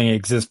such a thing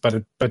exists,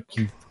 but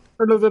you've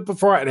heard of it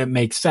before, and it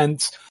makes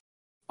sense,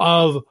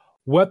 of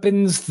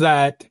weapons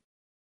that,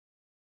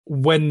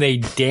 when they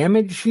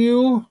damage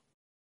you,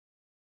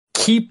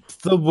 keep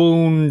the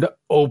wound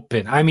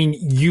open. I mean,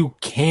 you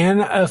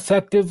can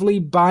effectively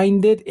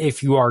bind it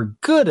if you are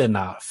good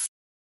enough.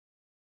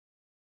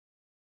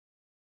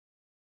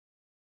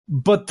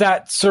 But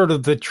that's sort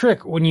of the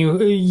trick when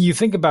you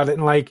think about it,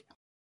 and like,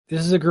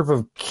 this is a group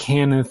of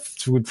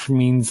Caniths, which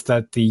means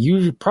that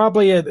they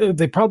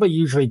probably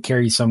usually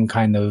carry some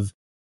kind of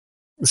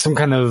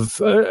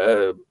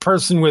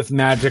person with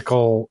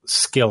magical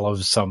skill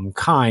of some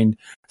kind.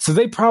 So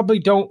they probably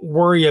don't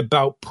worry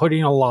about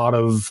putting a lot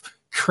of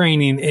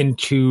training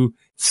into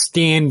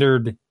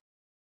standard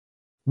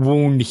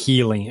wound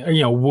healing,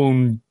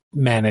 wound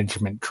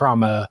management,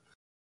 trauma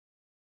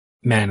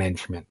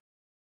management.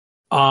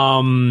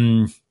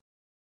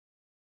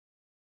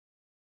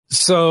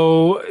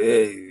 So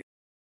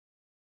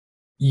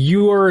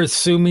you are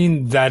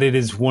assuming that it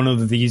is one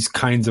of these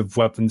kinds of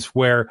weapons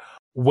where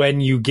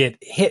when you get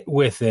hit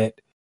with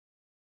it,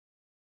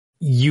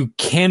 you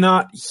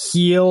cannot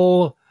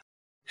heal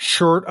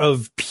short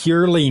of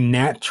purely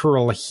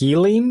natural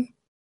healing,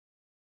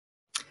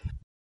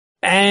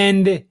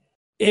 and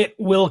it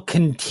will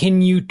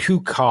continue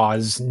to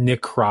cause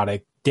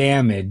necrotic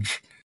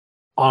damage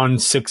on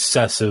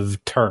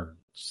successive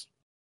turns.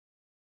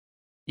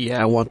 Yeah,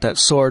 I want that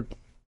sword.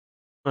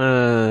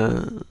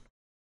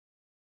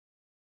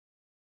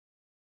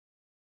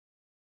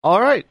 All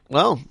right.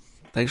 Well,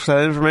 thanks for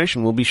that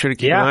information. We'll be sure to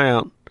keep an eye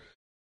out.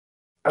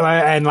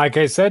 And like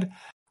I said,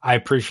 I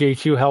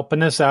appreciate you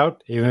helping us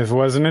out, even if it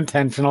wasn't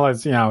intentional.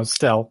 It's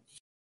still.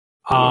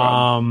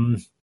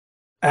 And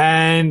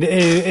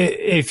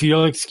if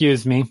you'll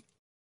excuse me,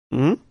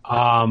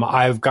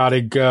 I've got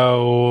to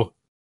go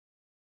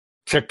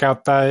check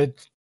out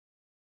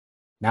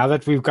now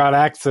that we've got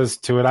access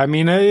to it. I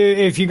mean,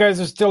 if you guys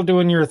are still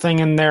doing your thing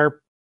in there,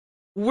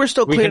 we're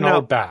still clearing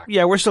out back.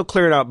 Yeah, we're still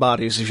clearing out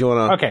bodies. If you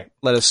want to,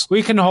 let us.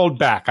 We can hold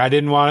back. I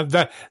didn't want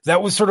that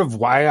was sort of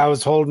why I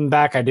was holding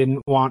back. I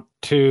didn't want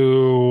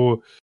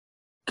to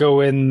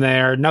go in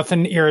there.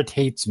 Nothing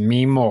irritates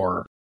me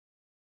more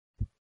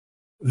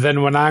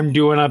than when I'm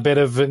doing a bit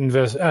of an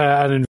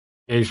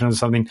investigation or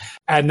something,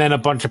 and then a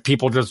bunch of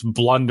people just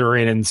blunder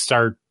in and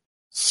start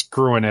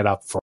screwing it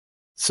up for me.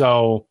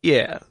 So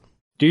yeah,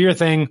 do your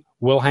thing.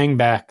 We'll hang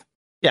back.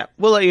 Yeah,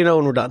 we'll let you know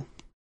when we're done.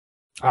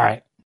 All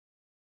right.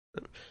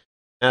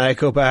 And I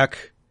go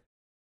back,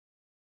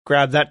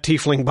 grab that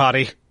tiefling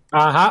body,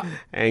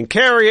 and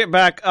carry it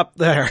back up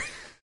there.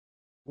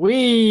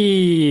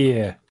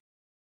 Wee.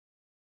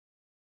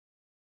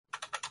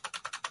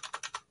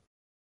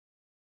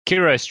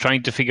 Kira is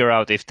trying to figure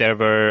out if there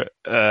were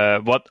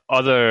what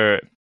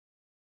other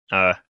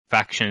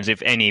factions,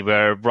 if any,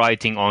 were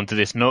writing onto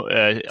this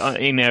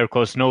in air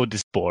quotes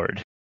notice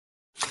board.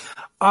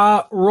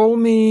 Roll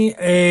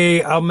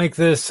me I'll make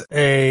this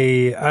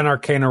an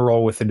Arcana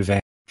roll with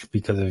advantage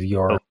because of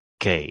your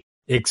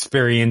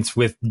experience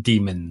with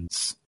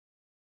demons.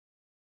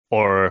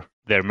 Or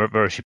their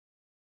worship.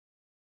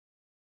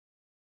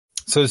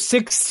 So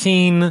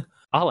 16.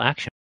 I'll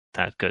action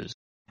that because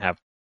I have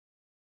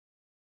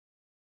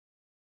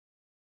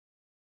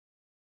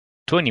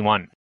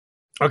 21.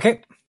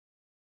 Okay.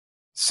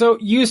 So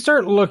you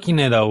start looking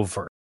it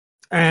over.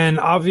 And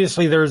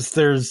obviously there's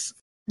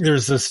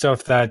the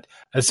stuff that,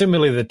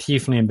 assumingly the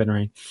Tiefling have been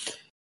reading.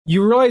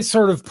 You realize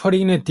sort of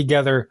putting it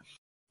together,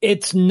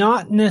 it's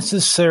not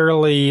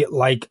necessarily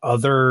like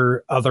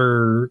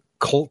other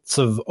cults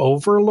of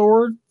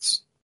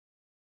overlords.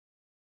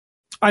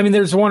 I mean,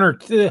 there's one or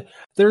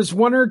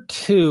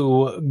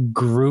two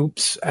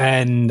groups,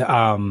 and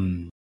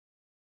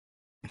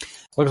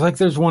looks like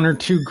there's one or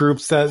two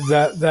groups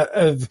that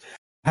have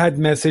had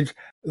message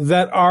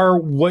that are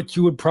what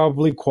you would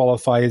probably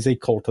qualify as a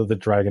cult of the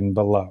dragon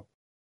below.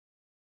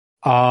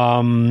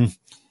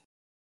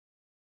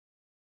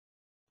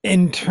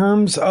 In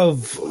terms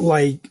of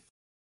like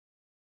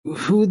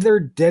who they're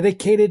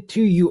dedicated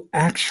to, you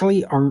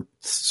actually aren't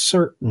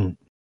certain.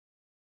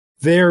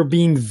 They're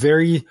being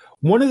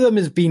one of them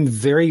is being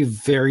very,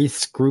 very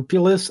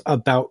scrupulous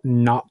about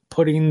not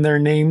putting the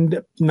name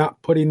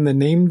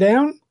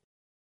down.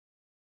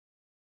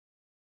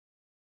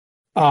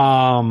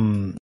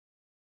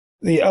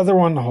 The other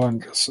one, hold on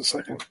just a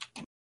second.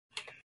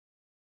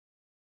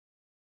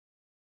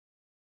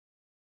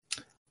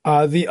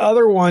 The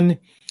other one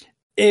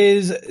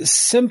is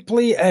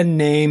simply a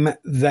name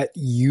that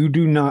you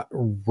do not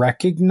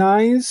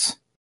recognize,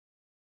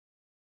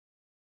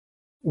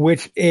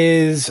 which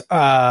is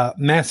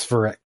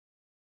Masverick.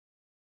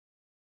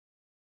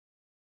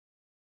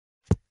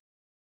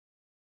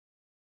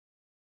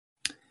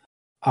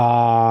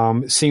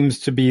 Seems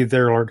to be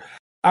their lord.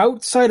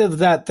 Outside of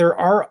that, there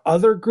are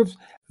other groups.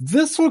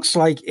 This looks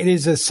like it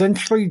is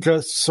essentially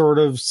just sort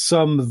of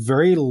some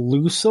very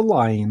loose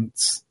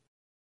alliance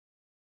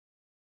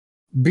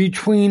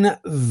between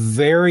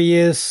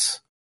various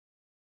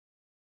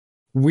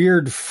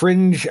weird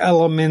fringe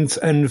elements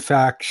and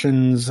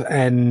factions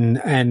and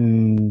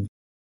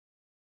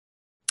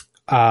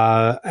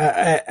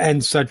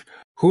such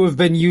who have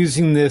been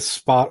using this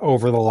spot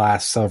over the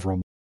last several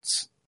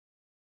months.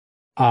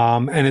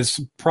 And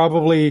it's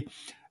probably,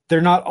 they're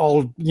not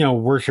all,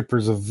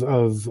 worshippers of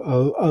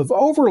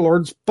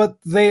overlords, but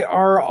they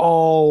are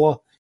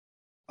all,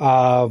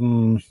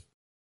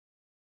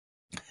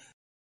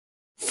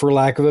 for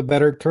lack of a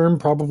better term,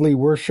 probably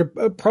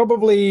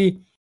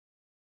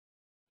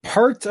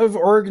parts of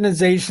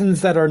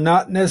organizations that are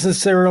not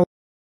necessarily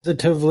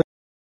positively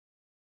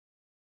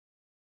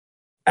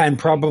and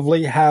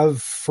probably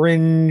have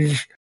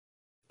fringe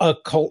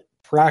occult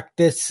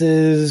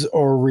practices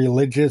or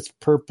religious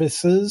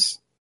purposes.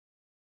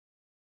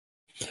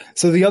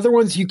 So the other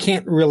ones you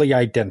can't really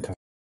identify.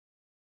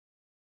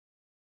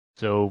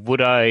 So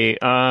would I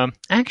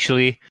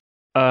actually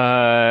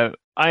I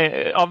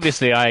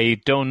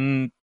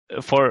don't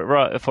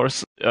for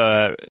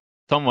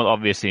somewhat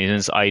obviously,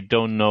 since I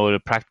don't know the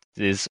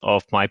practice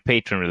of my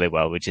patron really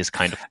well, which is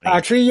kind of funny.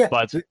 Actually, yeah.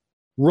 But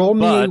roll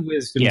me a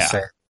wisdom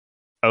save.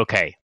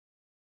 Okay.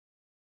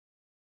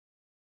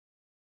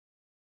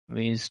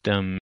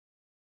 Wisdom.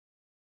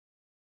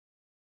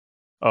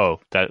 Oh,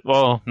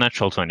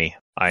 natural 20.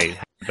 I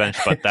had a bench,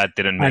 but that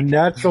didn't make a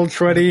natural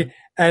 20,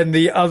 and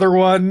the other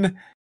one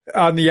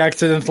on the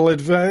accidental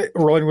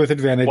rolling with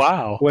advantage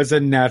was a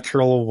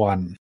natural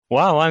 1.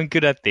 Wow, I'm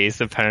good at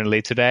these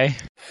apparently today.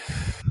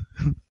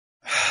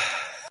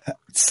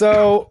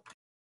 So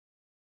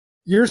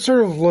you're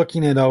sort of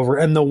looking it over,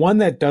 and the one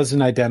that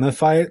doesn't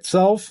identify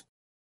itself,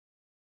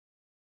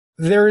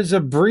 there is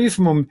a brief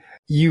moment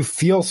you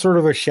feel sort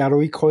of a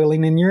shadowy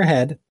coiling in your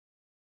head.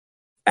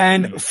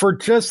 And for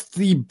just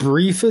the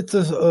briefest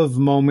of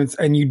moments,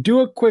 and you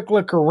do a quick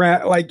look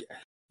around, like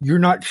you're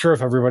not sure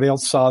if everybody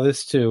else saw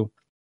this too,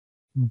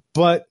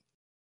 but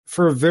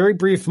for a very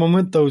brief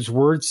moment, those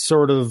words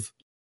sort of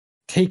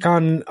take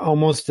on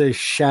almost a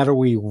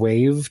shadowy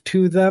wave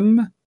to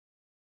them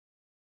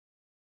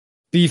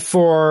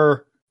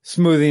before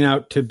smoothing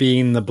out to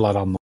being the blood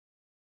on the wall.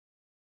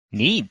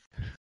 Neat.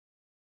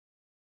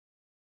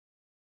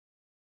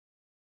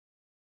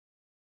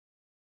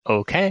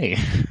 Okay.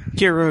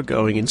 Kira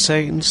going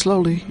insane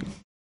slowly.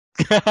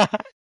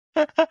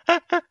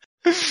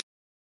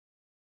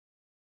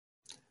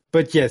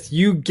 But yes,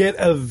 you get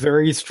a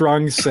very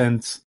strong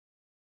sense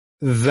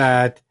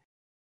that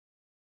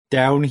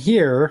down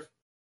here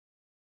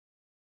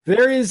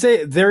there is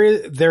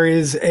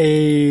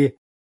a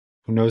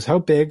who knows how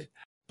big,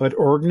 but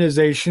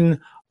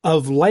organization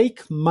of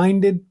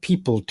like-minded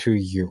people to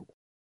you.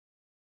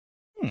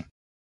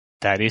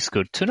 That is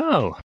good to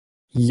know.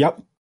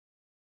 Yep.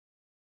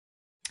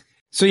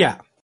 So yeah.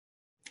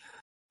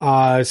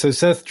 So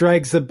Seth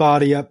drags the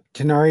body up.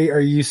 Tanar'ri, are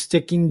you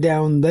sticking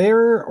down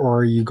there, or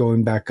are you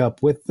going back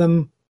up with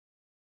them?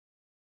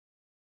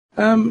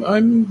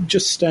 I'm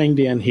just staying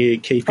down here,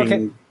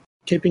 keeping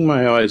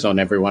my eyes on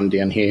everyone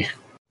down here.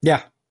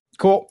 Yeah,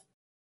 cool.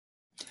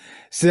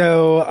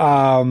 So,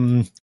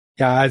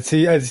 yeah,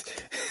 as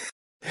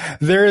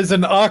there is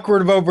an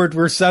awkward moment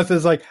where Seth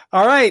is like,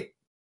 "All right,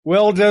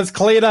 Will just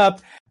clean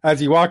up as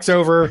he walks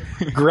over,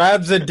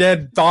 grabs a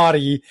dead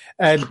body,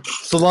 and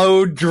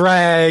slow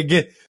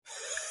drag.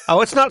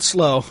 Oh, it's not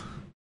slow.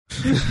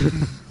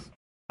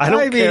 I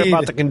don't care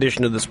about the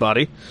condition of this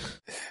body.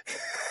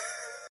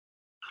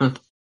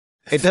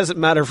 It doesn't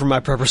matter for my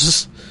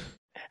purposes.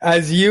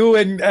 As you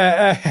and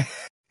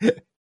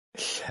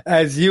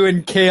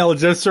Kale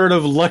just sort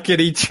of look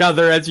at each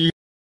other as you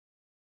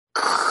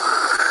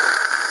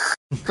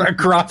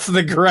across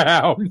the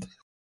ground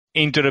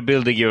into the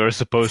building you are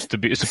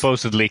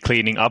supposedly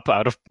cleaning up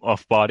out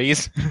of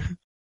bodies.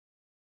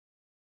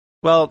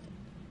 Well,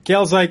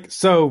 Kale's like,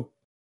 so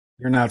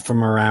you're not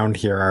from around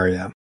here, are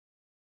you?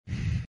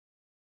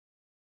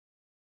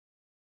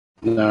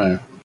 No.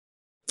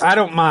 I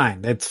don't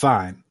mind. It's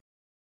fine.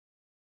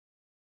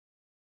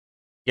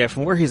 yeah,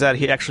 from where he's at,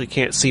 he actually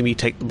can't see me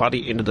take the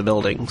body into the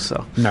building,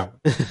 so... No.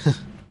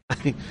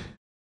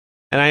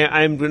 And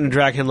I'm going to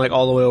drag him like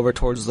all the way over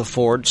towards the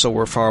forge, so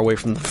we're far away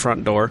from the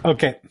front door.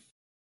 Okay.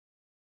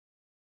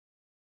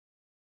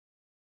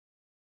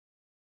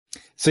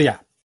 So yeah.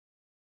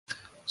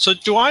 So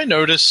do I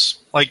notice,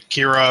 like,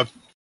 Kira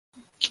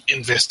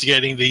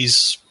investigating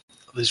these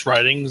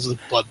writings, the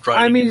blood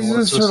writing? I mean, and all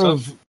it's that sort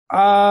of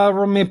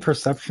roll me a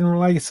perception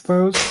roll, I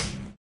suppose.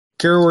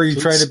 Kira, where you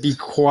try to be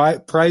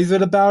quite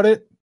private about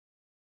it?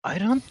 I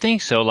don't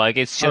think so. Like,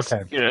 it's just,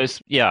 Okay.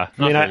 Yeah.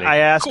 I mean, really. I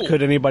asked, Cool.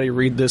 could anybody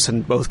read this,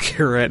 and both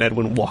Kira and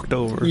Edwin walked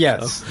over.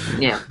 Yes.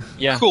 So.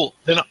 Yeah. Cool.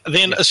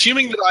 Then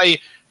assuming that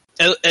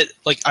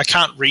I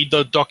can't read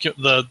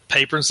the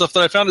paper and stuff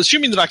that I found,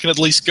 assuming that I can at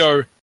least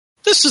go,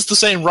 this is the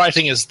same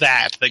writing as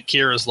that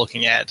Kira's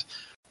looking at,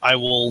 I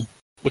will,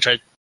 which I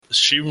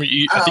assume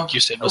I think you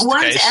said was the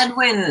Once case.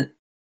 Edwin...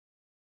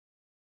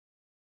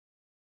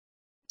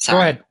 Go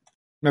ahead.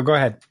 No, go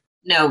ahead.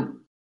 No,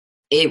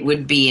 it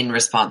would be in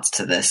response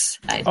to this.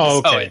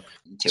 Okay.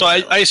 So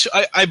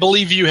I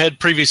believe you had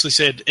previously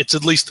said it's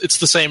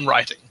the same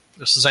writing.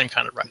 It's the same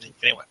kind of writing.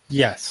 Anyway.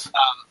 Yes.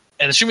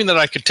 And assuming that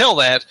I could tell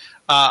that,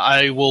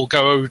 I will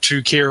go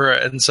to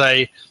Kira and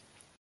say,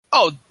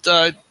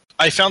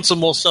 I found some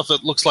more stuff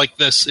that looks like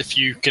this if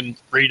you can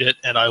read it,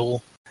 and I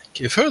will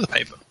give her the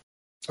paper.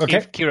 Okay.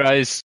 If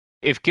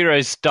Kira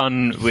is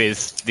done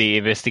with the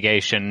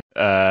investigation,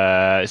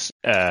 then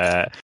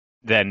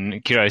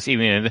Kira is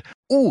even.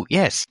 Oh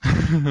yes.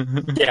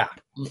 Yeah.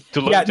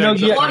 To look, Yeah, no, If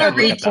you yeah, want yeah, to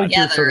read yeah, point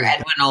together, sort of-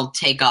 Edwin will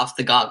take off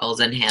the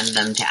goggles and hand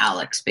them to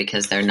Alex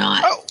because they're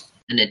not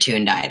an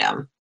attuned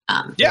item.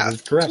 Yeah, That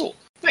is correct. Cool.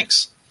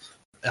 Thanks.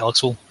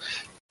 Alex will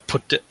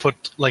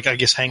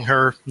hang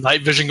her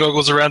night vision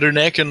goggles around her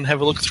neck and have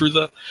a look through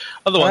the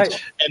other ones.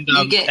 Right. And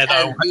You get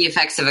the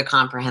effects of a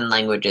comprehend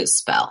languages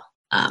spell.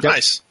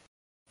 nice.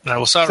 And I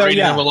will start So, reading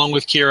yeah. them along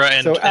with Kira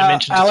and So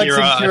mention to Alex Kira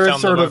and I Kira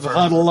found sort them of over.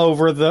 huddle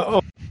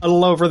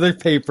over the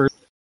papers.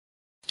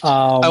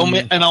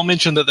 I'll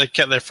mention that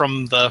they're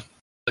from the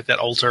that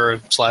altar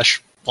 /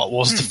 what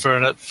was the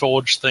Furnet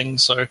Forge thing.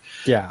 So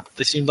Yeah.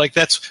 they seemed like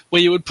that's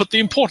where you would put the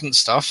important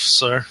stuff.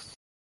 So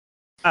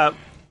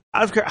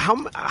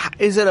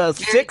Is it a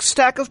thick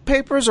stack of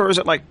papers, or is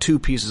it like 2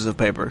 pieces of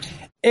paper?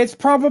 It's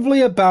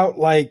probably about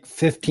like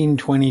 15,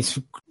 20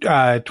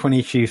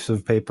 sheets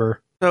of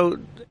paper. So,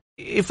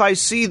 if I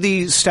see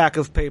the stack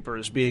of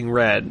papers being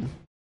read,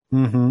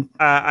 Mm-hmm.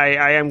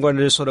 I am going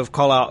to just sort of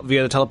call out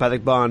via the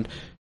telepathic bond,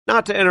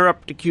 not to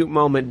interrupt a cute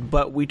moment,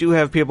 but we do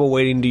have people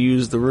waiting to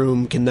use the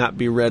room. Can that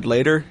be read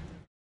later?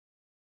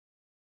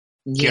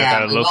 Yeah,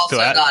 kinda we've looks also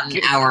to it. got an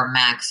hour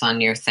max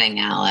on your thing,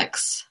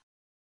 Alex.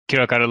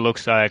 Kira kind of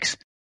looks like,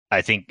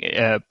 I think,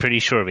 pretty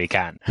sure we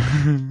can.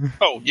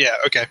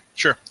 okay,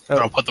 sure. Oh.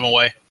 I'll put them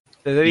away.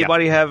 Does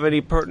anybody have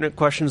any pertinent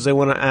questions they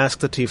want to ask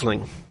the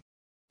tiefling?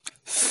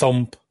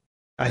 Thump.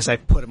 As I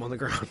put him on the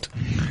ground.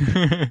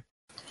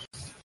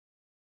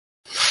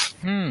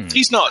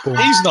 He's not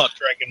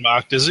dragon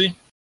marked, is he?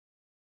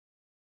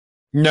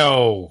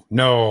 No.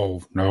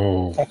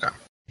 Okay.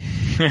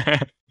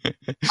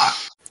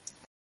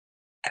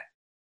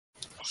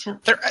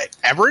 Their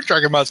average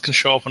dragon marks can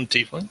show up on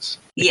tieflings.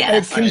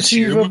 Yes.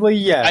 Conceivably,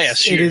 yes. I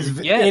assume.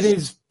 It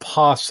is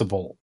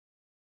possible.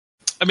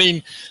 I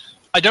mean,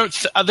 I don't.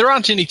 There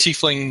aren't any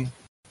tiefling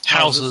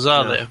houses,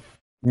 are there?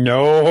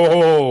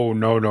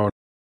 No.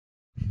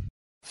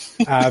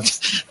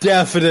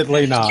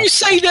 Definitely not. You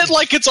say that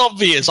like it's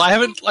obvious. I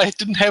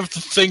didn't have the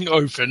thing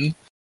open.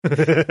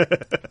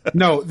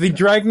 No, the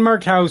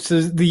Dragonmark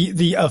houses,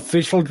 the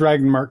official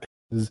Dragonmark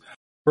houses,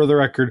 for the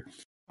record,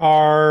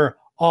 are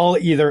all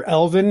either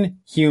Elven,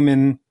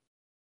 human,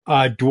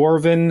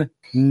 Dwarven,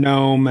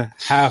 gnome,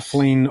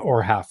 halfling,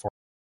 or half-orc.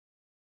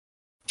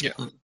 Yeah.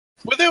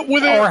 Were Or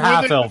there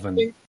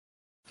half-elven.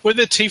 Were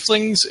there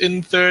tieflings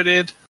in 3rd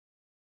ed?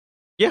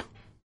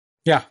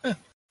 Yeah.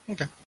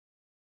 Okay.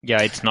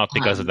 Yeah, it's not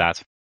because of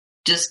that.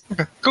 Just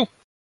Okay. Cool.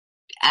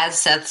 as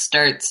Seth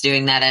starts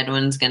doing that,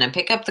 Edwin's going to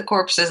pick up the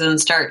corpses and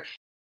start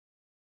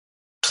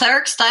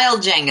cleric-style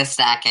Jenga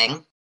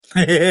stacking.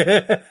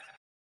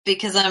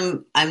 Because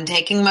I'm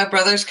taking my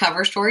brother's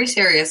cover story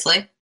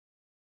seriously.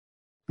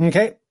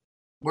 Okay.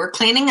 We're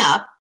cleaning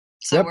up,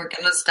 so Yep. we're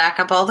going to stack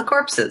up all the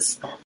corpses.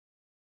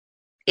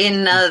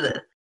 in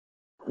a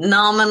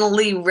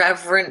nominally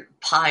reverent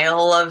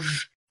pile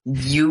of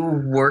you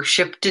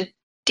worshipped a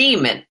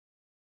demon.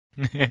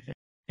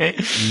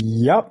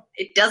 Yep.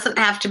 It doesn't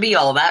have to be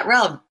all that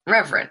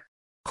reverent.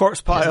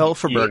 Corpse pile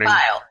for burning.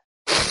 Pile.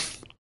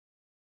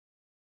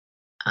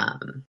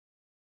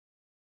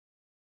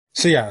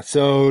 So yeah,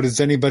 so does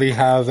anybody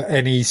have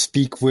any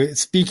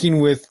speaking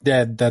with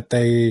dead that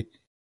they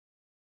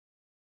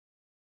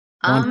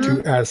want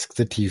to ask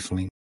the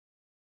tiefling?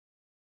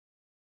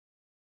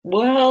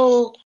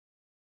 Well,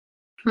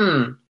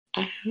 I've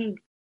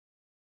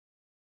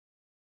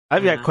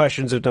got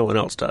questions if no one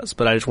else does,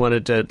 but I just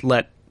wanted to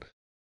let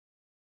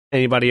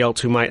anybody else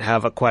who might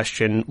have a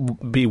question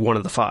be one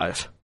of the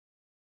five.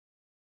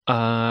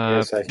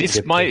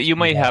 You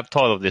might have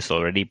thought of this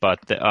already,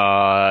 but do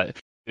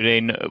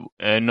they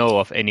know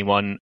of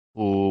anyone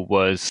who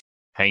was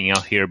hanging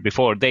out here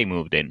before they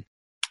moved in?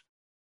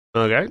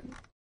 Okay.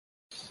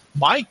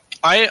 I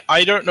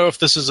don't know if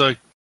this is I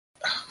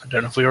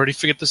don't know if we already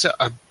figured this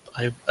out.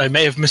 I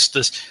may have missed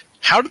this.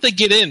 How did they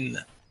get in?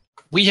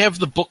 We have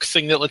the book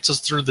thing that lets us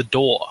through the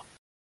door.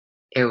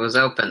 it was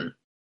open.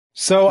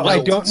 So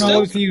I don't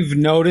know if you've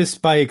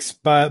noticed by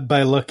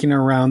looking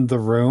around the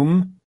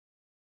room,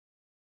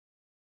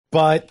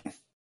 but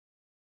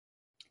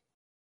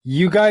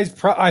you guys,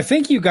 I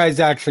think you guys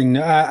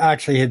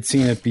actually had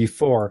seen it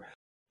before,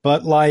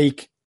 but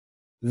like,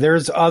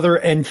 there's other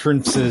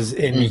entrances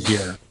in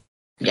here.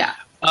 Yeah.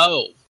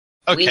 Oh,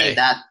 okay. We knew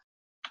that.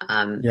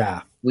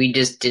 Yeah. We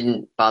just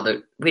didn't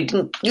bother. We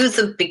didn't use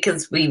them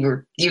because we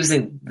were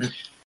using.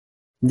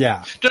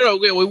 Yeah. No.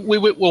 We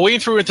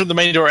went through the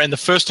main door, and the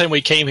first time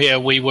we came here,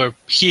 we were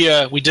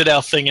here. We did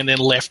our thing, and then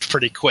left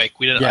pretty quick.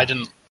 We didn't. Yeah. I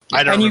don't.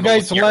 And you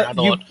guys left.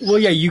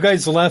 You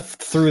guys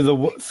left through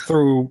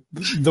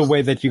the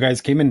way that you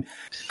guys came in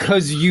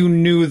because you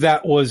knew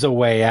that was a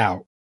way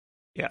out.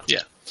 Yeah. You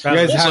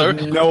guys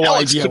have no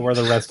idea where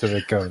the rest of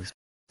it goes.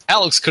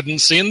 Alex couldn't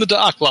see in the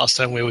dark last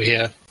time we were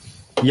here.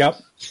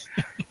 Yep.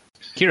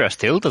 Kira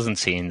still doesn't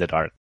see in the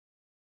dark.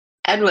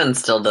 Edwin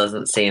still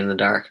doesn't see in the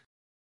dark.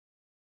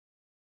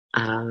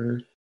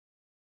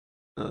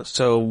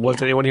 So,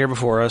 was anyone here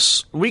before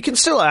us? We can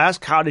still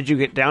ask, how did you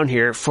get down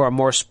here for a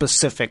more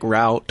specific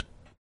route?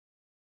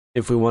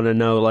 If we want to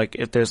know, like,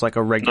 if there's like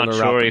a regular route.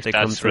 Not sure if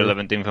that's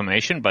relevant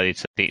information, but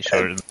it's a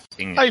sort of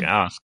thing you can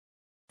ask.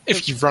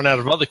 If you've run out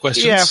of other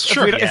questions,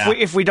 sure.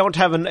 If we don't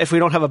have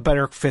a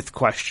better fifth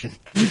question.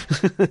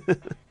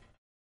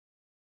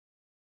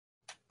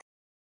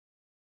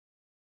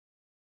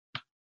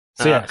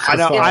 So yeah, I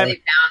know. Have they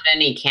found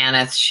any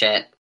Cannith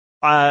shit?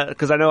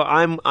 Because I know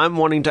I'm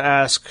wanting to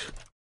ask,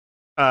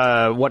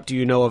 what do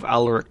you know of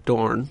Alaric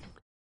Dorn?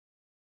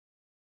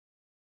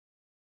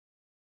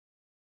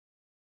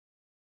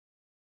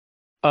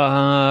 We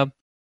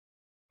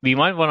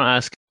might want to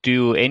ask: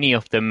 do you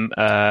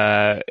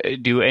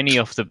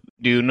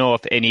know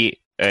of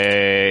any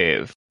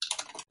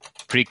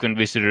frequent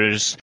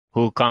visitors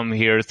who come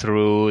here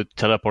through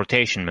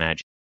teleportation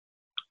magic?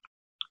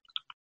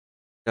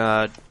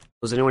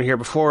 Was anyone here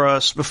before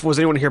us? Was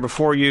anyone here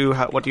before you?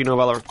 What do you know of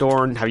Alaric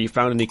Dorn? Have you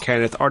found any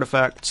Cannith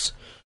artifacts?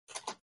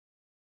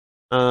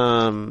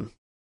 Does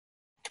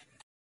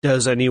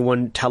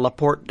anyone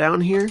teleport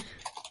down here?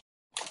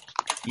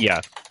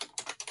 Yeah.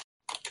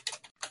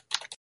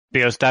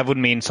 Because that would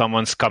mean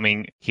someone's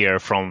coming here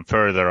from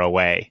further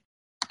away.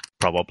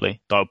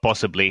 Probably. Or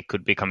possibly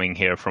could be coming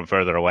here from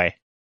further away.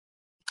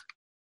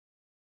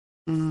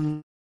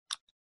 I'm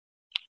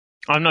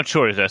not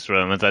sure if that's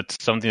relevant.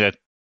 That's something that...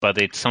 But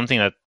it's something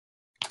that...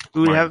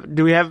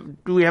 Do we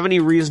have any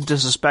reason to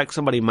suspect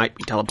somebody might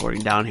be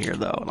teleporting down here,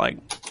 though? Like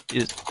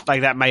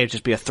that might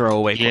just be a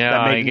throwaway. Yeah,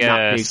 that may I guess.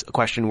 not be a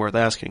question worth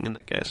asking in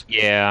that case.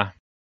 Yeah.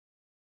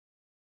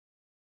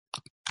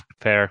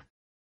 Fair.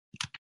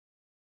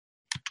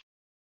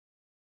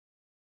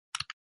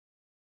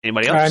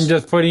 Anybody else? I'm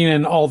just putting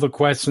in all the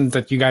questions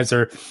that you guys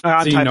are.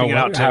 I'm typing it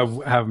out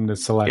too. Have them to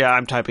select. Yeah,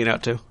 I'm typing it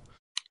out too.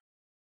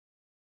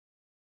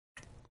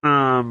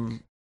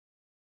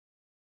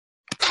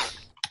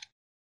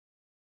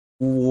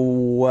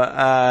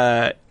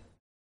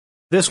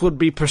 This would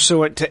be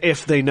pursuant to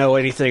if they know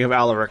anything of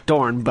Alaric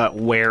Dorn, but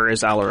where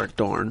is Alaric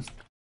Dorn?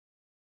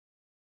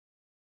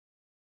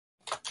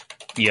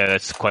 Yeah,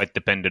 that's quite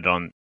dependent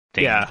on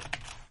things. Yeah.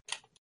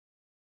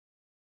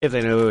 If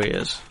they know who he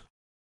is.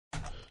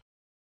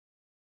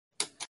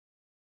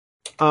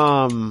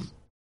 Do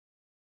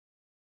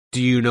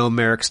you know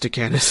Merrick's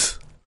Decanus?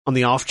 On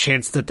the off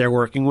chance that they're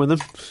working with him?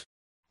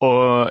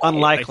 Or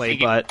unlikely,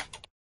 but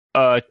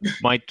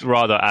might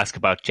rather ask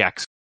about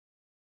Jackson.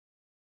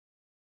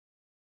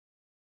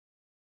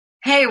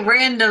 Hey,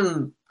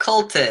 random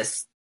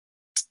cultist.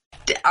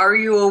 Are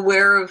you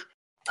aware of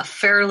a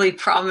fairly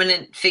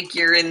prominent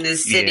figure in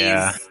this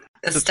city's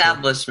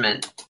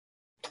establishment?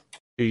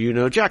 Do you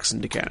know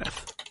Jackson Decanus?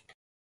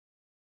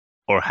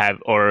 Or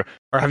have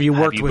you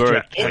worked with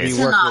Jack? It's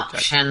an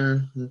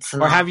option.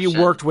 Or have you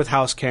worked with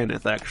House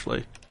Cannith,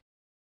 actually?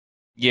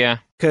 Yeah.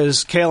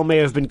 Because Kale may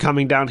have been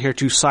coming down here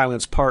to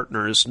silence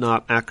partners,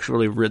 not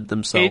actually rid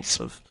themselves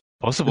of...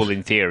 Possible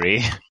in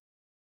theory.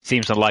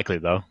 Seems unlikely,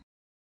 though.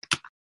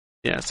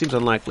 Yeah, it seems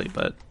unlikely,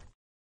 but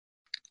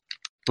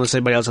unless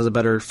anybody else has a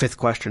better fifth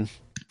question.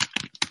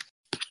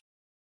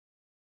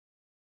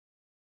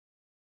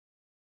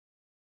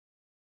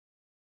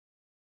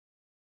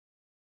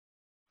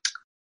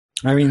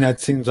 I mean, that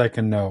seems like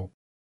a no.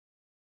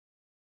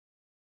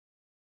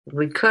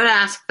 We could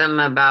ask them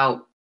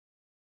about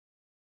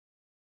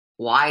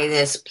why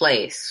this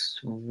place,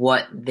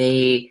 what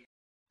they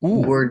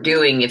were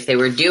doing, if they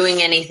were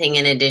doing anything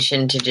in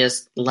addition to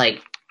just,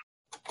 like,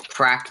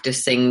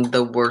 practicing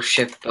the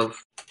worship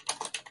of...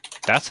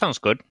 That sounds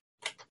good.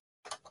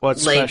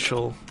 What's Like-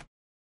 special?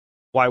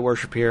 Why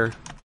worship here?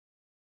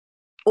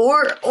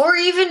 Or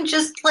even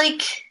just,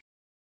 like...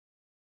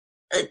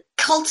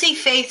 culty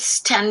faiths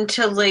tend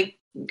to, like,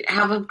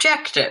 have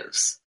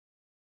objectives.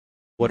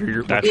 What are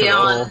your That's what's your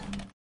beyond goal?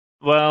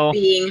 Well,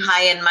 being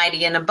high and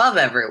mighty and above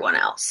everyone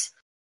else.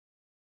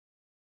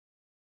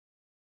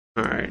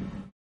 All right.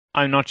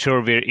 I'm not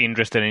sure we're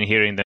interested in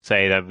hearing them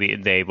say that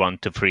they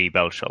want to free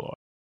Belshalor.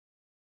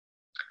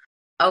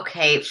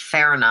 Okay,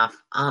 fair enough.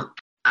 I don't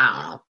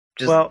know.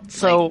 Just, Well,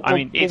 so I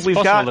mean, it's we've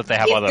possible got that they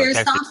have if other there's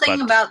objectives, something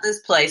but about this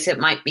place, it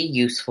might be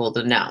useful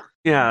to know.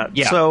 yeah.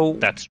 yeah, So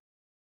that's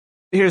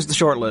here's the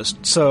short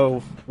list.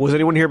 So, was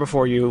anyone here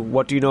before you?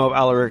 What do you know of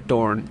Alaric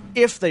Dorn?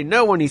 If they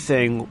know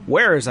anything,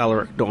 where is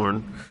Alaric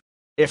Dorn?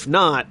 If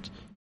not,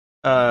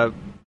 then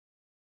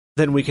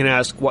we can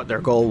ask what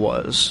their goal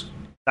was.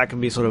 That can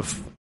be sort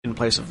of in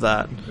place of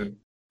that.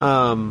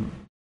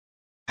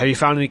 Have you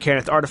found any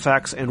Cannith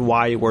artifacts, and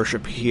why you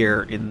worship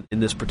here in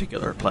this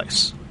particular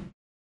place?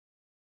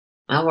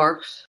 That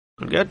works.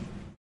 Good?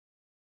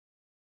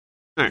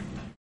 Alright.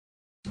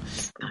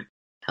 Not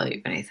tell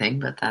you anything,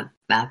 but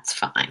that's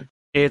fine.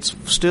 It's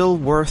still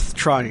worth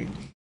trying.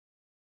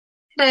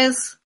 It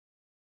is.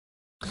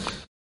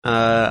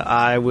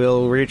 I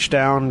will reach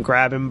down,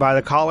 grab him by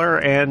the collar,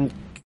 and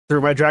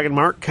through my dragon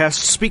mark,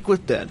 cast Speak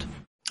with Dead.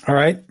 All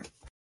right.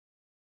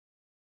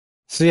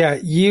 So yeah,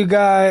 you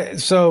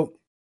guys. So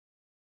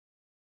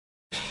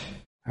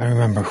I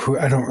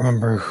don't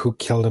remember who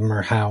killed him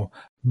or how,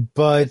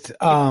 but it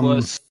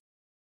was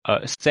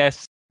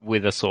Seth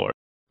with a sword.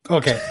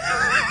 okay.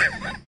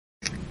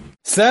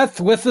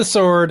 Seth with the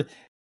sword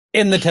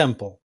in the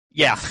temple.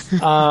 Yeah,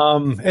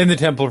 In the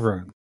temple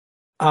room.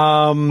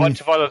 a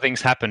bunch of other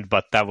things happened,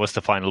 but that was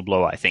the final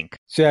blow, I think.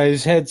 So yeah,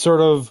 his head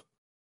sort of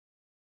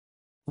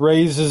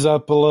raises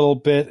up a little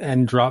bit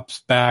and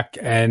drops back,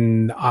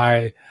 and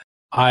I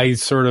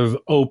sort of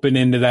open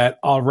into that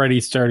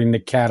already starting to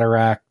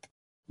cataract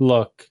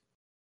look.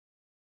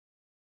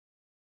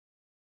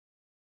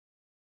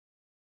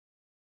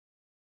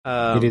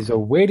 It is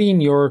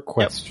awaiting your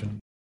question.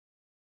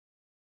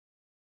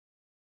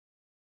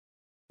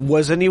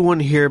 Was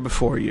anyone here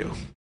before you?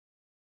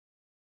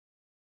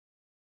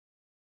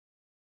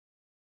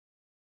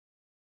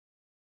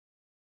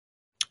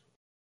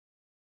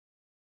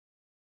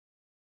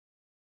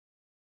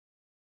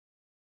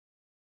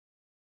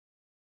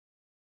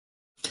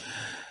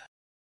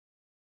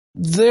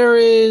 There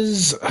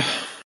is...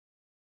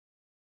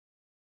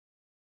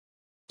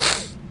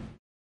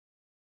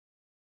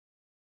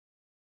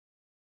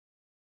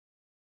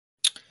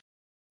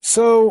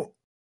 So...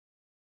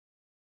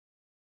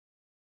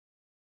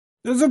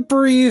 There's a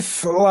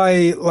brief,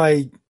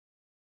 like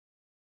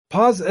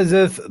pause, as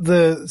if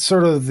the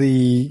sort of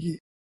the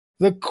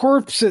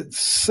corpse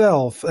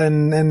itself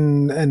and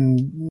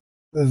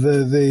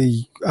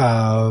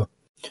the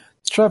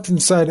stuff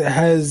inside it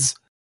has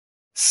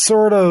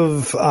sort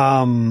of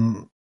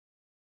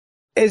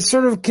is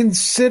sort of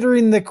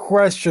considering the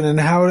question and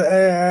how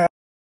to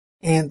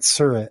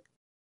answer it.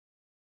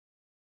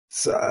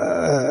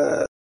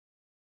 So,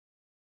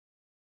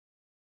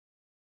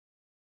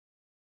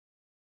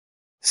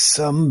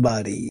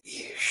 somebody,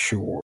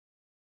 sure.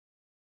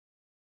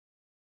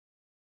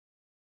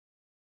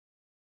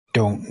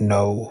 Don't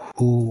know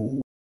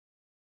who.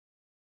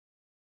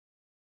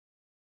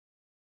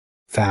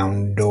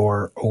 Found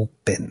door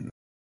open.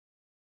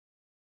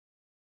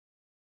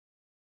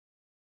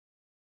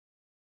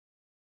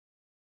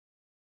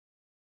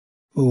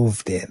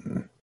 Moved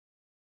in.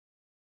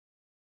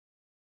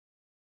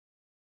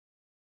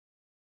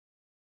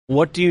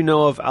 What do you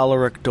know of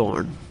Alaric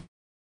Dorn?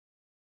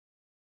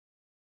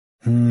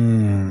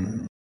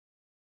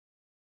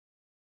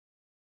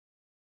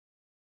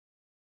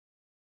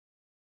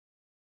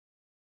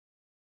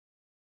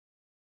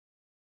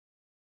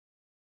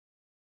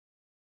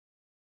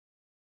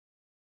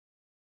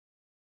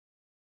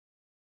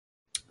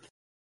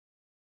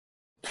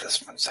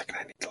 Just 1 second,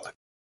 I need to look.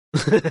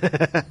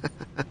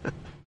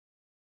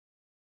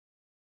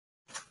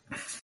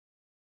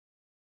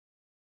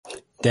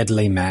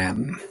 Deadly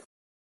man.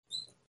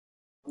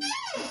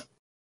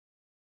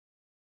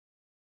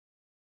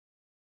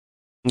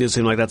 Does it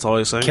seem like that's all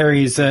he's saying?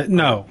 Carries a...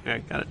 No.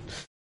 Okay, got it.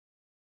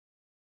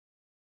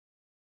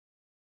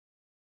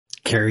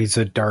 Carries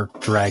a dark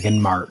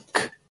dragon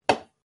mark.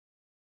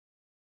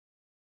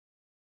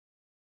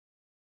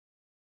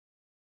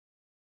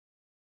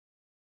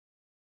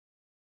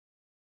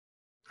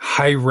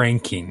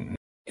 high-ranking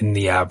in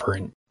the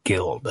Aberrant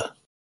Guild,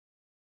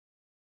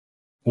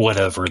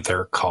 whatever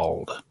they're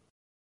called,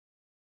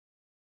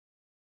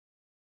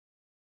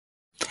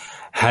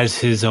 has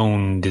his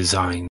own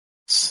designs.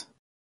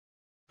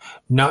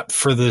 Not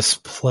for this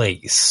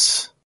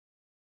place,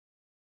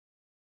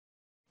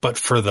 but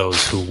for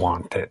those who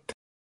want it.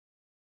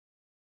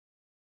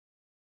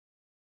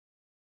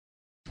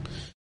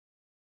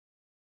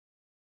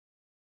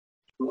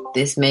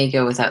 This may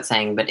go without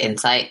saying, but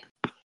insight.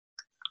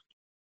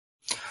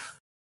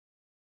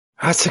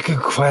 That's a good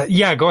question.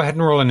 Yeah, go ahead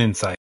and roll an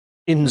insight.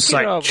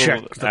 Insight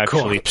check the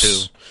actually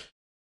corpse. too.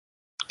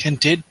 Can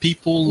dead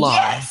people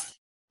lie? Yes.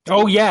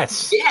 Oh,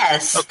 yes.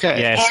 Yes.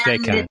 Okay. Yes, they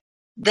And can.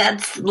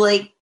 That's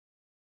like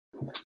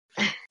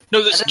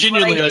No, that's that's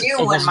genuinely. what I do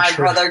when wasn't my sure.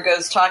 brother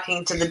goes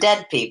talking to the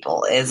dead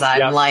people. Is I'm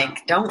Yep.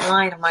 like, don't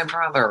lie to my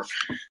brother.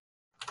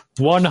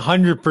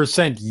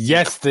 100%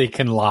 yes, they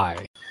can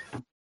lie.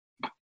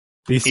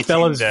 The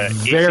spell in is the- it's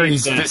very in the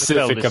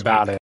spell specific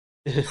about it.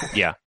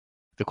 Yeah.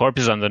 The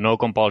corpse is under no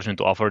compulsion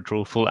to offer a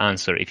truthful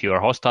answer if you are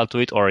hostile to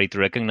it or it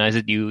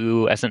recognizes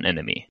you as an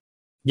enemy.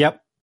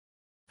 Yep.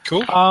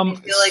 Cool. I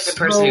feel like the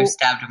person who So-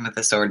 stabbed him with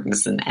the sword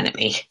is an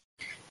enemy.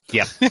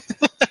 Yeah.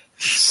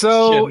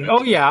 So,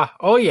 Yeah.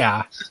 oh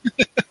yeah.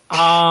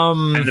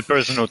 And the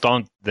person who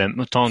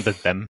taunted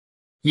them.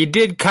 You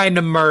did kind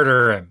of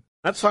murder him.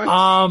 That's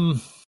fine.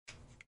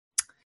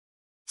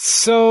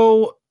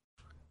 So,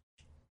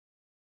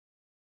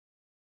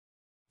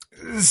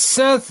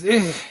 Seth,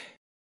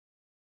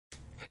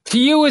 to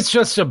you, it's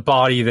just a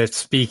body that's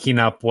speaking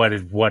up what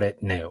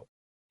it knew.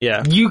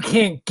 Yeah. You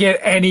can't get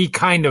any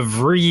kind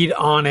of read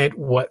on it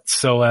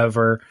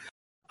whatsoever.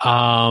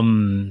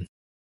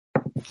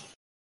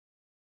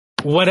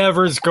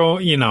 Whatever's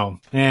going,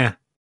 I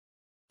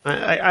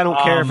don't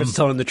care if it's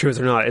telling the truth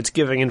or not. It's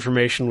giving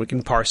information. We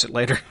can parse it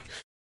later.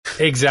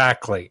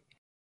 Exactly.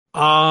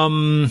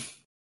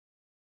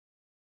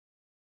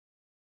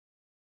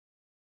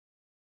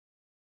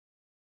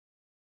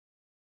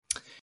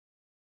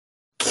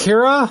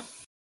 Kira,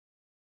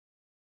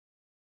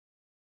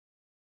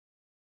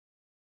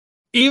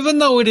 even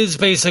though it is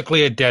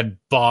basically a dead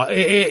body,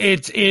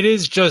 it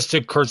is just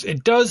a curse.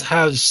 It does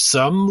have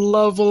some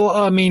level.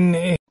 I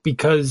mean,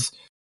 because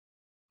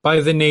by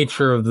the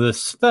nature of the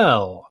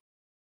spell,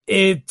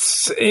 it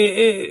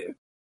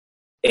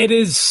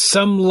is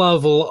some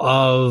level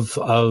of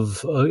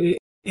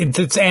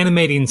it's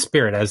animating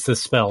spirit, as the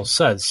spell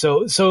says.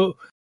 So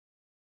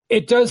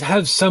it does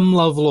have some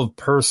level of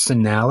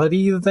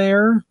personality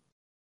there.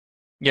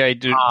 Yeah,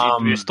 it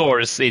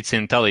restores its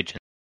intelligence.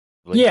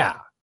 Yeah.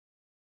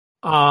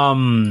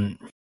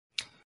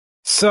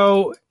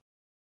 So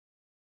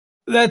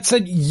that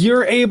said,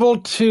 you're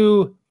able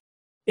to.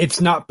 It's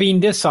not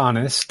being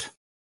dishonest.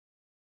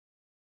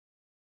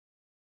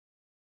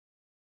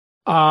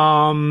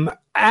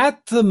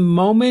 At the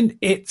moment,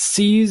 it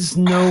sees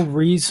no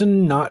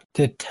reason not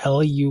to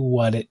tell you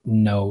what it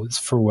knows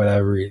for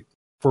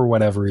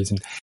whatever reason.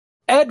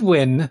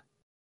 Edwin,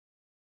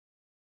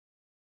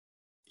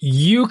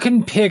 you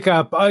can pick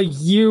up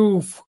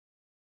you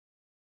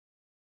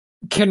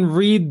can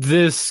read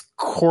this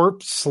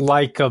corpse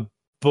like a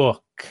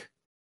book.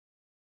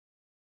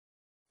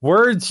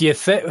 Words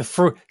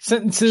for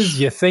sentences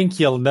you think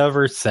you'll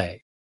never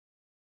say.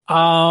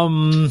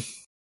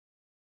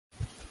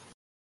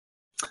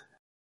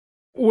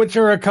 Which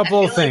are a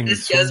couple of things.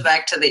 This goes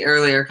back to the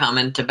earlier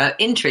comment about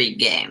intrigue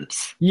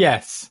games.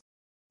 Yes.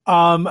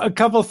 A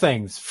couple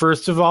things.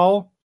 First of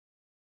all,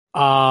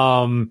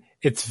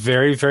 it's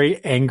very,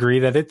 very angry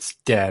that it's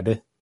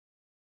dead.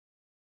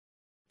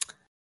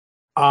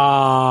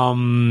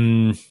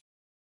 And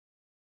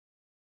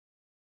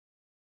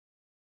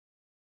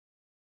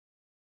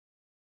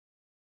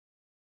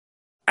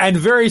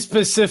very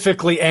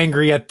specifically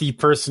angry at the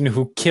person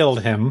who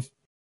killed him.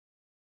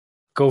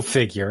 Go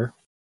figure.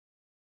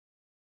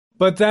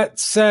 But that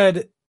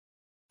said,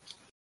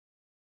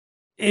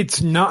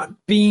 it's not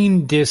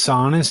being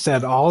dishonest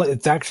at all.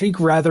 It's actually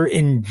rather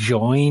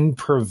enjoying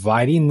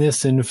providing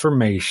this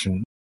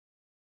information.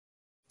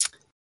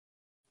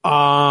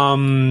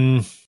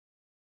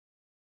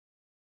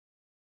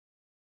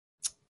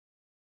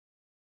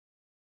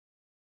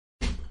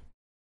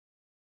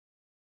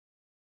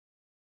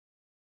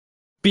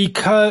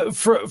 Because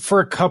for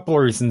a couple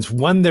of reasons.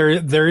 One,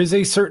 there is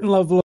a certain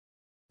level of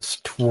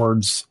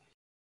towards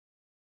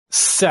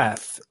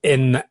Seth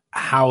in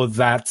how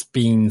that's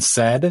being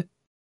said,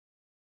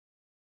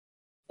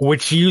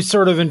 which you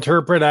sort of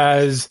interpret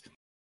as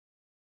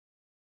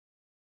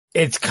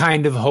it's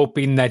kind of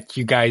hoping that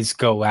you guys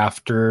go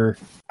after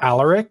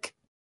Alaric.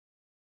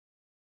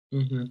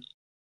 Mm-hmm.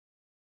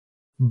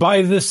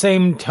 By the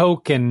same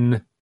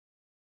token,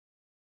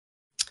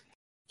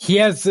 he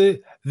has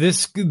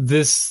this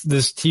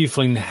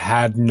tiefling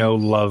had no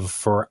love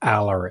for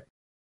Alaric.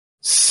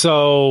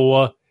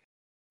 So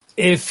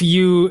if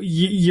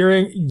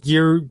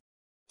you're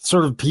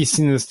sort of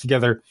piecing this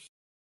together,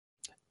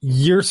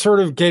 you're sort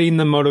of getting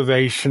the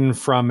motivation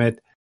from it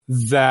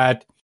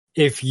that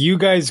if you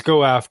guys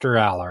go after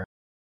Alaric,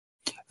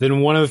 then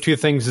one of two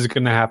things is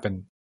going to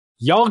happen.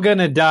 Y'all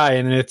gonna die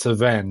and it's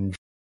avenged.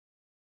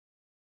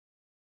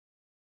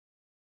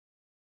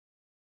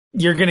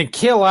 You're going to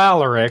kill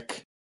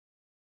Alaric,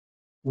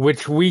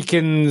 which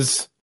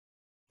weakens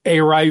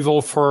a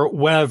rival for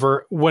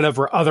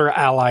whatever other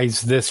allies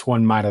this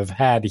one might have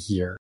had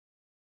here.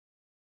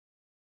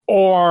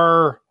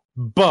 Or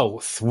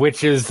both,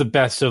 which is the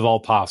best of all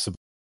possible.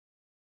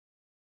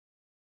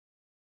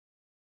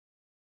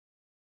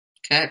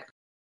 Okay.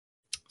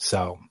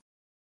 So,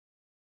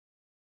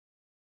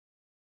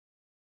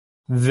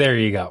 there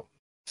you go.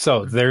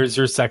 So, there's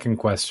your second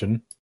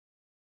question.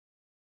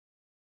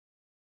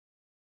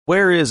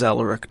 Where is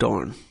Alaric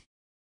Dorn?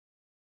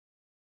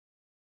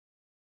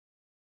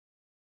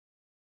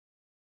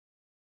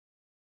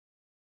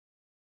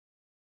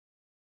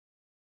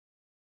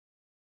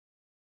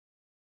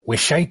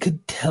 Wish I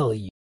could tell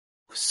you.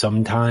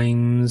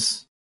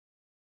 Sometimes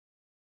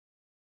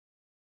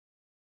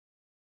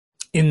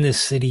in the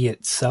city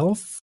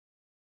itself,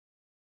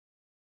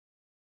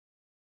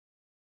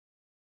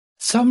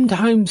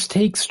 sometimes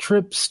takes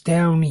trips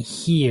down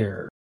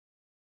here.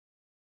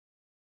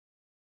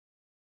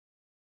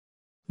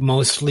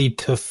 Mostly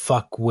to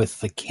fuck with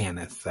the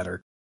Cannith that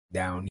are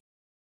down in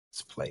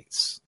this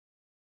place.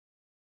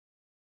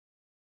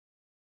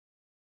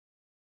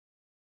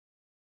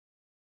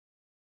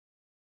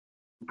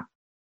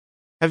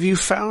 Have you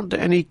found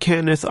any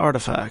Cannith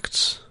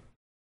artifacts?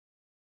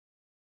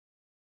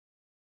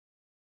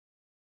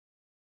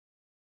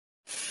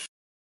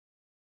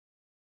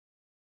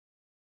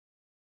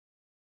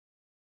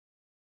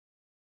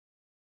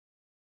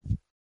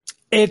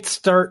 It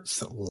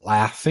starts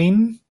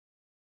laughing.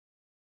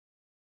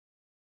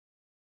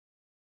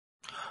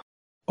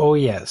 Oh,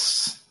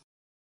 yes.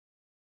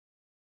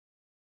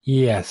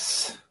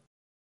 Yes.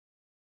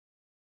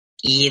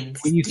 We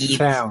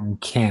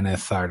found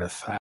Cannith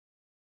artifacts.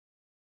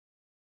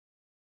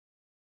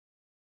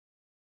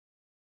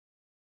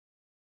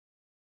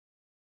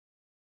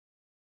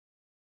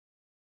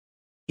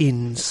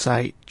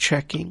 Insight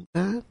checking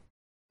that?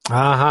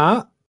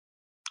 Uh-huh.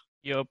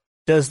 Yup.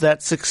 Does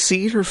that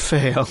succeed or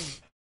fail?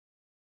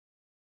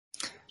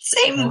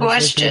 Same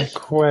question. Good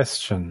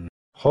question.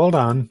 Hold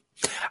on.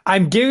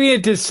 I'm giving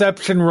it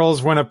deception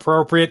rolls when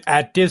appropriate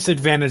at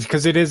disadvantage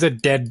because it is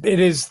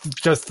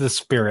just the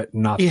spirit,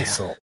 not the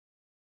soul.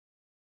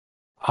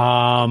 If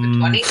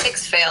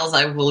 26 fails,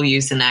 I will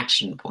use an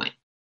action point.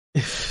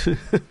 Because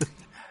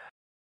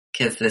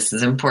this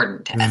is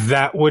important to us.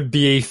 That would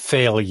be a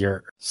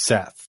failure,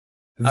 Seth.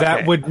 That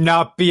Okay. would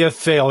not be a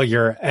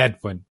failure,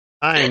 Edwin.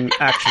 I'm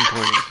action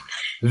pointing.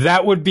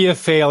 That would be a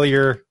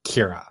failure,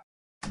 Kira.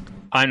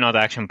 I'm not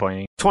action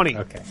pointing. 20.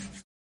 Okay.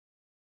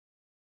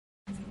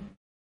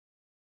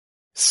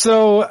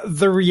 So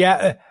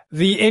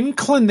the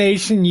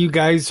inclination you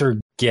guys are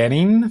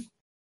getting,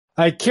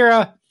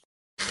 Kira,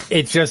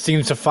 it just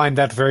seems to find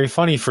that very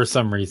funny for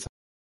some reason.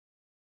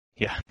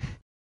 Yeah.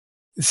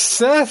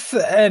 Seth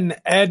and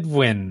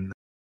Edwin,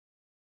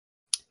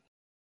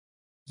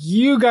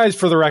 you guys,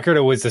 for the record,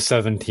 it was the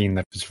 17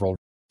 that was rolled.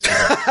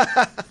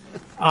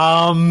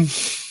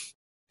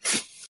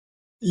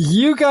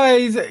 You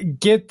guys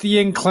get the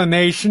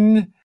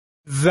inclination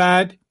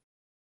that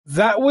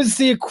was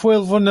the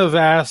equivalent of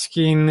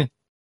asking,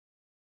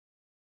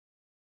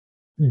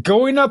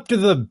 going up to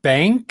the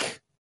bank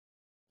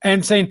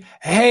and saying,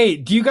 hey,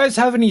 do you guys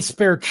have any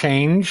spare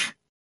change?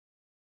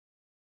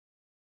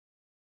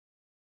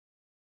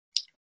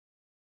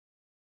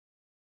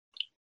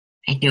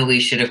 I knew we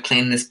should have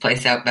cleaned this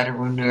place out better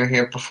when we were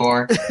here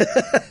before.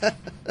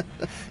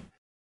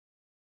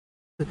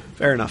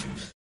 Fair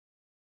enough.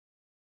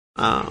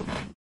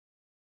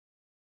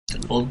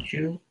 Told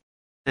you.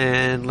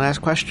 And last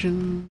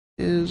question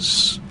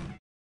is,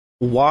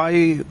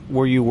 why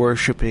were you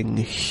worshipping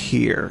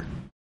here?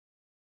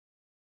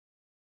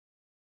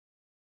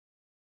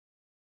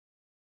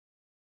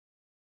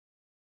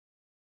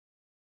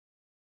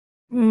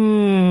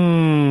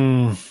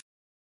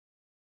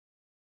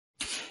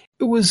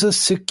 It was a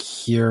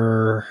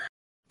secure,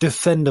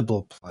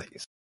 defendable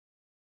place.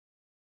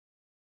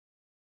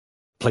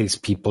 Place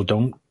people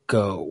don't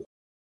go.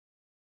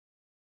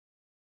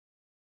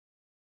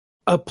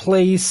 A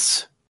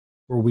place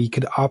where we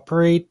could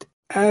operate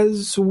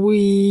as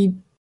we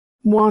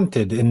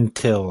wanted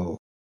until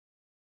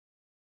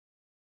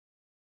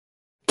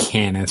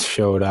Cannith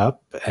showed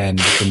up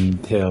and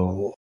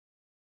until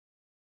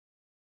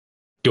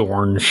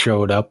Dorn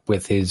showed up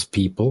with his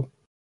people.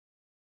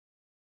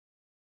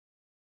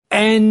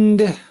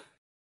 And,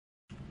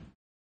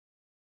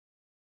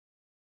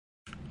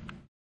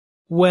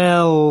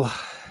 well,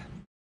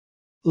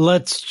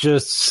 let's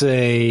just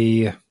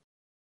say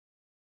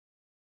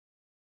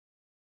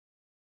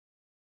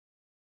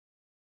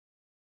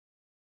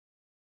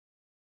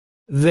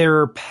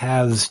there are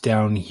paths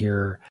down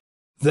here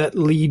that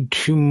lead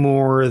to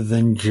more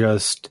than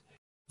just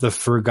the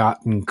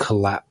forgotten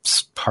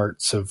collapsed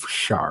parts of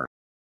Shard.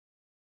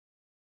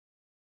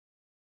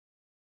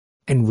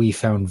 And we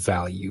found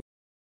value.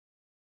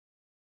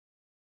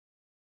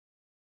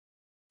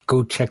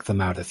 Go check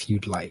them out if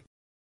you'd like.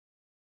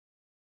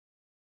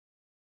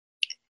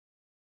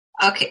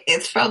 Okay,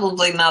 it's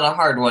probably not a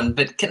hard one,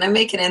 but can I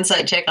make an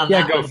insight check on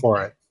Yeah, that go one?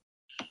 for it.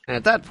 And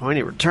at that point,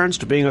 it returns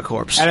to being a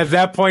corpse. And at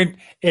that point,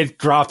 it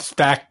drops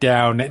back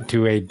down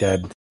to a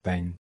dead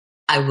thing.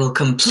 I will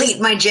complete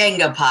my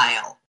Jenga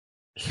pile.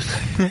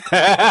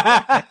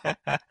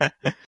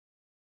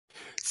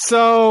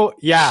 So,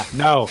 yeah,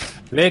 no.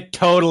 It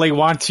totally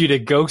wants you to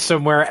go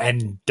somewhere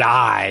and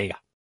die.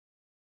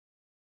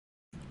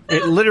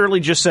 It literally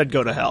just said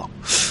go to hell.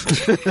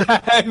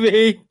 I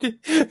mean,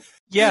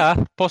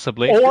 Yeah,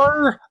 possibly.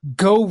 or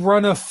go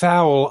run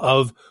afoul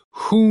of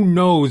who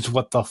knows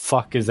what the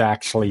fuck is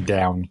actually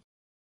down.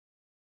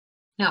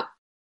 No.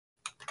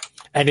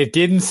 And it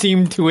didn't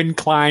seem too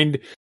inclined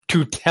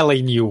to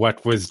telling you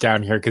what was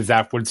down here, because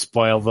that would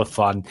spoil the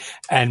fun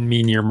and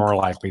mean you're more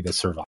likely to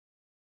survive.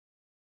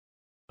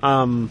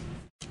 What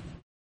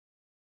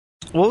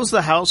was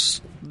the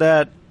house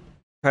that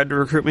tried to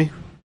recruit me?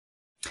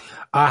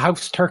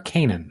 House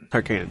Tarkanan.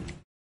 Tarkan.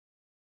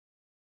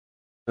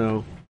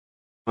 So,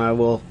 I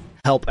will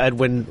help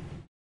Edwin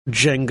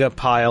Jenga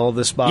pile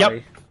this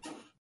body.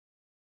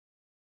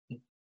 Yep.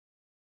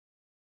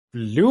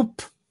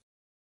 Loop.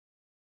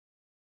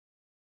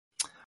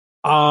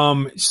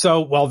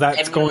 So while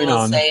that's Edwin going will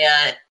on, say,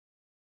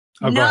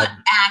 go not ahead.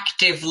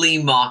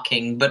 actively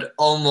mocking, but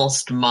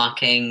almost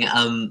mocking,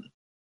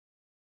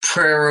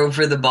 prayer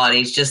over the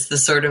bodies, just the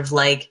sort of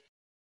like,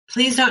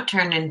 please don't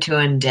turn into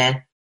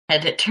undead.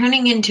 And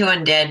turning into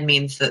undead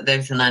means that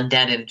there's an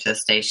undead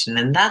infestation,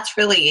 and that's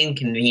really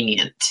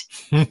inconvenient.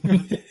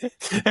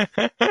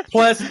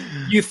 Plus,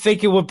 you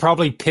think it would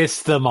probably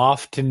piss them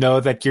off to know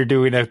that you're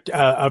doing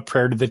a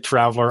prayer to the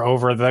traveler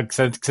over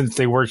since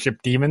they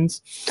worship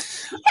demons.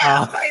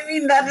 Yeah, I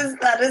mean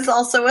that is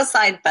also a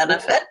side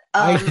benefit.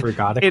 I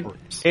forgot it.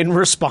 In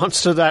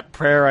response to that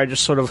prayer, I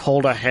just sort of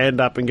hold a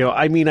hand up and go,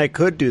 I mean, I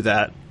could do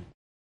that.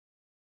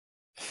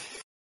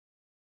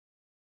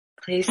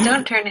 Please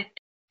don't turn it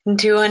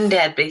into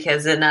undead,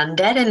 because an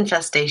undead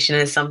infestation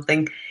is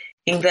something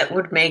that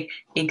would make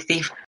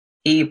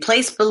the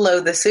place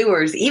below the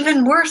sewers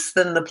even worse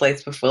than the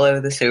place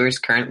below the sewers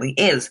currently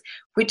is,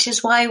 which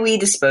is why we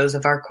dispose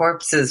of our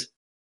corpses.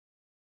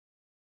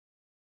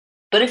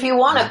 But if you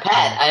want a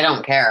pet, I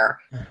don't care.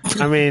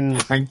 I mean,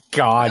 Thank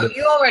God. So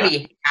you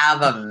already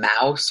have a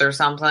mouse or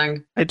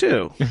something. I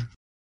do.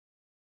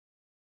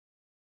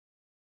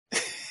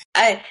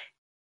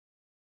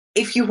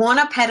 If you want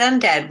a pet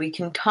undead, we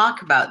can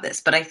talk about this,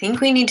 but I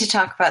think we need to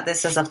talk about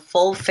this as a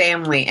full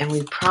family, and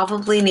we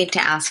probably need to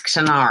ask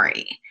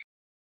Tanar'ri.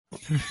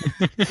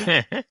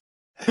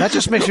 That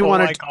just makes me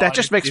want to. That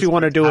just makes me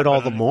want to do it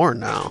all the more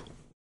now.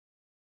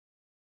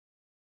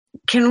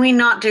 Can we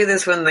not do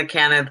this when the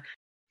Kenneth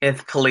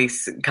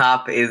police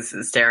cop is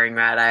staring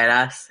right at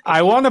us?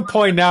 I want to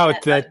point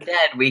out that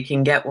Undead, we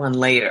can get one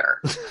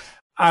later.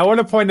 I want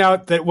to point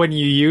out that when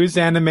you use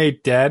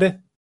animate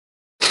dead,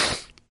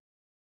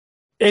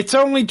 it's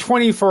only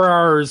 24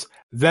 hours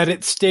that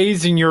it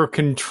stays in your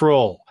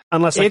control.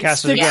 Unless I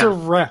cast it again.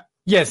 around.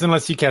 Yes,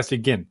 unless you cast it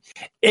again.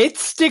 It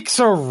sticks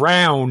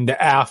around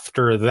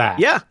after that.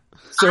 Yeah.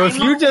 So if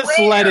you just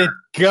let it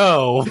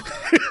go,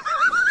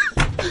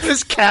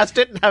 Just cast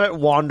it and have it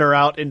wander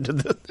out into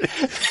the...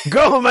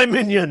 Go, my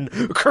minion!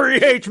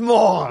 Create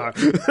more!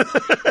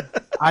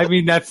 I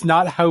mean, that's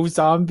not how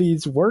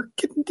zombies work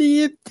in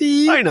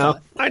D&D. I know.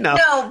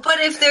 No, but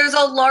if there's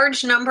a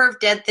large number of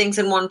dead things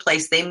in one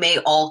place, they may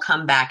all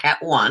come back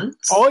at once.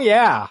 Oh,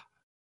 yeah.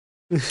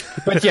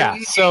 But yeah,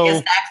 You so...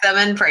 Jenga stack them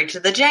and pray to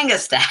the Jenga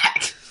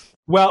stack.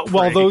 Well,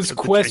 while Praying those to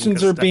the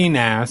questions Jenga are stack. being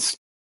asked,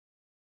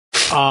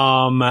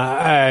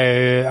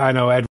 I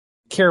know Edwin and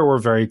Kara were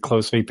very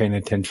closely paying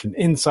attention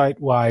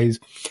insight-wise.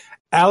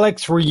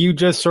 Alex, were you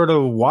just sort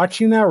of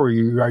watching that, or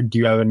do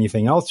you have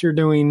anything else you're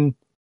doing?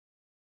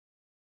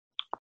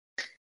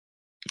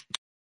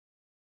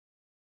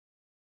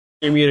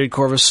 You're muted,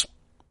 Korvys.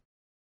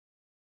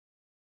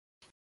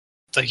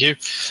 Thank you.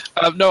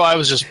 No, I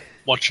was just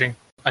watching.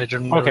 I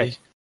didn't Okay. really...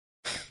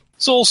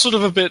 It's all sort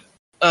of a bit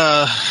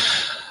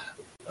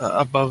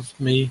above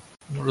me.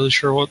 I'm not really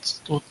sure what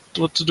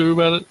to do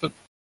about it, but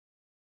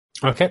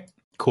Okay,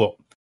 cool.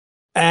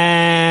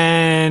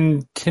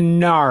 And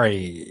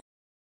Tanar'ri.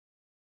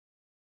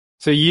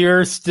 So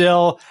you're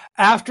still,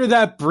 after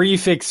that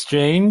brief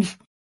exchange,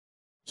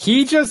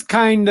 he just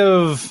kind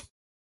of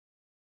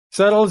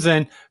settles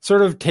in,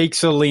 sort of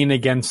takes a lean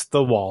against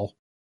the wall,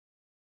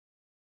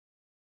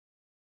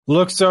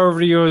 looks over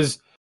to you as,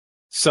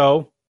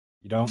 so,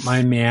 you don't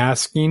mind me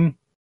asking?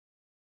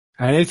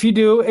 And if you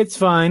do, it's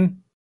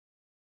fine.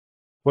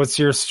 What's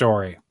your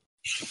story?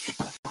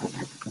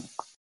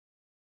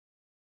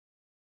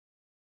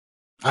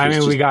 I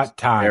mean, we got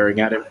time. Staring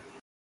at him.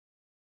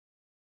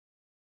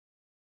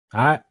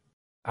 All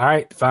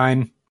right,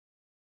 fine.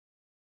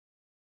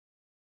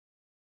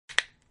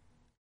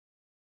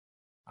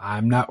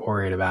 I'm not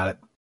worried about it.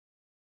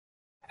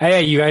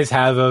 Hey, you guys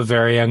have a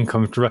very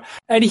uncomfortable,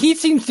 and he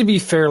seems to be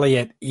fairly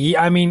at ease.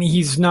 I mean,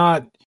 he's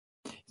not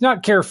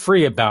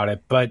carefree about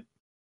it, but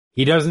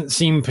he doesn't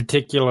seem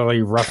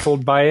particularly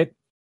ruffled by it.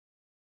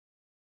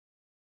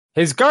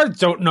 His guards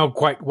don't know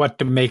quite what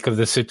to make of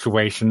the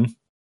situation.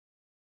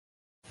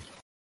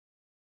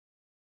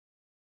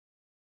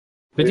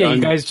 But yeah,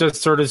 you guys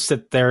just sort of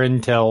sit there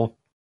until...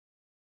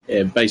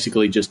 Yeah,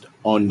 basically just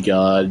on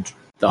guard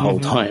the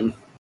whole time.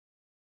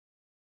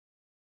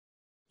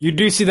 You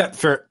do see that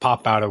ferret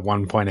pop out at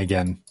one point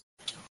again.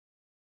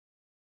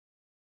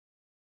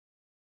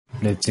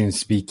 And it seems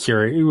to be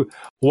curious,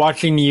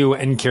 watching you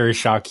and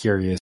Kirishaw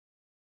curious.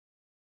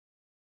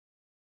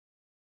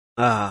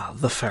 Ah,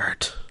 the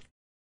ferret.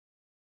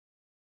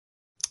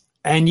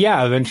 And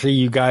yeah, eventually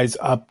you guys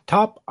up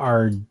top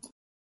are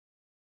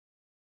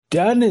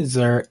done. Is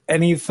there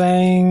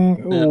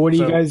anything? Yeah, what are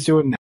you guys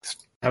doing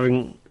next?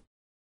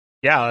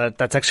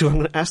 That's actually what I'm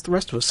going to ask the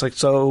rest of us. Like,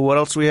 so what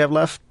else do we have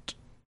left?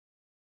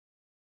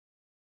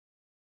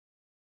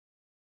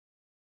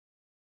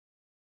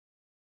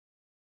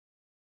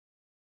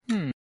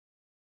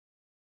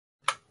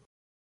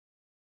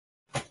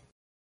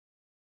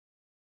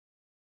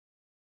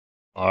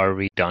 Are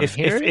we done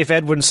here? If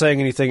Edwin's saying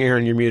anything,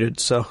 Erin, you're muted,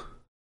 so...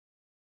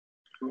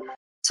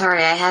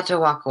 Sorry, I had to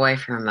walk away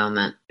for a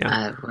moment.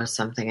 Yeah. Was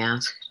something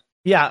asked?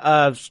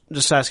 Yeah,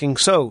 just asking,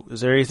 so,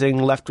 is there anything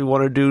left we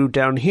want to do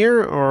down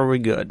here, or are we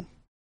good?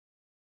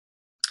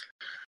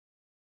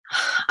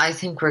 I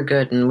think we're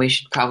good, and we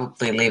should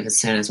probably leave as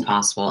soon as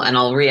possible. And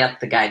I'll re-up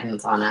the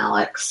guidance on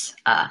Alex.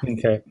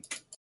 Okay.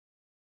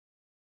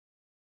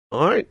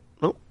 All right.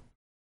 Well,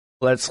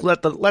 let's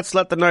let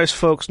the nice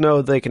folks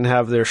know they can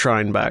have their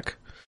shrine back,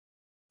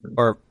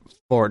 or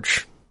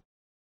forge.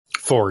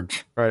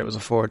 Forge. Right, it was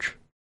a forge.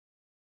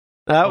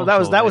 That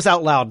was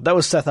out loud. That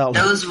was Seth out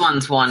loud. Those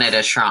ones wanted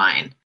a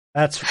shrine.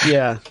 That's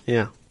yeah.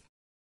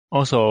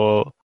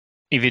 Also,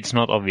 if it's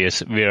not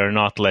obvious, we are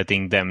not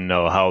letting them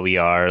know how we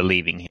are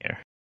leaving here.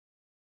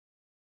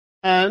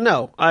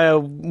 No,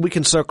 we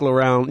can circle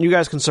around. You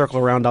guys can circle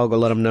around. I'll go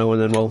let them know,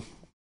 and then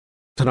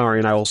Tanar'ri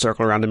and I will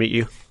circle around to meet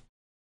you.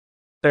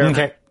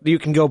 Okay. You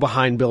can go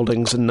behind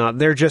buildings and not.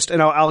 They're just,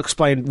 and I'll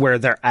explain where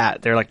they're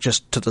at. They're like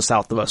just to the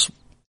south of us.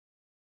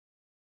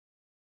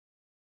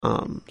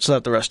 So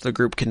that the rest of the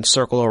group can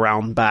circle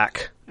around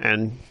back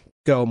and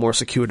go a more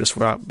circuitous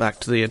route back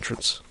to the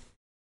entrance.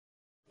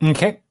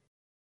 Okay.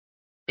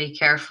 Be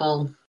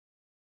careful.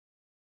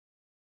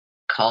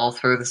 Call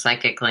through the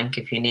psychic link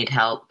if you need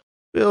help.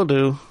 Will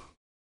do.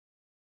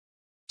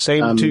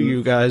 Same to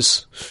you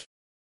guys.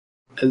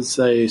 As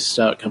they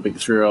start coming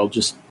through, I'll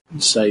just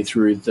say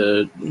through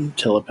the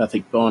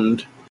telepathic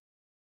bond,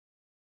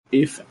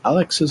 if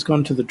Alex has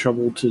gone to the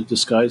trouble to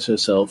disguise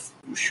herself,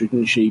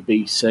 shouldn't she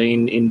be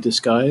seen in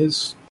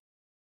disguise?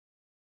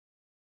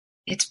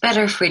 It's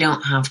better if we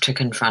don't have to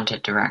confront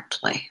it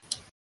directly.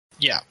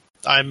 Yeah,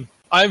 I'm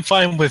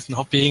fine with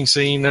not being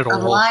seen at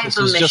all. A live This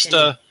was omission just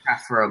a is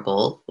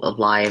preferable.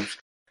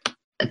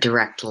 A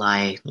direct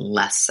lie,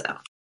 less so.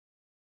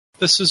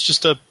 This is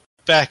just a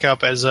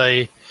backup as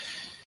a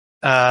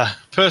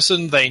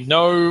person they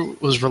know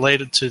was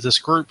related to this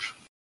group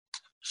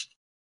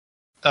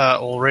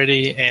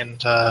already,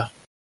 and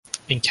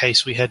in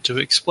case we had to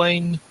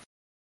explain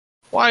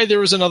why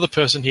there is another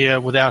person here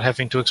without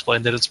having to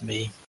explain that it's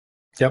me.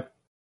 Yep.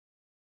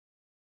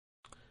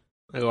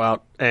 I go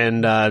out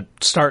and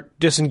start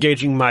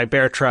disengaging my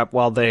bear trap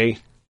while they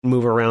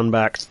move around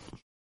back.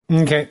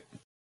 Okay.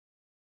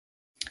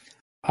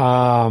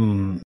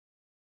 So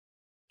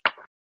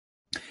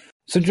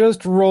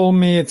just roll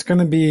me. It's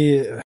gonna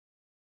be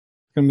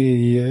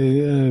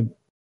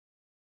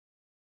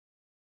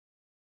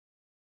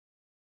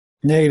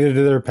negative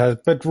to their path,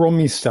 but roll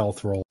me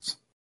stealth rolls.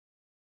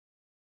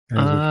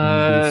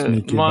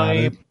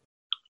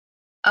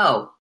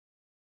 Oh,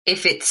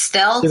 if it's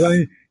stealth,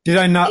 did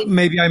I not?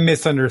 Maybe I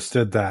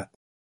misunderstood that.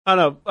 Oh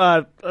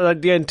no,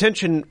 the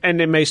intention,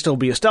 and it may still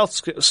be a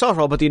stealth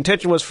roll, but the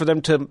intention was for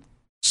them to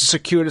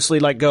circuitously,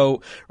 like,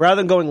 go, rather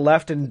than going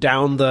left and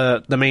down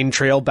the main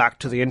trail back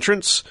to the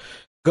entrance,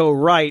 go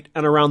right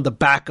and around the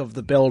back of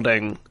the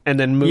building, and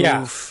then move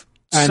south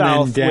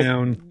and then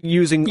down,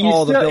 using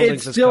all the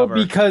buildings as cover.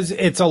 It's still because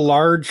it's a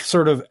large,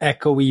 sort of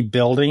echoey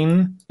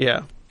building.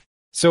 Yeah.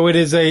 So it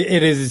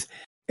is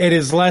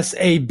less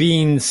a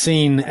being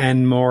seen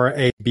and more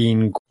a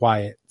being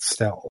quiet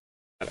stealth.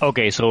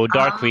 Okay, so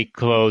dark-weak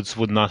clothes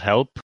would not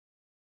help.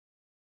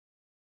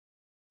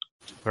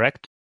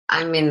 Correct?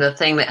 I mean, the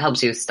thing that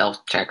helps you with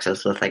stealth checks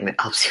is the thing that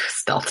helps you with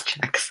stealth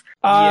checks.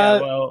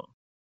 Yeah, well...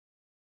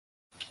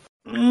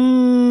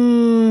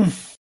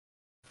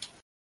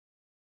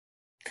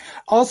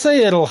 I'll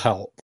say it'll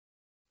help.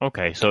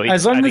 Okay, so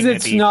as long as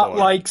it's not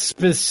like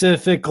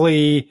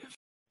specifically,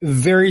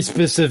 very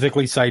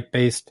specifically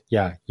site-based,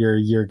 yeah,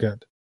 you're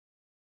good.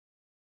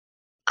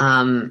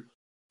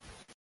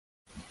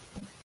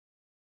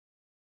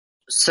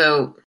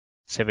 So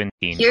 17.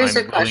 Here's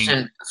a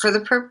question for the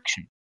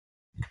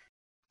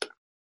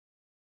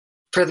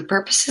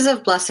purposes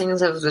of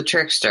Blessings of the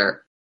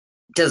Trickster.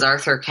 Does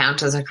Arthur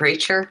count as a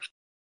creature?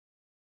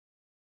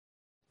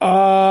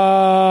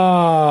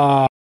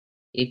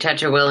 You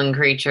touch a willing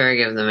creature,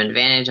 give them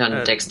advantage on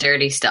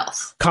dexterity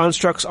stealth.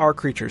 Constructs are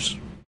creatures.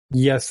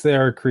 Yes, they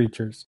are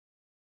creatures.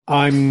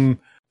 I'm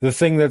The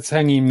thing that's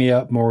hanging me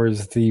up more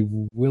is the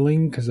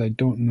willing, because I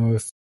don't know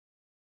if...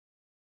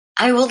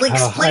 I will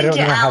explain don't to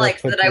know how to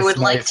Alex put that I this would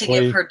like to nicely.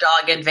 give her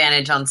dog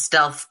advantage on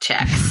stealth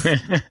checks.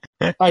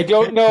 I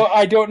don't know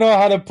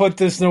how to put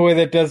this in a way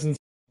that doesn't sound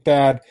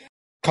bad.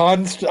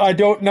 I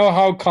don't know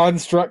how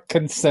construct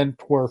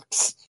consent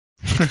works.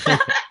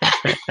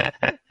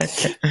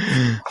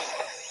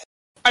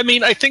 I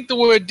mean, I think the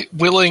word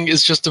willing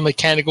is just a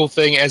mechanical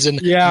thing, as in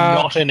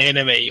not an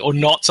enemy, or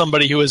not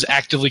somebody who is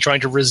actively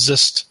trying to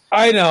resist.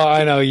 I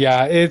know,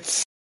 yeah.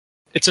 It's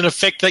an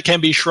effect that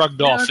can be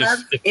shrugged off.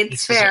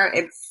 It's fair.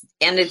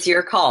 It's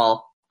your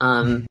call.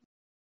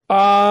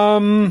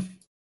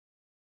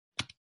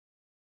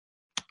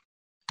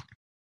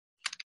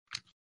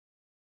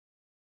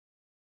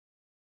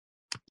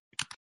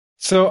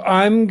 So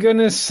I'm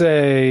gonna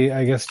say,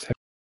 I guess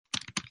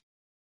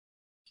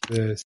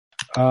this.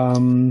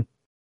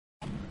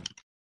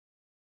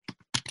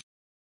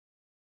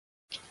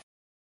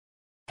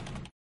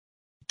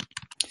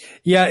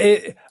 Yeah,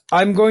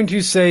 I'm going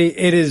to say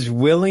it is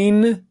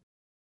willing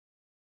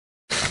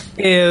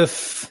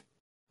if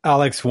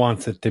Alex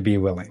wants it to be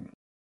willing.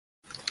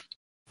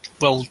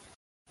 Well,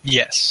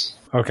 yes.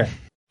 Okay.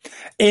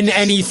 In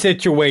any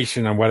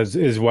situation,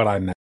 is what I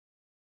meant.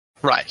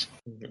 Right.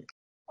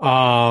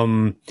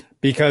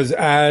 Because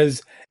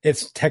as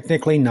it's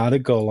technically not a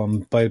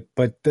golem, but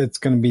it's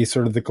going to be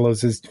sort of the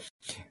closest.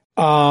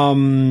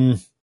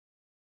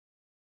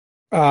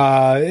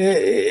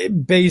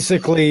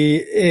 Basically,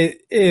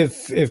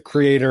 if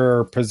creator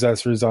or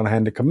possessor is on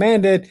hand to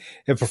command it,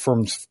 it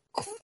performs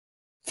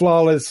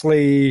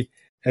flawlessly,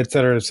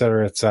 etc.,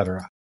 etc.,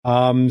 etc.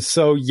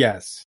 So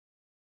yes.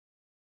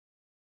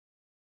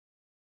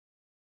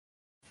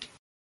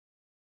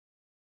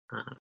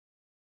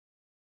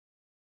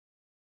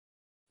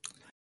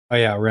 Oh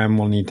yeah, Ram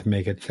will need to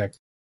make a check.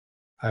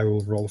 I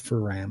will roll for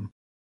Ram.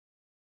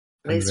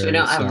 At least we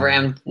don't have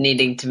Ram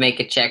needing to make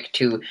a check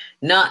to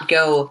not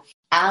go,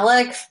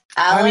 Alex.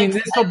 I mean,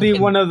 this will be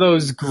one of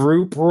those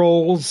group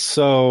rolls,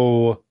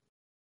 so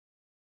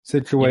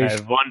situation.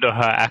 Yeah, I wonder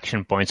how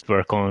action points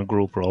work on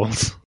group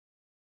rolls.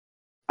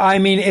 I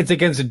mean, it's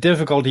against a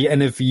difficulty,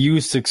 and if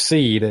you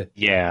succeed,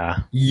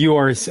 you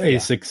are a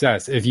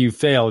success. If you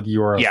failed,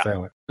 you are a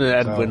failure.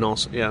 Edwin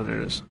also,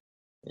 there it is.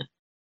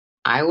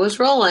 I was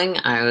rolling.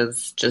 I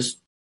was just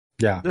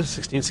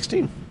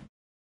 16.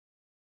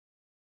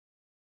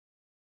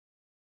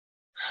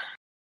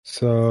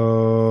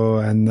 So,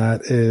 and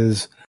that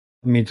is.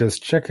 Let me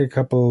just check a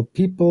couple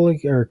people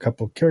or a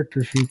couple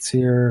character sheets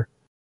here.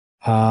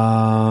 You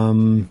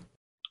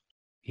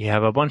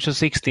have a bunch of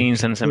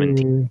 16s and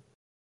 17.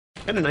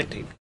 And a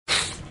 19.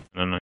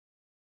 No.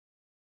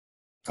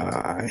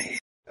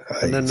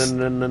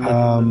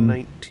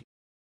 19.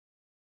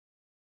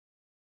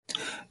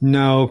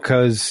 No,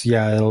 because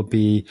it'll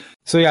be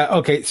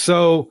okay.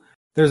 So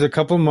there's a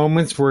couple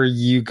moments where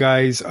you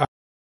guys are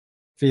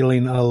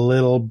feeling a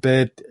little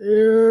bit,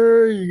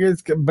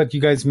 but you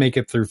guys make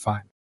it through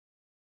fine.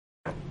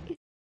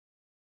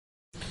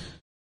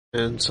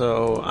 And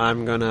so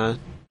I'm gonna,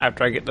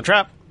 after I get the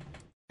trap,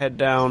 head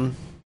down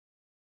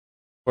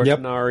where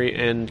Tanar'ri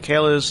and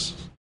Kayla's,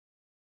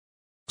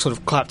 sort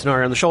of clap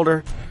Tanar'ri on the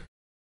shoulder.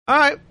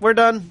 Alright, we're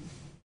done.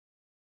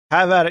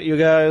 Have at it, you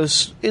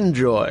guys.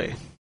 Enjoy.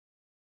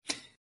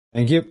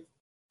 Thank you.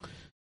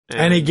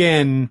 And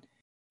again,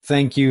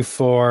 thank you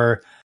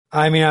for...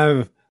 I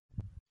mean,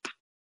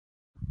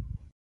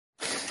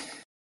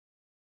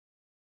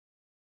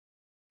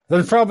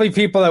 there's probably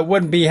people that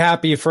wouldn't be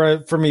happy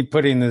for me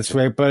putting this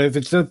way, but if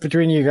it's just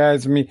between you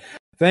guys and me,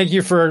 thank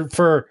you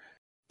for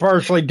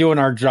partially doing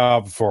our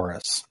job for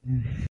us.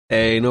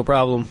 Hey, no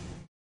problem.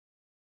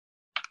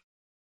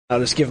 I'll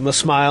just give him a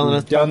smile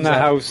and a done the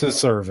house a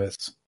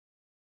service.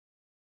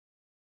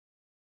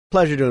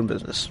 Pleasure doing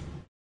business.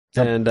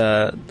 Yep. And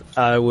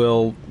I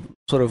will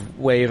sort of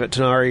wave at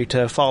Tanar'ri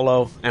to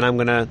follow, and I'm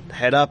going to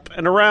head up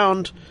and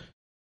around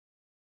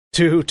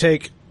to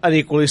take an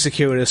equally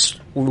circuitous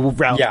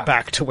route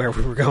back to where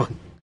we were going.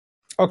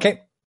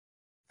 Okay.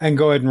 And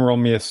go ahead and roll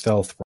me a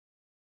stealth roll.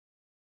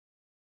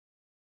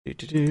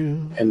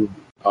 And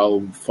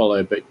I'll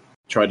follow, but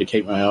try to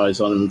keep my eyes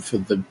on him for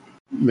the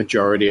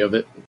majority of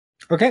it.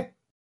 Okay.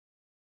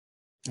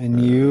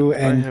 And you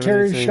and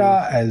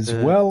Kerisha as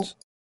well.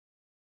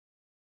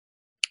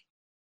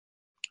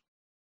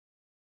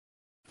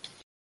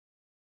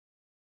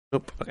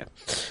 Nope. Okay.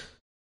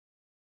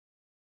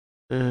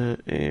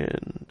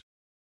 And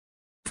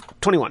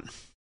 21.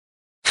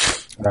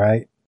 All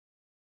right.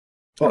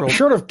 Well,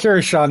 short of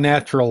Kerisha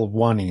natural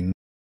one-ing.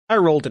 I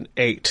rolled an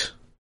 8.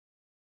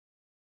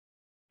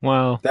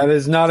 Wow. That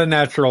is not a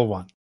natural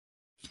one.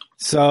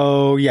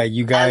 So,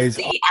 you guys...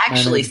 As the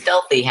actually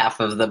stealthy half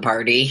of the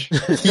party.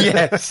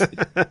 Yes.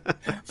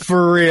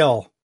 For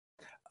real.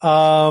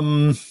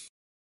 So,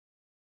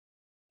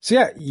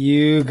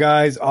 you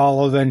guys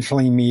all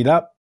eventually meet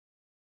up.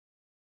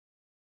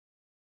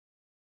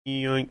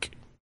 Yoink.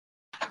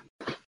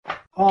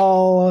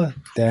 All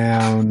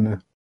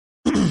down.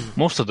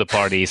 Most of the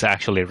party is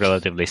actually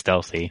relatively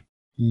stealthy.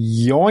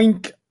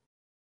 Yoink.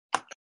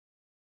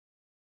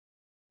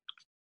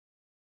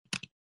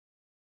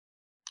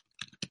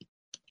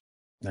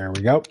 There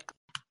we go.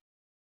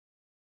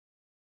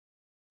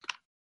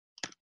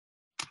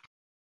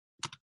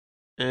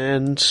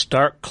 And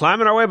start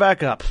climbing our way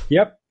back up.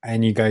 Yep.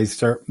 And you guys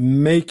start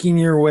making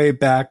your way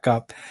back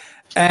up.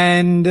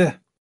 And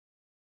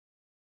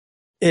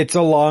it's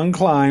a long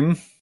climb,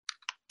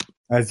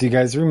 as you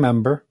guys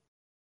remember.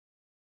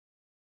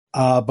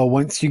 But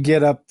once you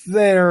get up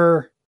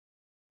there,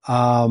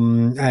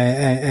 and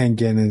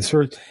again,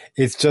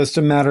 it's just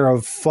a matter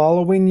of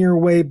following your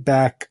way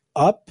back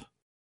up.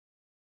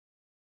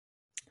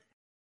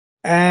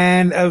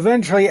 And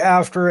eventually,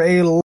 after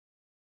a long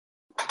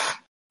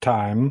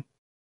time,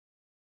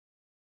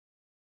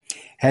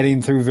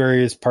 heading through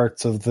various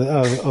parts of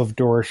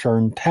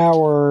Dorsharn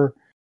Tower,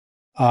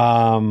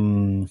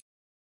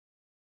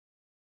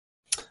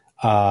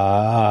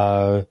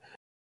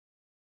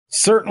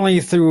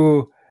 certainly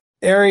through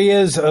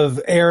areas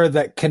of air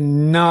that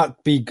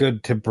cannot be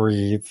good to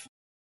breathe,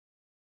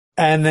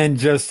 and then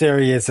just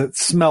areas that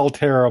smell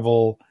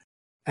terrible,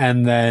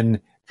 and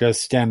then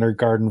just standard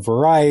garden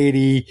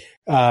variety,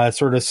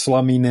 sort of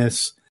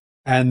slumminess,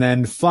 and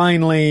then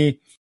finally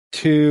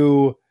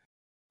to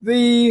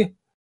the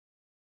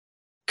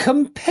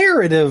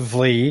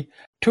comparatively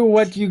to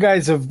what you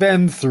guys have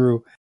been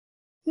through,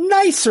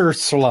 nicer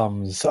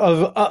slums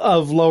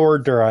of Lower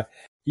Dura.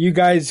 You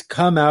guys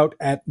come out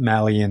at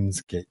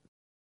Malian's Gate.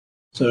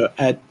 So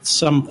at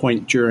some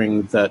point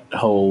during that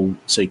whole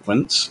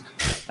sequence,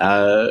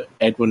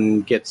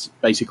 Edwin gets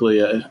basically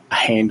a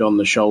hand on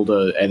the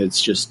shoulder and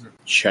it's just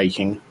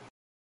shaking.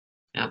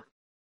 Yep.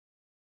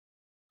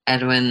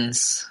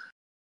 Edwin's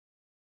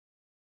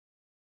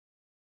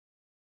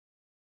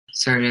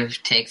sort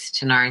of takes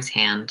Tanar'ri's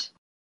hand.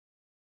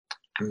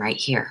 I'm right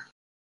here.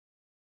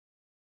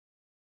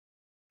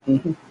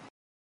 Mm-hmm.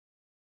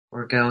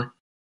 We're going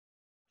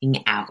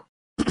out.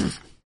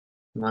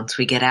 Once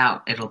we get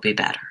out, it'll be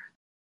better.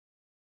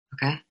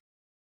 Okay?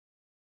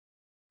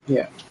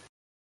 Yeah.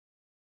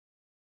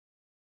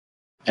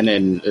 And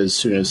then as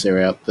soon as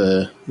they're out,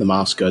 the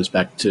mask goes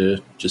back to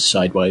just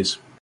sideways.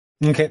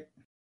 Okay.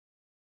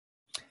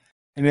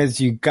 And as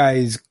you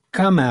guys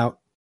come out,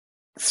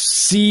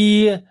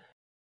 see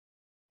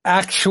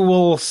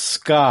actual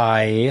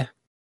sky,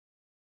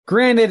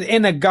 granted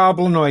in a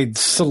goblinoid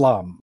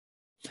slum.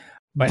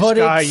 By but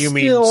sky, it's you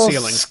mean still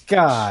ceiling.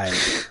 Sky.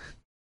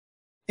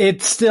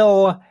 It's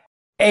still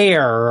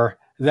air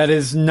that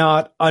is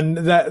not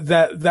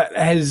that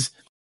has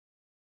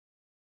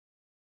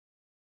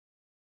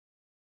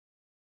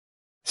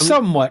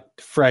somewhat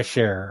fresh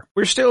air.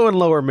 We're still in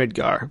Lower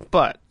Midgar,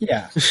 but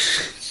Yeah.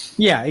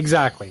 Yeah,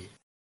 exactly.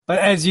 But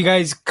as you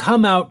guys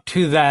come out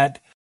to that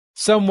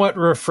somewhat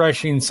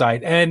refreshing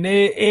sight, and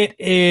it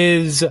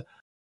is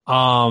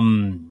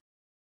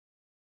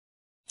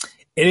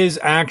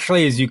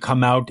actually, as you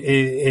come out,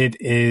 it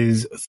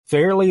is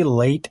fairly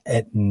late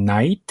at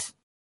night.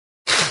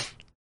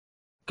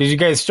 Because you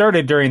guys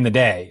started during the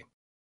day.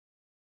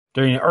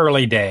 During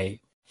early day.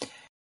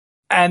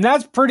 And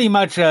that's pretty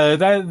much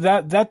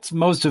that's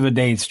most of a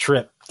day's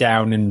trip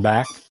down and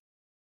back.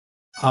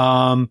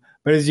 But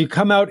as you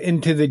come out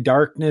into the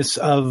darkness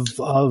of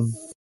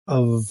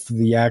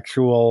the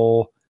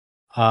actual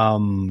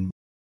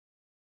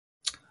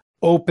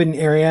open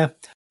area,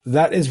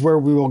 that is where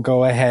we will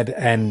go ahead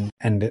and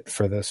end it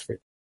for this week.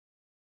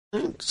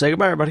 say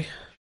goodbye, everybody.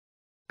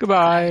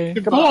 Goodbye.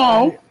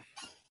 Goodbye.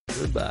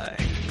 Goodbye.